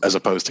as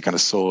opposed to kind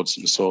of swords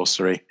and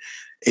sorcery.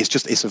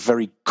 It's a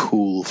very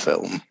cool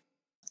film.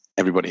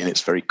 Everybody in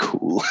it's very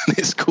cool.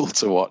 It's cool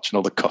to watch, and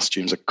all the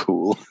costumes are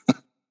cool.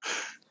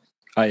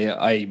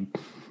 I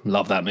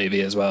love that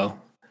movie as well.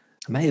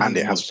 I may have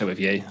watched it with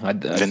you.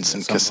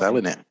 Vincent Cassel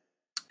in it.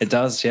 It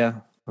does, yeah.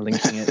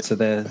 Linking it to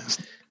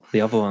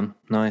the other one.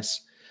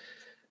 Nice.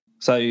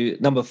 So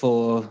number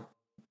 4,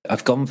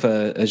 I've gone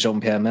for a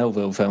Jean-Pierre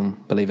Melville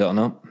film, believe it or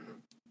not.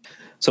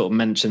 Sort of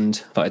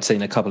mentioned that I'd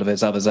seen a couple of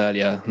his others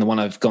earlier. And the one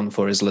I've gone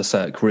for is Le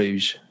Cercle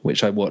Rouge,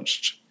 which I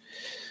watched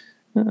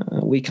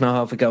a week and a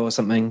half ago or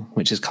something,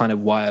 which is kind of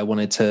why I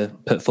wanted to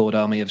put forward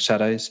Army of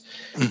Shadows.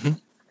 Mm-hmm.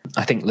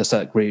 I think Le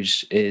Cercle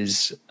Rouge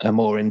is a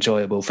more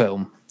enjoyable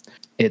film.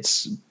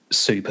 It's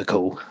super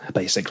cool,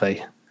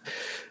 basically.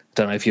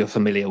 Don't know if you're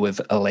familiar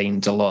with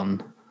Alain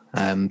Delon,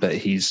 but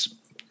he's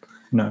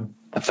a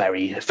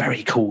very,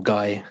 very cool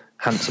guy,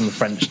 handsome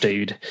French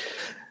dude.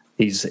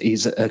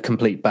 He's a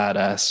complete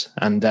badass.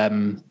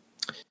 And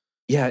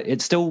yeah,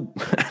 it's still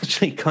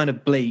actually kind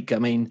of bleak. I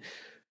mean,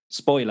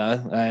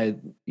 spoiler,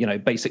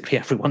 basically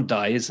everyone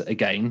dies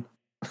again.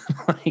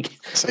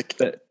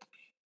 But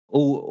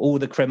all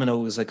the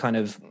criminals are kind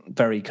of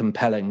very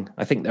compelling.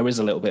 I think there is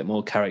a little bit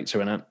more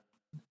character in it.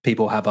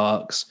 People have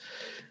arcs,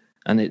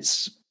 and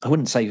it's, I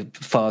wouldn't say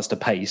faster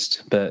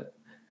paced, but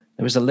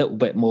there is a little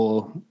bit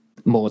more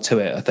to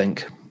it, I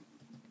think.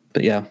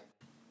 But yeah,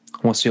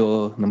 what's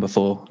your number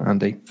 4,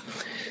 Andy?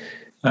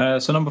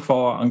 So number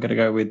 4, I'm going to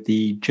go with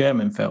the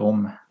German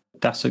film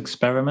Das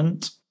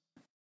Experiment,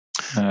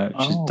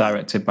 which is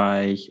directed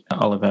by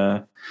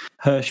Oliver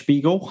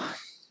Hirschbiegel.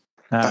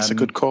 That's a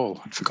good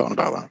call. I'd forgotten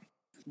about that.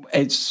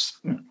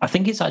 I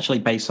think it's actually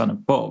based on a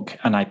book,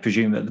 and I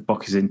presume that the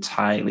book is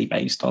entirely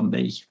based on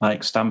the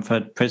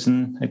Stanford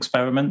prison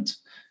experiment.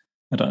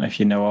 I don't know if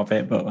you know of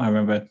it, but I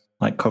remember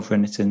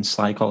covering it in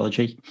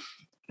psychology.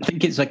 I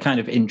think it's a kind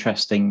of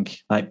interesting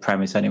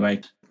premise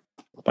anyway.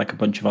 A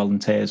bunch of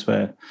volunteers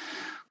were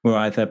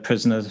either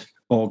prisoners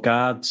or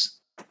guards.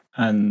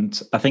 And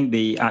I think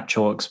the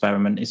actual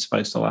experiment is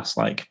supposed to last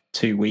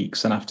 2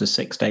 weeks, and after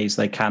 6 days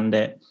they canned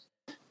it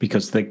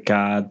because the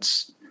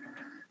guards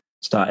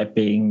started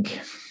being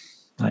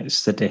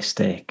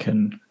sadistic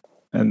and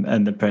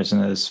the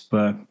prisoners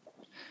were,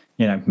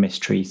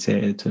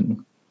 mistreated.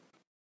 And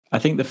I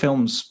think the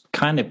film's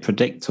kind of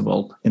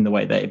predictable in the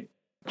way that it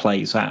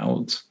plays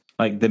out.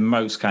 The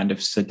most kind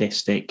of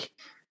sadistic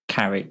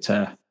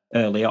character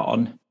early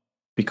on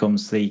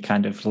becomes the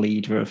kind of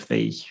leader of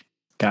the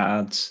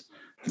guards.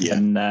 Yeah.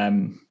 And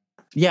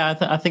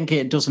I think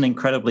it does an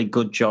incredibly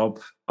good job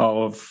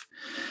of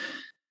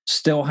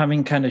still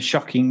having kind of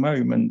shocking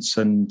moments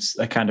and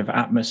a kind of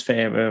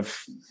atmosphere of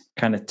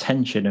kind of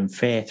tension and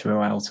fear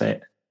throughout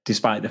it,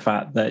 despite the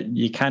fact that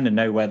you kind of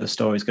know where the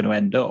story is going to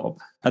end up.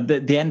 And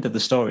the end of the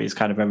story is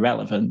kind of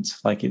irrelevant.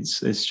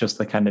 It's just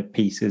the kind of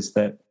pieces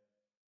that,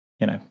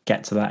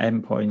 get to that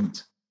end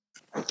point.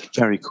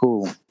 Very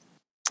cool.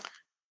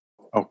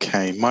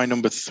 Okay, my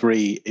number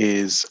 3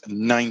 is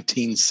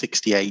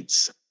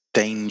 1968's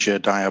Danger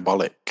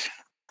Diabolik,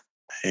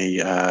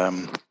 a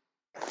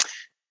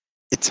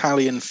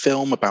Italian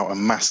film about a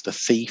master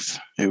thief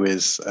who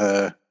is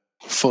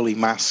fully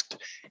masked.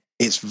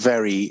 It's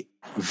very,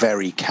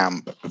 very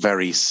camp,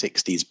 very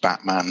 60s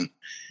Batman.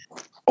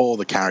 All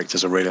the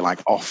characters are really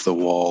off the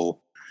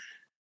wall.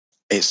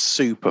 It's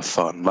super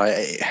fun.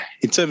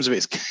 In terms of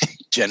its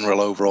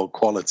general overall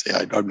quality,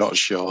 I'm not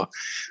sure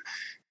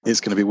it's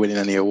going to be winning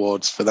any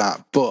awards for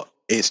that, but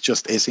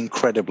it's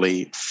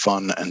incredibly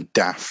fun and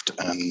daft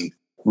and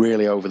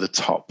really over the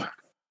top.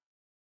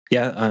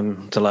 Yeah,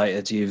 I'm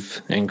delighted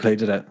you've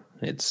included it.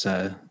 It's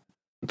a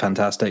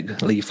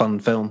fantastically fun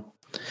film.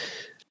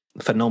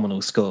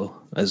 Phenomenal score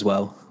as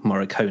well,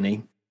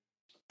 Morricone.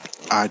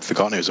 I'd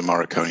forgotten it was a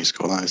Morricone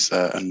score. That is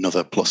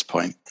another plus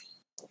point.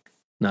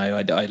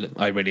 No,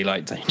 I really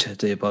like Danger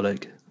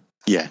Diabolik.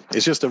 Yeah,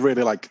 it's just a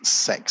really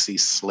sexy,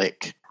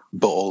 slick,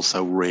 but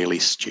also really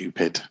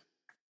stupid,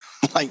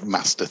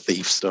 master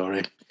thief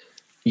story.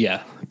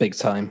 Yeah, big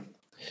time.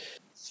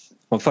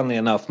 Well, funnily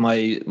enough,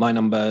 my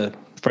number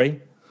 3,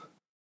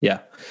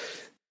 yeah,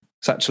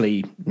 it's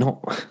actually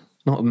not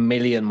a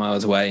million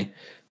miles away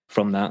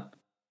from that.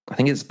 I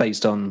think it's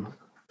based on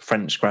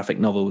French graphic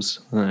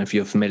novels. I don't know if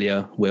you're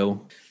familiar,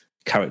 Will.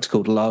 A character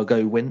called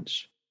Largo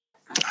Winch.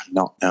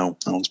 No, that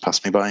one's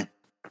passed me by.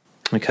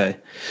 Okay,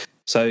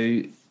 so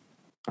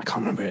I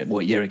can't remember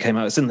what year it came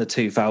out. It's in the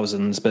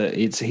 2000s, but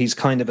he's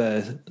kind of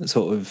a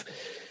sort of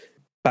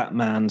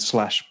Batman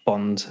 /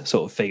 Bond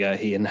sort of figure.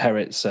 He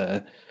inherits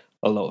a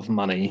lot of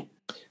money,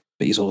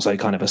 but he's also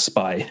kind of a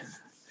spy.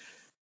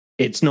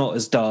 It's not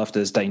as daft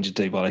as Danger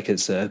Diabolik.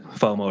 It's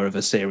far more of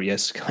a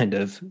serious kind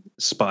of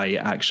spy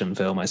action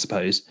film, I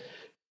suppose.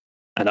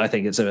 And I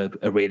think it's a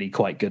really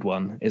quite good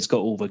one. It's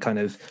got all the kind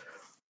of,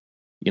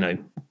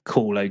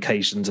 cool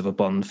locations of a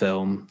Bond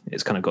film.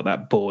 It's kind of got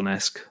that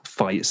Bourne-esque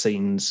fight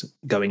scenes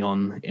going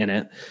on in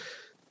it.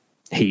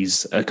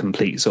 He's a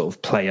complete sort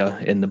of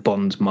player in the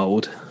Bond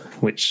mold,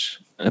 which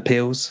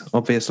appeals,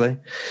 obviously.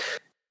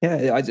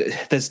 Yeah,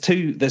 there's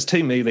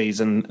two movies,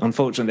 and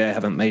unfortunately I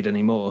haven't made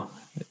any more.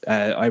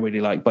 I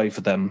really like both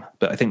of them,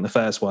 but I think the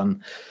first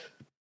one,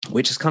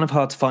 which is kind of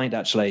hard to find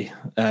actually,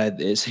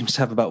 it seems to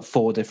have about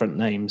 4 different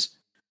names,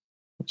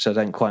 which I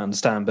don't quite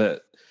understand,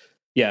 but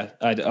yeah,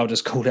 I'll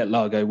just call it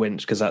Largo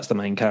Winch because that's the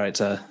main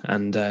character.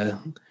 And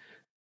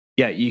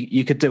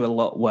you could do a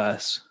lot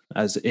worse,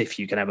 as if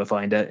you can ever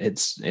find it.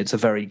 It's a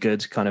very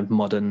good kind of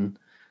modern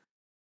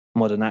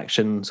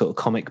action sort of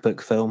comic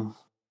book film.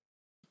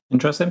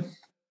 Interesting.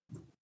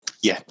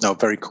 Yeah, no,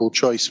 very cool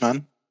choice,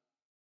 man.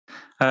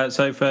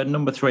 So for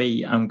number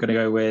 3, I'm going to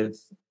go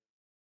with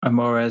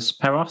Amores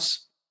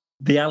Perros,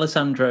 the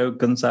Alessandro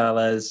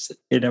Gonzalez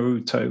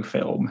Inarritu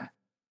film,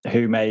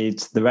 who made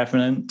The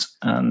Revenant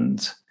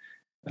and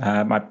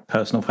my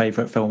personal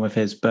favourite film of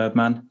his,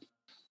 Birdman.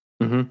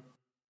 Mm-hmm.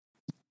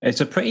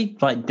 It's a pretty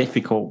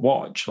difficult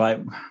watch.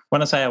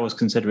 When I say I was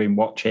considering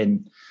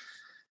watching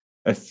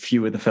a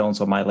few of the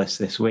films on my list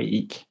this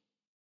week,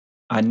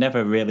 I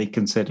never really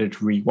considered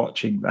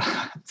rewatching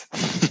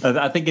that.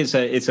 I think it's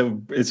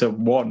a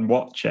one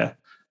watcher,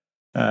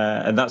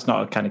 and that's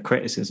not a kind of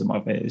criticism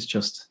of it. It's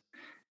just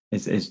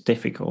it's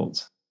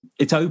difficult.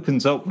 It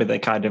opens up with a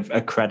kind of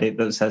a credit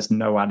that says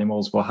no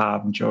animals were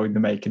harmed during the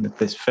making of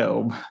this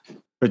film,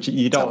 which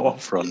you don't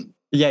up front.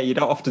 Yeah, you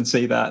don't often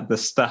see that at the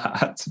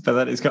start, but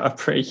then it's got a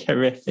pretty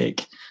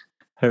horrific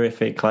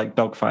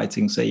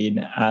dogfighting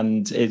scene,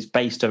 and it's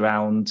based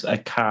around a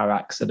car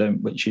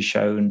accident, which is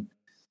shown.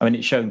 I mean,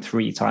 it's shown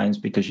 3 times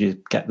because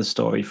you get the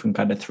story from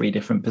kind of 3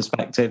 different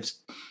perspectives.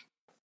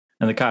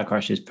 And the car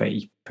crash is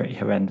pretty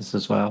horrendous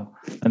as well.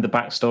 And the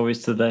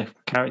backstories to the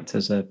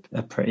characters are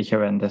pretty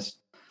horrendous.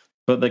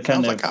 But the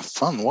kind Sounds like a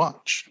fun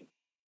watch.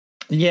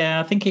 Yeah,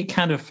 I think it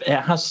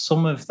has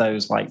some of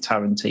those like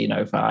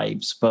Tarantino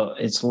vibes, but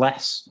it's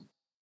less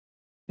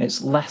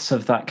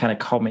of that kind of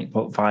comic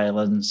book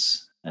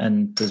violence,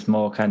 and there's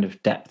more kind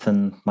of depth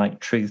and like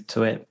truth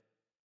to it.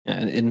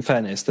 And in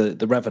fairness, the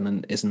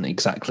Revenant isn't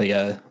exactly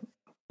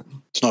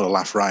It's not a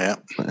laugh riot.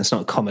 it's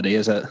not a comedy,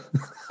 is it?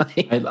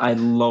 I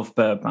love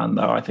Birdman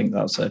though. I think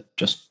that's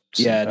just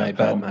Yeah, no, superb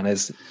film. Birdman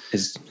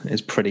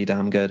is pretty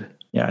damn good.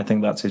 Yeah, I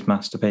think that's his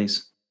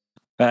masterpiece.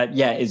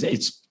 Yeah,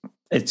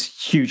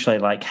 it's hugely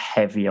like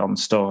heavy on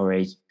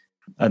story,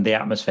 and the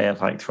atmosphere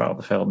like throughout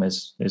the film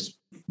is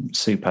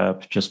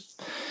superb.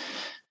 Just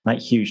like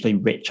hugely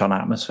rich on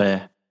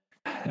atmosphere.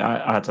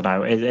 I don't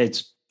know.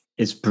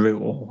 It's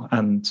brutal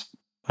and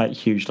like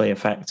hugely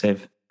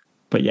effective.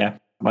 But yeah,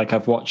 like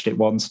I've watched it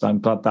once, and I'm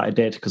glad that I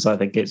did because I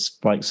think it's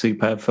like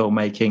superb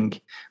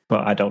filmmaking.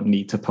 But I don't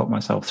need to put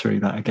myself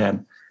through that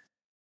again.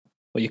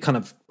 Well, you kind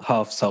of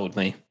half sold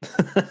me.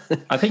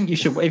 I think you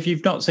should. If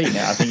you've not seen it,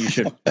 I think you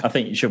should. I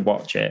think you should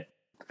watch it.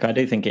 I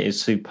do think it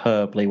is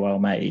superbly well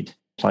made.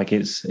 Like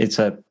it's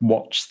a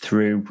watch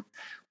through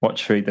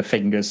the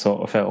fingers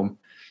sort of film.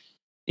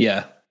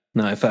 Yeah,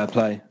 no, fair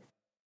play.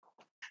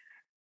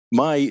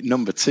 My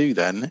number 2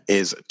 then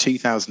is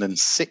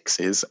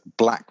 2006's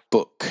Black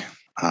Book,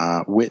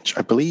 which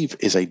I believe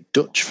is a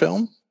Dutch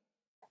film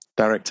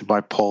directed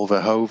by Paul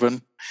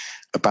Verhoeven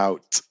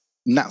about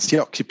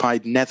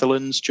Nazi-occupied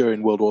Netherlands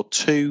during World War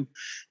II,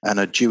 and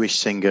a Jewish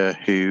singer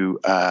who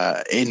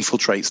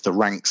infiltrates the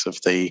ranks of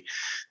the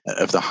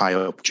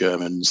high-up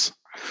Germans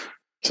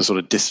to sort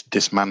of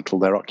dismantle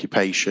their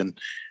occupation.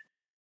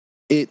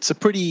 It's a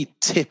pretty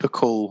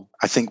typical,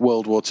 I think,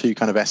 World War II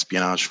kind of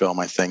espionage film,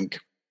 I think.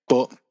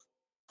 But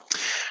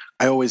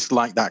I always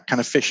like that kind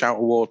of fish out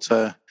of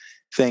water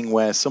thing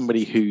where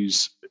somebody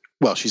who's,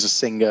 well, she's a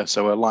singer,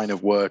 so her line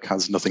of work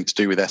has nothing to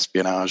do with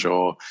espionage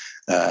or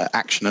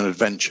action and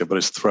adventure, but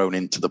is thrown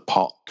into the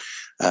pot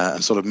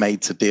and sort of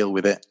made to deal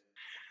with it.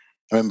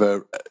 I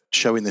remember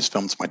showing this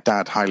film to my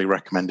dad, highly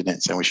recommending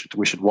it, saying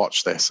we should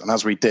watch this. And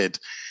as we did,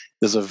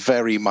 there's a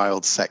very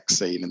mild sex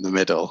scene in the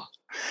middle.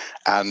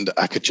 And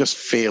I could just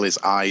feel his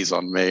eyes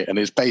on me. And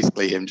it's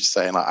basically him just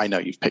saying, like, I know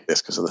you've picked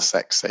this because of the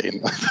sex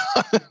scene.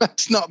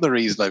 That's not the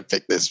reason I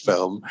picked this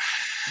film.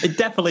 It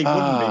definitely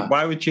wouldn't be.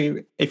 Why would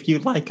you, if you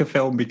like a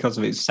film because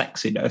of its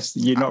sexiness,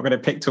 you're not going to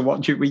pick to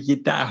watch it with your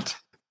dad?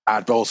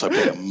 I'd also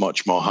pick a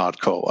much more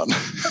hardcore one.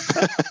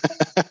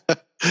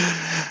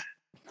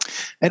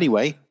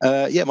 Anyway,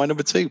 yeah, my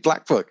number 2,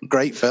 Black Book.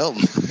 Great film.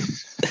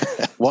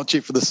 Watch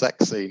it for the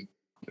sex scene.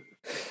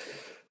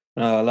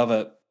 Oh, I love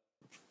it.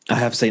 I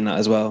have seen that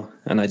as well,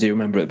 and I do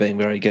remember it being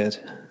very good.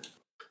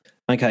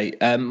 Okay,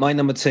 my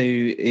number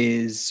 2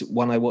 is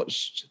one I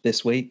watched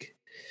this week.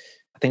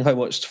 I think I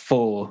watched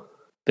 4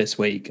 this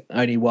week.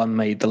 Only one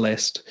made the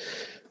list,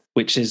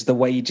 which is The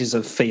Wages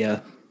of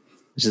Fear,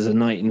 which is a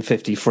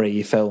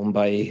 1953 film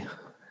by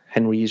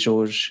Henry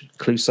Georges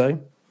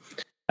Clouzot,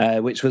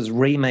 which was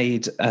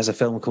remade as a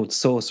film called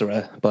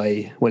Sorcerer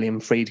by William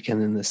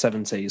Friedkin in the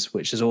 70s,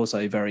 which is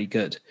also very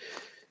good.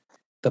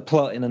 The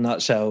plot in a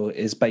nutshell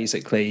is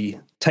basically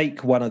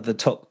take one of the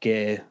Top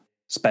Gear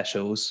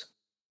specials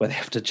where they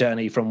have to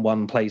journey from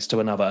one place to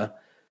another,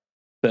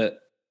 but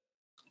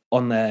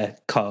on their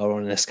car,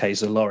 or in this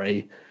case a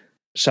lorry,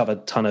 shove a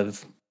ton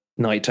of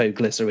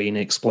nitroglycerine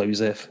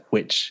explosive,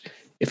 which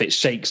if it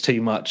shakes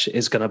too much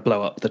is going to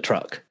blow up the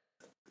truck.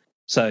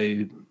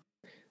 So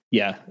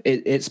yeah,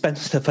 it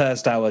spends the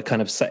first hour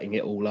kind of setting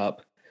it all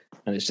up.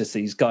 And it's just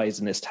these guys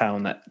in this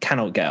town that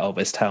cannot get out of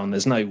this town.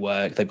 There's no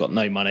work. They've got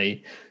no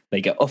money. They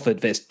get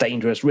offered this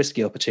dangerous,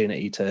 risky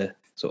opportunity to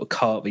sort of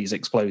cart these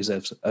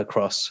explosives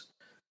across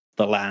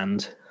the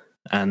land.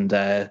 And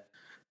the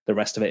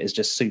rest of it is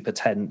just super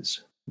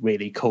tense,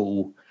 really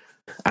cool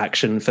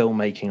action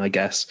filmmaking, I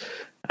guess.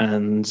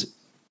 And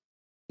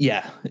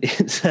yeah,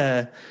 it's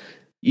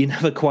you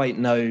never quite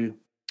know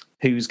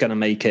who's going to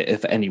make it,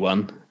 if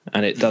anyone.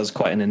 And it does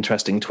quite an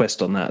interesting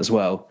twist on that as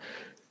well.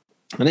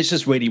 And it's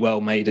just really well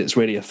made. It's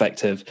really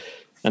effective.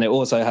 And it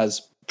also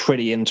has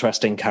pretty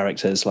interesting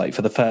characters. Like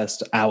for the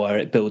first hour,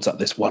 it builds up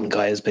this one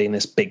guy as being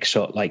this big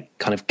shot, like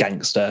kind of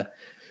gangster.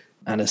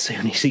 And as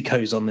soon as he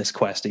goes on this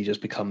quest, he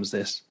just becomes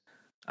this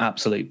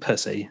absolute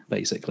pussy,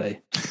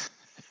 basically.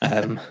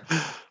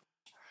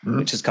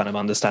 Which is kind of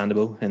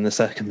understandable in the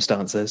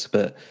circumstances.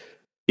 But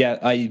yeah,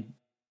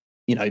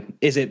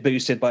 is it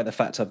boosted by the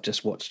fact I've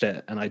just watched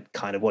it and I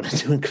kind of wanted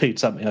to include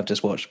something I've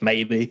just watched?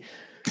 Maybe.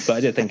 But I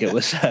did think it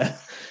was...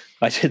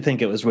 I did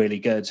think it was really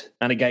good.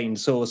 And again,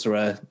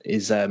 Sorcerer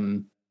is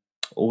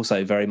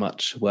also very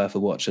much worth a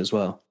watch as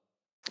well.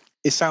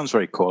 It sounds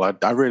very cool.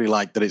 I really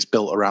like that it's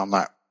built around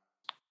that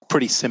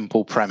pretty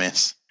simple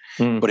premise,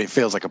 but it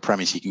feels like a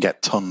premise you can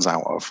get tons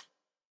out of.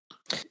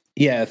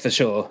 Yeah, for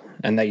sure.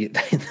 And they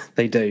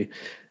do.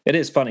 It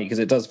is funny because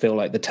it does feel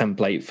like the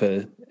template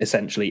for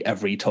essentially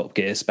every Top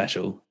Gear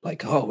special.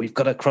 Like, oh, we've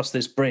got to cross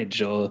this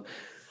bridge, or,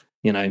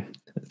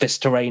 this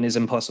terrain is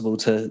impossible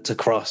to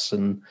cross,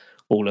 and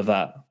all of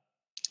that.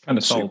 Kind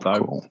of sold, though.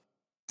 Cool.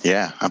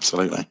 Yeah,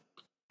 absolutely.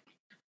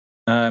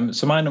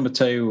 So my number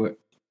 2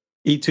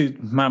 Y tu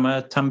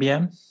mama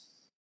tambien?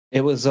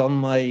 It was on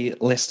my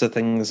list of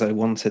things I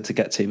wanted to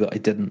get to, but I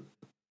didn't.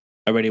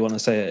 I really want to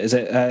say it. Is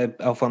it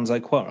Alfonso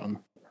Cuarón?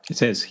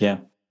 It is, yeah.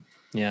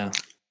 Yeah.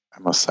 I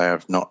must say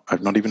I've not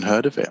even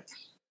heard of it.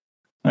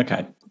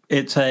 Okay.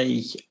 It's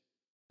a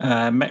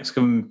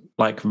Mexican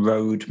like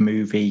road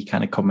movie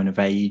kind of coming of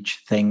age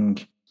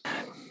thing.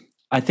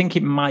 I think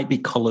it might be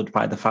coloured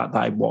by the fact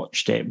that I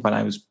watched it when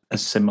I was a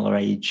similar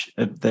age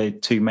of the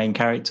two main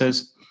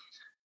characters.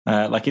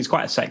 Like it's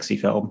quite a sexy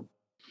film.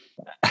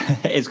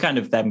 It's kind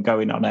of them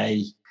going on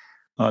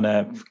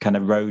a kind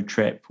of road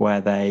trip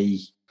where they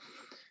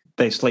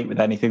sleep with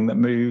anything that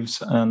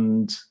moves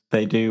and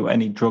they do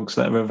any drugs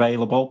that are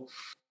available.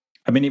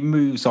 I mean, it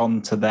moves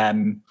on to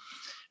them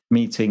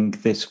meeting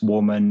this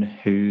woman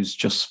who's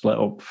just split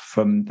up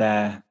from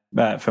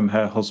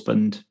her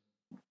husband.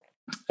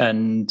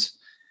 And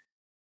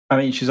I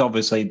mean, she's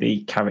obviously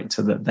the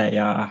character that they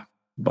are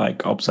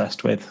like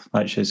obsessed with.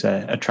 Like she's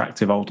an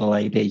attractive older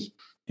lady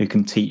who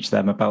can teach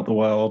them about the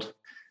world.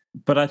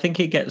 But I think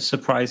it gets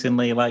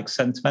surprisingly like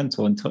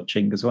sentimental and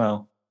touching as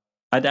well.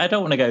 I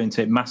don't want to go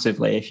into it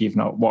massively if you've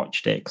not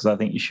watched it, because I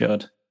think you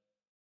should.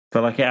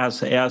 But like it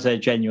has a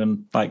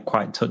genuine, like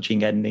quite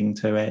touching ending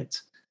to it.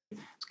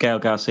 It's Gael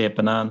Garcia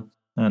Bernal,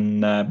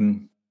 and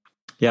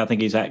I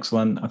think he's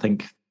excellent. I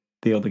think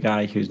the other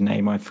guy whose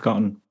name I've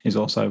forgotten is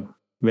also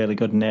really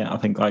good in it. I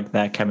think like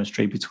their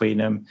chemistry between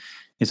them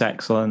is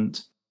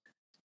excellent.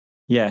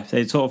 Yeah,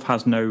 it sort of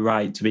has no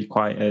right to be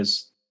quite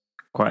as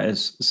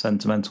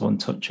sentimental and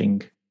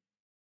touching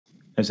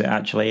as it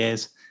actually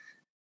is.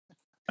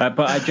 But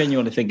I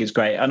genuinely think it's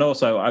great. And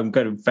also, I'm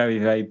going to very,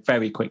 very,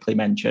 very quickly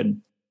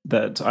mention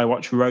that I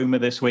watched Roma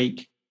this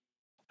week,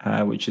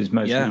 which is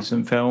most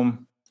recent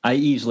film. I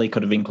easily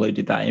could have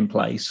included that in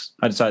place.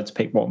 I decided to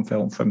pick one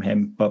film from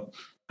him, but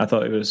I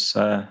thought it was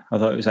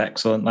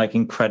excellent. Like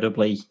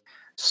incredibly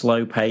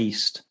slow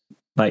paced,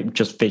 like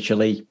just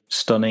visually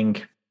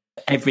stunning.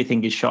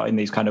 Everything is shot in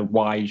these kind of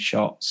wide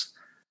shots,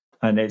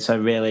 and it's a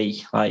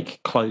really like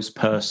close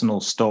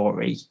personal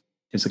story.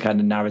 Is the kind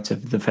of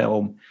narrative of the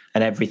film,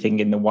 and everything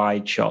in the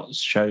wide shots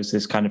shows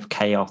this kind of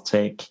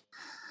chaotic,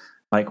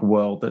 like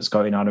world that's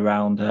going on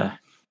around her.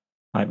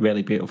 Like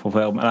really beautiful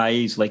film, and I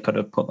easily could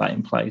have put that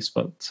in place,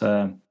 but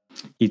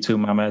Y tu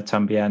mama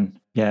tambien,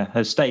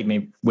 has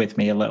stayed with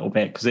me a little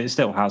bit because it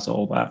still has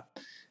all that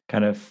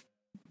kind of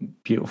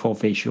beautiful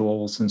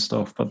visuals and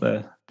stuff, but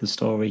the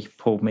story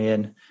pulled me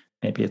in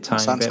maybe a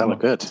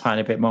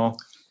tiny bit more.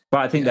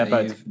 But I think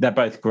they're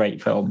both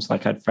great films.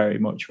 Like I'd very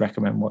much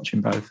recommend watching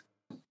both.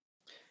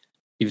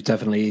 You've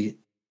definitely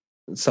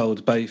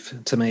sold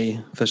both to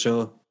me for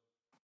sure.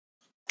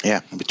 Yeah,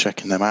 I'll be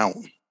checking them out.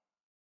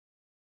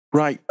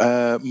 Right,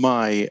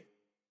 my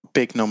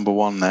big number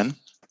one then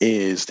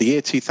is the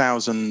year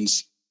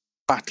 2000's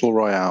Battle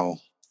Royale,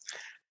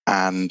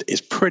 and it's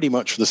pretty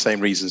much for the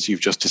same reasons you've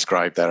just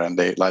described there,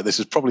 Andy. Like this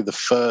is probably the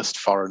first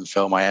foreign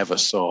film I ever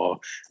saw. I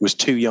was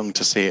too young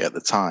to see it at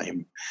the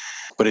time,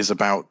 but it's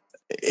about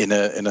in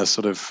a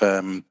sort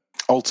of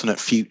alternate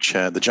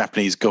future, the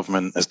Japanese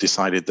government has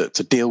decided that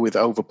to deal with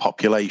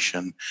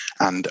overpopulation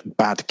and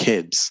bad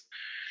kids,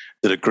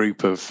 that a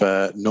group of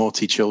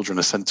naughty children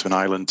are sent to an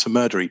island to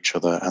murder each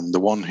other, and the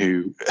one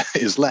who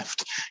is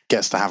left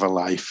gets to have a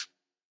life.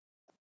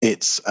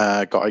 It's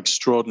got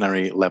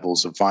extraordinary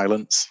levels of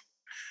violence,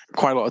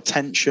 quite a lot of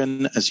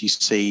tension, as you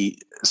see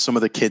some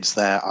of the kids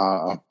there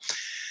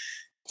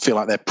feel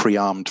like they're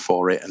pre-armed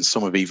for it, and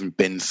some have even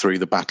been through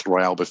the Battle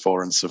Royale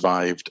before and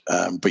survived.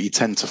 But you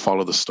tend to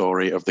follow the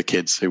story of the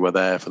kids who were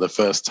there for the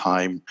first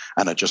time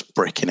and are just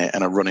bricking it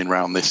and are running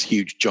around this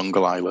huge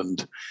jungle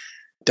island,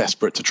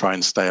 desperate to try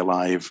and stay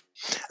alive.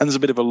 And there's a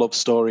bit of a love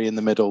story in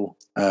the middle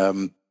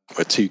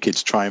where two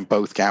kids try and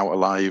both get out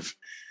alive.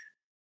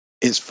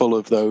 It's full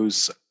of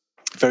those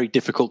very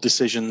difficult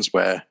decisions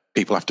where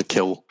people have to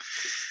kill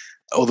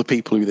other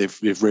people who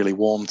they've really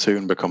warmed to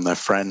and become their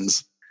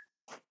friends.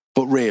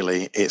 But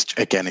really, it's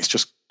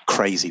just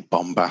crazy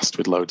bombast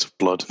with loads of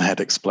blood and head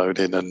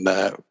exploding. And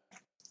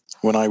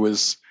when I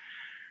was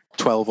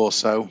 12 or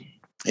so,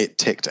 it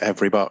ticked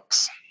every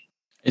box.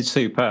 It's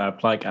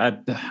superb. Like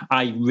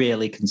I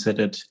really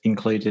considered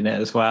including it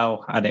as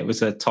well, and it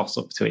was a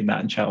toss-up between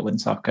that and Shaolin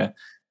Soccer.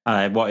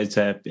 I wanted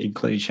to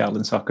include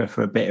Shaolin Soccer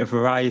for a bit of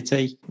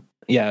variety.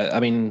 Yeah, I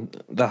mean,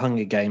 the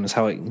Hunger Games,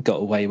 how it got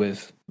away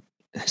with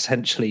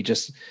essentially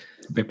just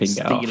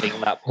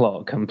stealing that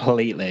plot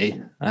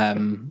completely.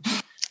 And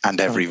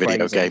every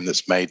video game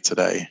that's made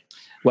today.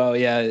 Well,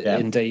 yeah,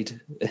 indeed.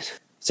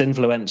 It's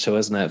influential,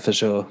 isn't it, for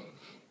sure?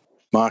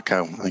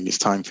 Marco, I think it's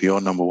time for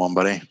your number one,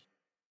 buddy.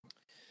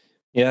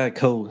 Yeah,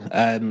 cool.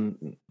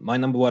 My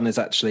number one is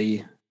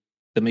actually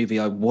the movie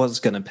I was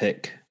going to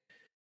pick.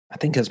 I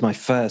think it was my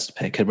first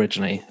pick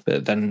originally,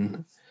 but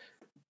then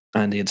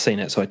Andy had seen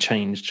it, so I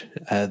changed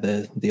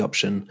the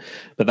option.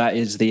 But that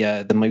is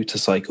the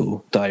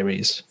Motorcycle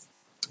Diaries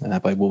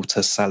by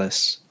Walter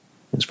Salles.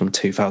 It's from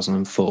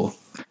 2004.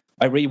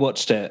 I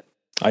rewatched it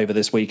over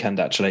this weekend,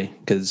 actually,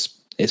 because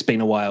it's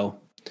been a while.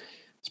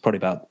 It's probably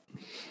about,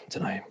 I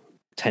don't know,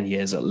 10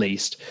 years at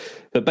least.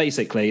 But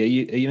basically,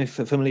 are you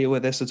familiar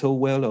with this at all,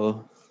 Will?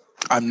 Or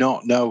I'm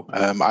not. No.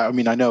 I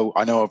mean, I know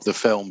of the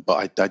film,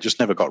 but I just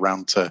never got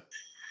round to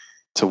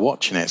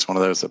watching it. It's one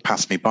of those that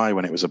passed me by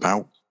when it was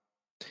about.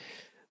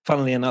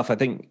 funnily enough, I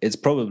think it's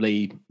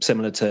probably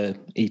similar to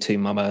E2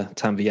 Mama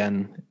Tan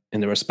Bien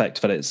in the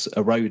respect that it's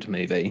a road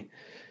movie.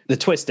 The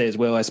twist is,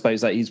 Will, I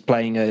suppose, that he's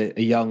playing a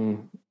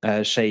young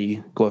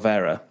Che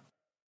Guevara.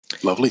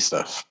 Lovely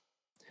stuff.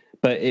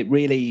 But it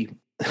really,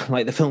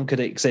 like, the film could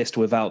exist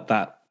without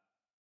that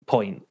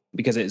point,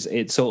 because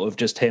it's sort of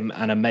just him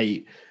and a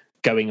mate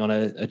going on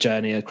a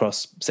journey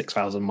across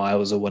 6,000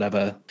 miles or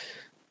whatever,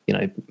 you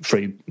know,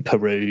 through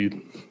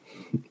Peru,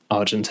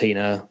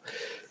 Argentina,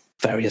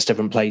 various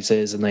different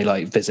places, and they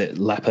like visit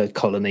leper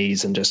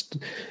colonies and just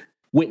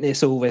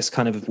witness all this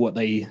kind of what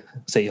they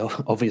see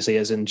obviously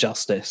as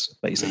injustice,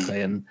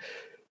 basically. And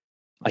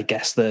I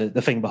guess the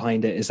thing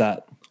behind it is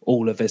that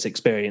all of this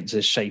experience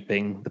is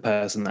shaping the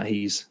person that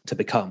he's to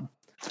become.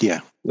 Yeah.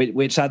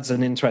 Which adds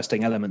an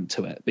interesting element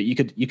to it. But you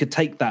could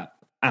take that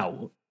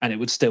out and it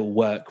would still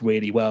work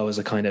really well as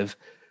a kind of,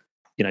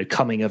 you know,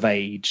 coming of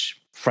age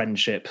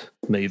friendship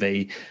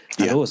movie,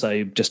 and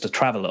also just a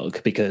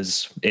travelogue,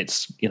 because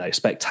it's, you know,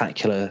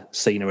 spectacular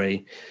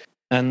scenery.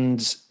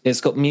 And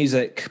it's got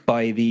music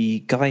by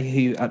the guy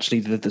who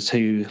actually did the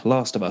two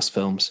Last of Us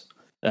games.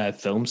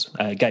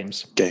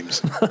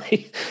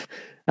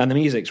 And the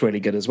music's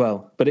really good as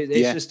well. But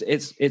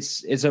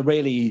it's a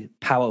really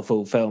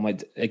powerful film.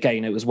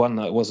 Again, it was one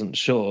that I wasn't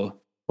sure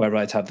whether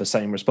I'd have the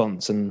same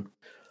response, and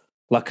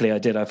luckily I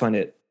did. I find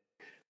it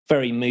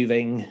very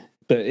moving,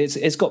 but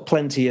it's got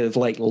plenty of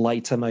like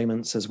lighter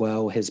moments as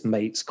well. His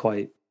mate's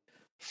quite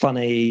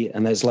funny,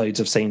 and there's loads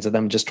of scenes of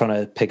them just trying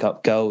to pick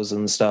up girls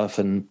and stuff.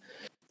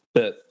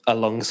 But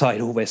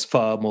alongside all this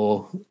far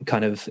more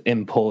kind of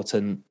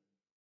important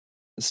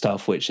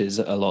stuff, which is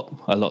a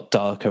lot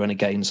darker, and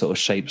again sort of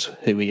shapes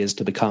who he is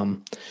to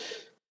become.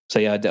 So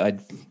yeah,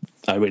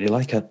 I really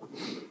like it.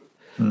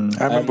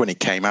 I remember when it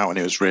came out and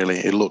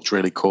it looked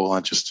really cool.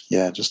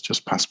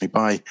 Just passed me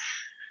by.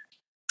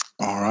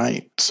 All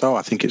right, so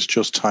I think it's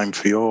just time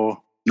for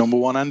your number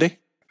one, Andy.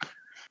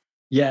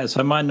 Yeah,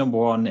 so my number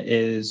one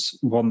is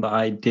one that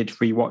I did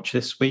rewatch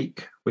this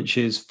week, which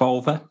is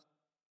Volva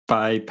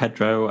by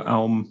Pedro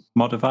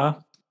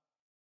Almodovar.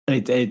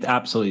 It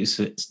absolutely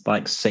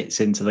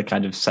sits into the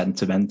kind of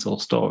sentimental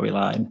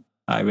storyline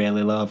I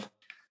really love.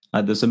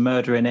 There's a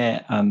murder in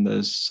it, and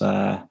there's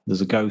a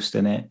ghost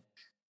in it,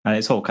 and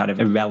it's all kind of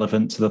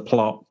irrelevant to the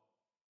plot.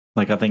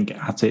 Like, I think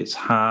at its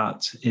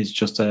heart is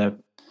just a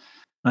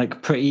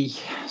pretty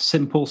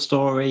simple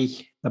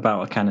story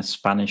about a kind of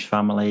Spanish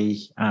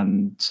family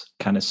and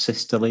kind of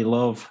sisterly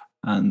love,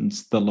 and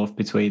the love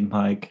between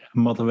like a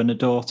mother and a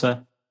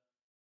daughter.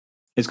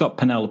 It's got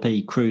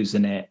Penelope Cruz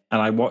in it,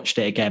 and I watched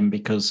it again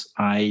because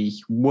I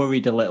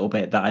worried a little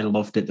bit that I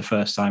loved it the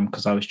first time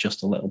because I was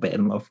just a little bit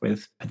in love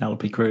with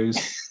Penelope Cruz.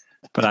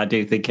 But I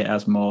do think it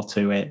has more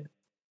to it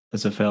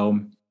as a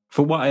film.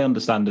 From what I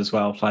understand as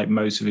well, like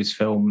most of his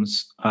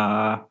films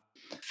are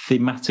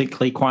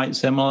thematically quite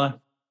similar.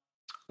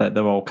 That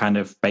they're all kind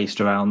of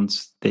based around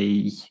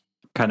the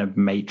kind of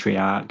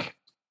matriarch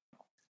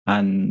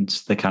and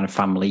the kind of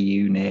family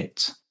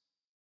unit,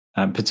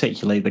 and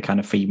particularly the kind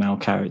of female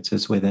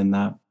characters within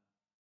that.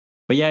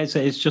 But yeah,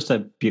 it's just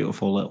a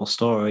beautiful little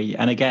story.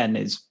 And again,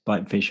 it's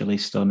like visually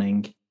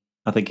stunning.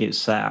 I think it's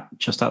set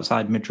just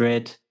outside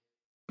Madrid.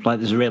 Like,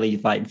 there's a really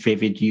like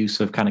vivid use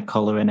of kind of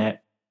colour in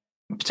it,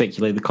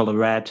 particularly the colour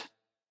red.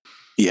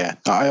 Yeah,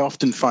 I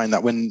often find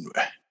that when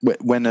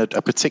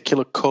a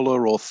particular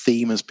colour or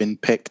theme has been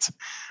picked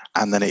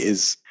and then it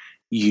is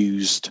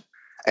used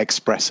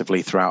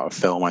expressively throughout a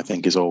film, I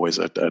think is always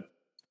a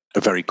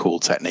very cool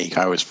technique.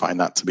 I always find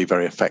that to be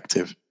very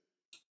effective.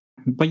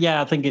 But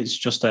yeah, I think it's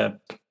just a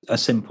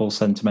simple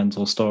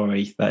sentimental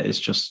story that is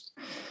just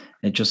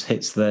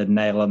hits the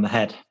nail on the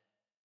head.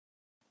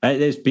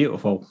 It is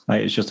beautiful.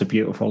 Like, it's just a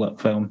beautiful little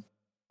film.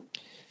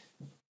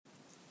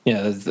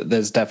 Yeah,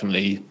 there's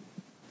definitely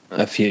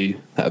a few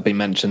that have been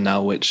mentioned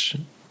now, which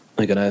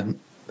are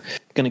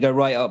gonna go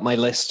right up my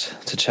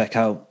list to check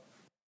out.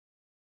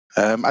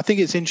 I think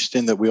it's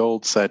interesting that we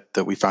all said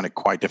that we found it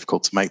quite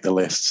difficult to make the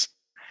lists,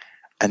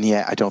 and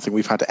yet I don't think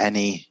we've had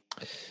any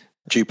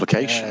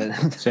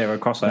duplication. Zero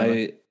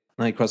crossover.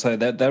 No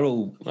crossover. They're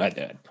all.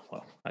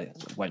 I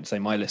won't say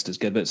my list is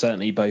good, but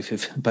certainly both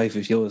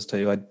of yours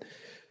too. I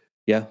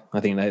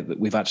think that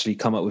we've actually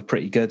come up with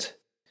pretty good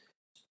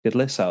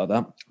lists out of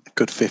that.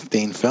 Good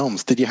 15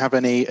 films. Did you have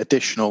any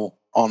additional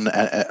on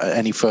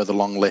any further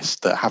long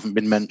list that haven't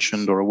been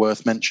mentioned or are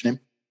worth mentioning?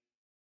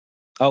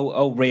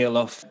 I'll reel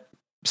off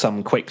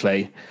some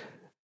quickly.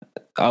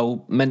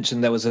 I'll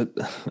mention there was a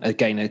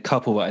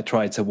couple that I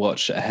tried to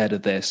watch ahead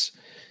of this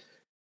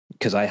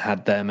because I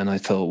had them and I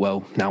thought,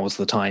 well, now was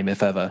the time,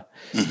 if ever.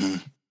 Mm-hmm.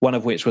 One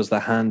of which was The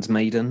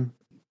Handmaiden,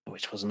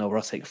 which was an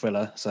erotic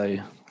thriller. So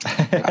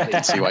I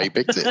didn't see why you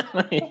picked it.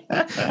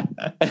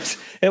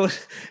 It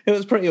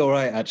was pretty all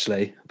right,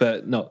 actually,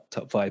 but not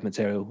top 5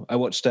 material. I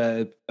watched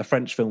a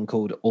French film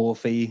called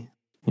Orphée.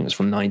 It was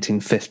from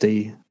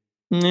 1950.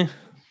 Meh,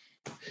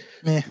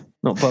 Meh.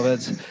 not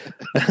bothered.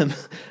 Um,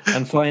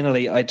 and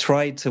finally, I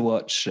tried to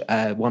watch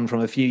one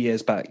from a few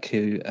years back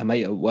who a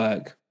mate at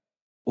work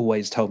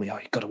always told me, oh,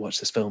 you've got to watch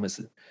this film. It's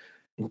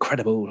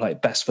incredible,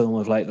 like best film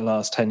of like the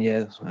last 10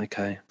 years.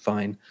 Okay,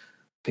 fine.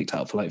 Picked it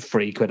up for like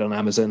 £3 on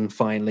Amazon,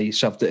 finally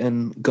shoved it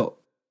in, got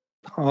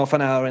half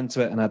an hour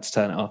into it and had to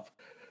turn it off,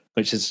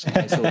 which is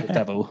I Saw the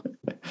Devil.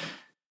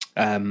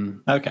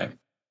 Okay.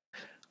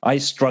 I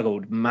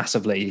struggled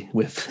massively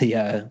with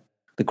the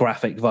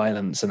graphic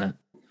violence in it.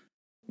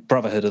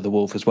 Brotherhood of the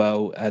Wolf as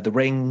well. The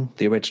Ring,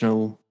 the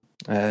original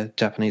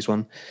Japanese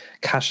one.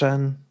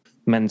 Kashan,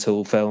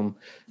 mental film.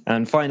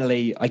 And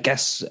finally, I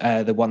guess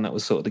the one that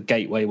was sort of the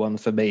gateway one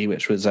for me,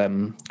 which was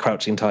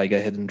Crouching Tiger,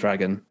 Hidden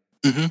Dragon.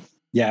 Mm-hmm.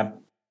 Yeah.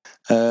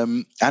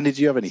 Andy,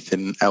 do you have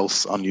anything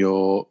else on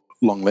your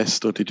long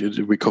list, or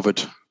did we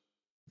covered?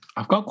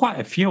 I've got quite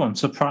a few. I'm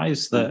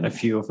surprised that a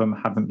few of them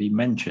haven't been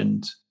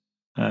mentioned.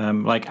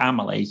 Like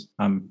Amelie,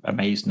 I'm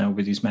amazed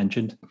nobody's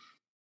mentioned.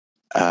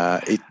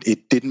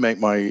 It didn't make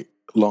my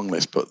long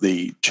list, but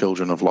the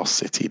Children of Lost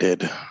City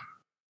did.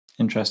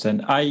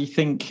 Interesting. I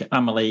think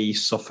Amelie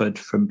suffered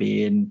from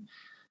being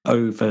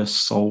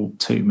oversold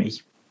to me.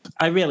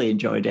 I really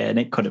enjoyed it and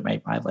it could have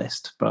made my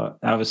list, but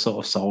I was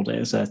sort of sold it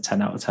as a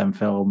 10 out of 10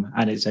 film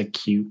and it's a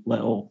cute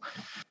little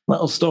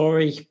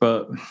story,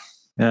 but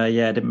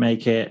yeah, I didn't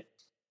make it.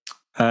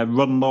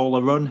 Run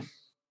Lola Run.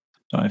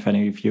 Don't know if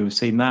any of you have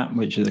seen that,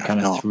 which is a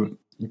kind of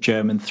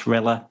German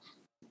thriller.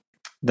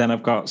 Then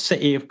I've got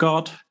City of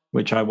God,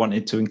 which I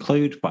wanted to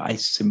include, but I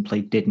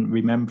simply didn't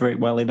remember it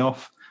well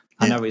enough.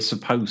 I know it's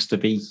supposed to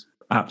be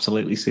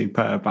absolutely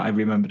superb, but I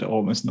remembered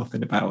almost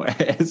nothing about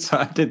it. So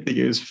I didn't think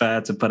it was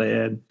fair to put it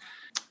in.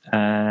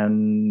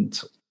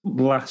 And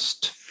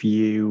last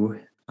few,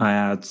 I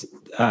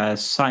had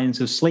Signs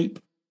of Sleep,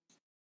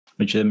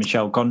 which is a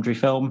Michel Gondry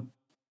film.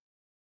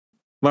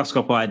 Last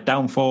couple, I had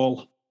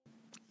Downfall.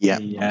 Yeah,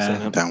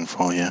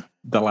 Downfall, yeah.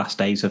 The Last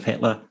Days of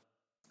Hitler,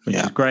 which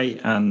is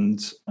great.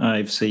 And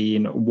I've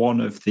seen one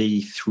of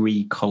the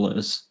Three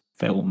Colours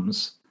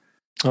films.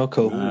 Oh,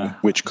 cool.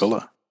 Which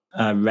colour?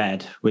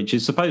 Red, which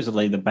is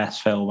supposedly the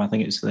best film. I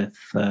think it's the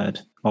third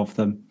of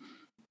them.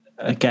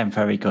 Again,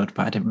 very good,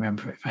 but I didn't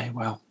remember it very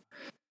well.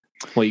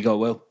 What you got,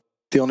 Will?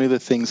 The only other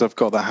things I've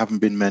got that haven't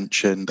been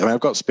mentioned, I mean, I've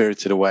got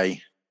Spirited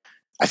Away.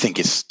 I think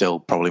it's still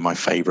probably my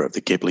favourite of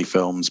the Ghibli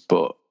films,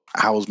 but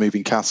Howl's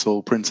Moving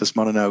Castle, Princess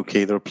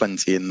Mononoke, there are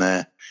plenty in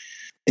there.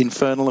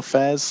 Infernal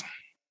Affairs,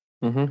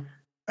 Mm-hmm.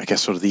 I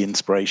guess sort of the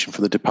inspiration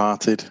for The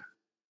Departed.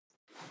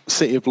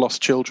 City of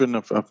Lost Children,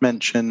 I've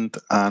mentioned,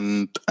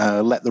 and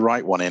Let the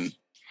Right One In.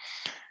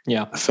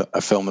 Yeah.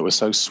 A film that was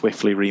so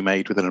swiftly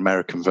remade with an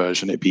American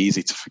version, it'd be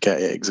easy to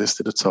forget it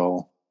existed at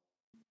all.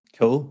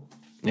 Cool.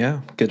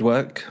 Yeah, good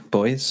work,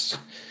 boys.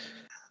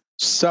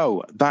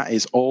 So that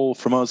is all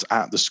from us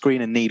at the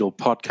Screen and Needle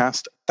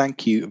podcast.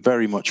 Thank you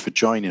very much for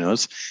joining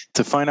us.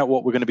 To find out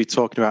what we're going to be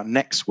talking about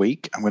next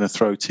week, I'm going to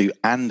throw to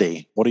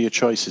Andy. What are your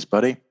choices,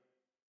 buddy?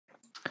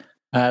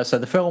 So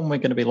the film we're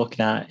going to be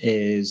looking at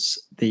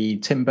is the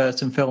Tim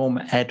Burton film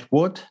Ed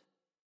Wood.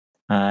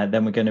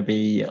 Then we're going to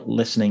be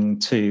listening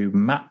to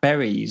Matt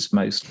Berry's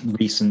most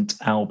recent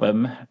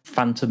album,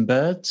 Phantom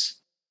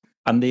Birds.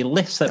 And the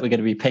list that we're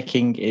going to be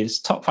picking is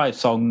top 5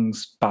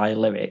 songs by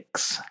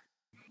lyrics.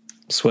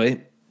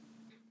 Sweet.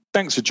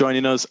 Thanks for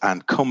joining us,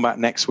 and come back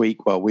next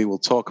week where we will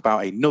talk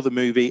about another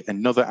movie,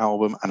 another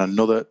album, and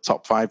another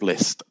top 5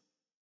 list.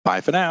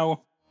 Bye for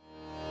now.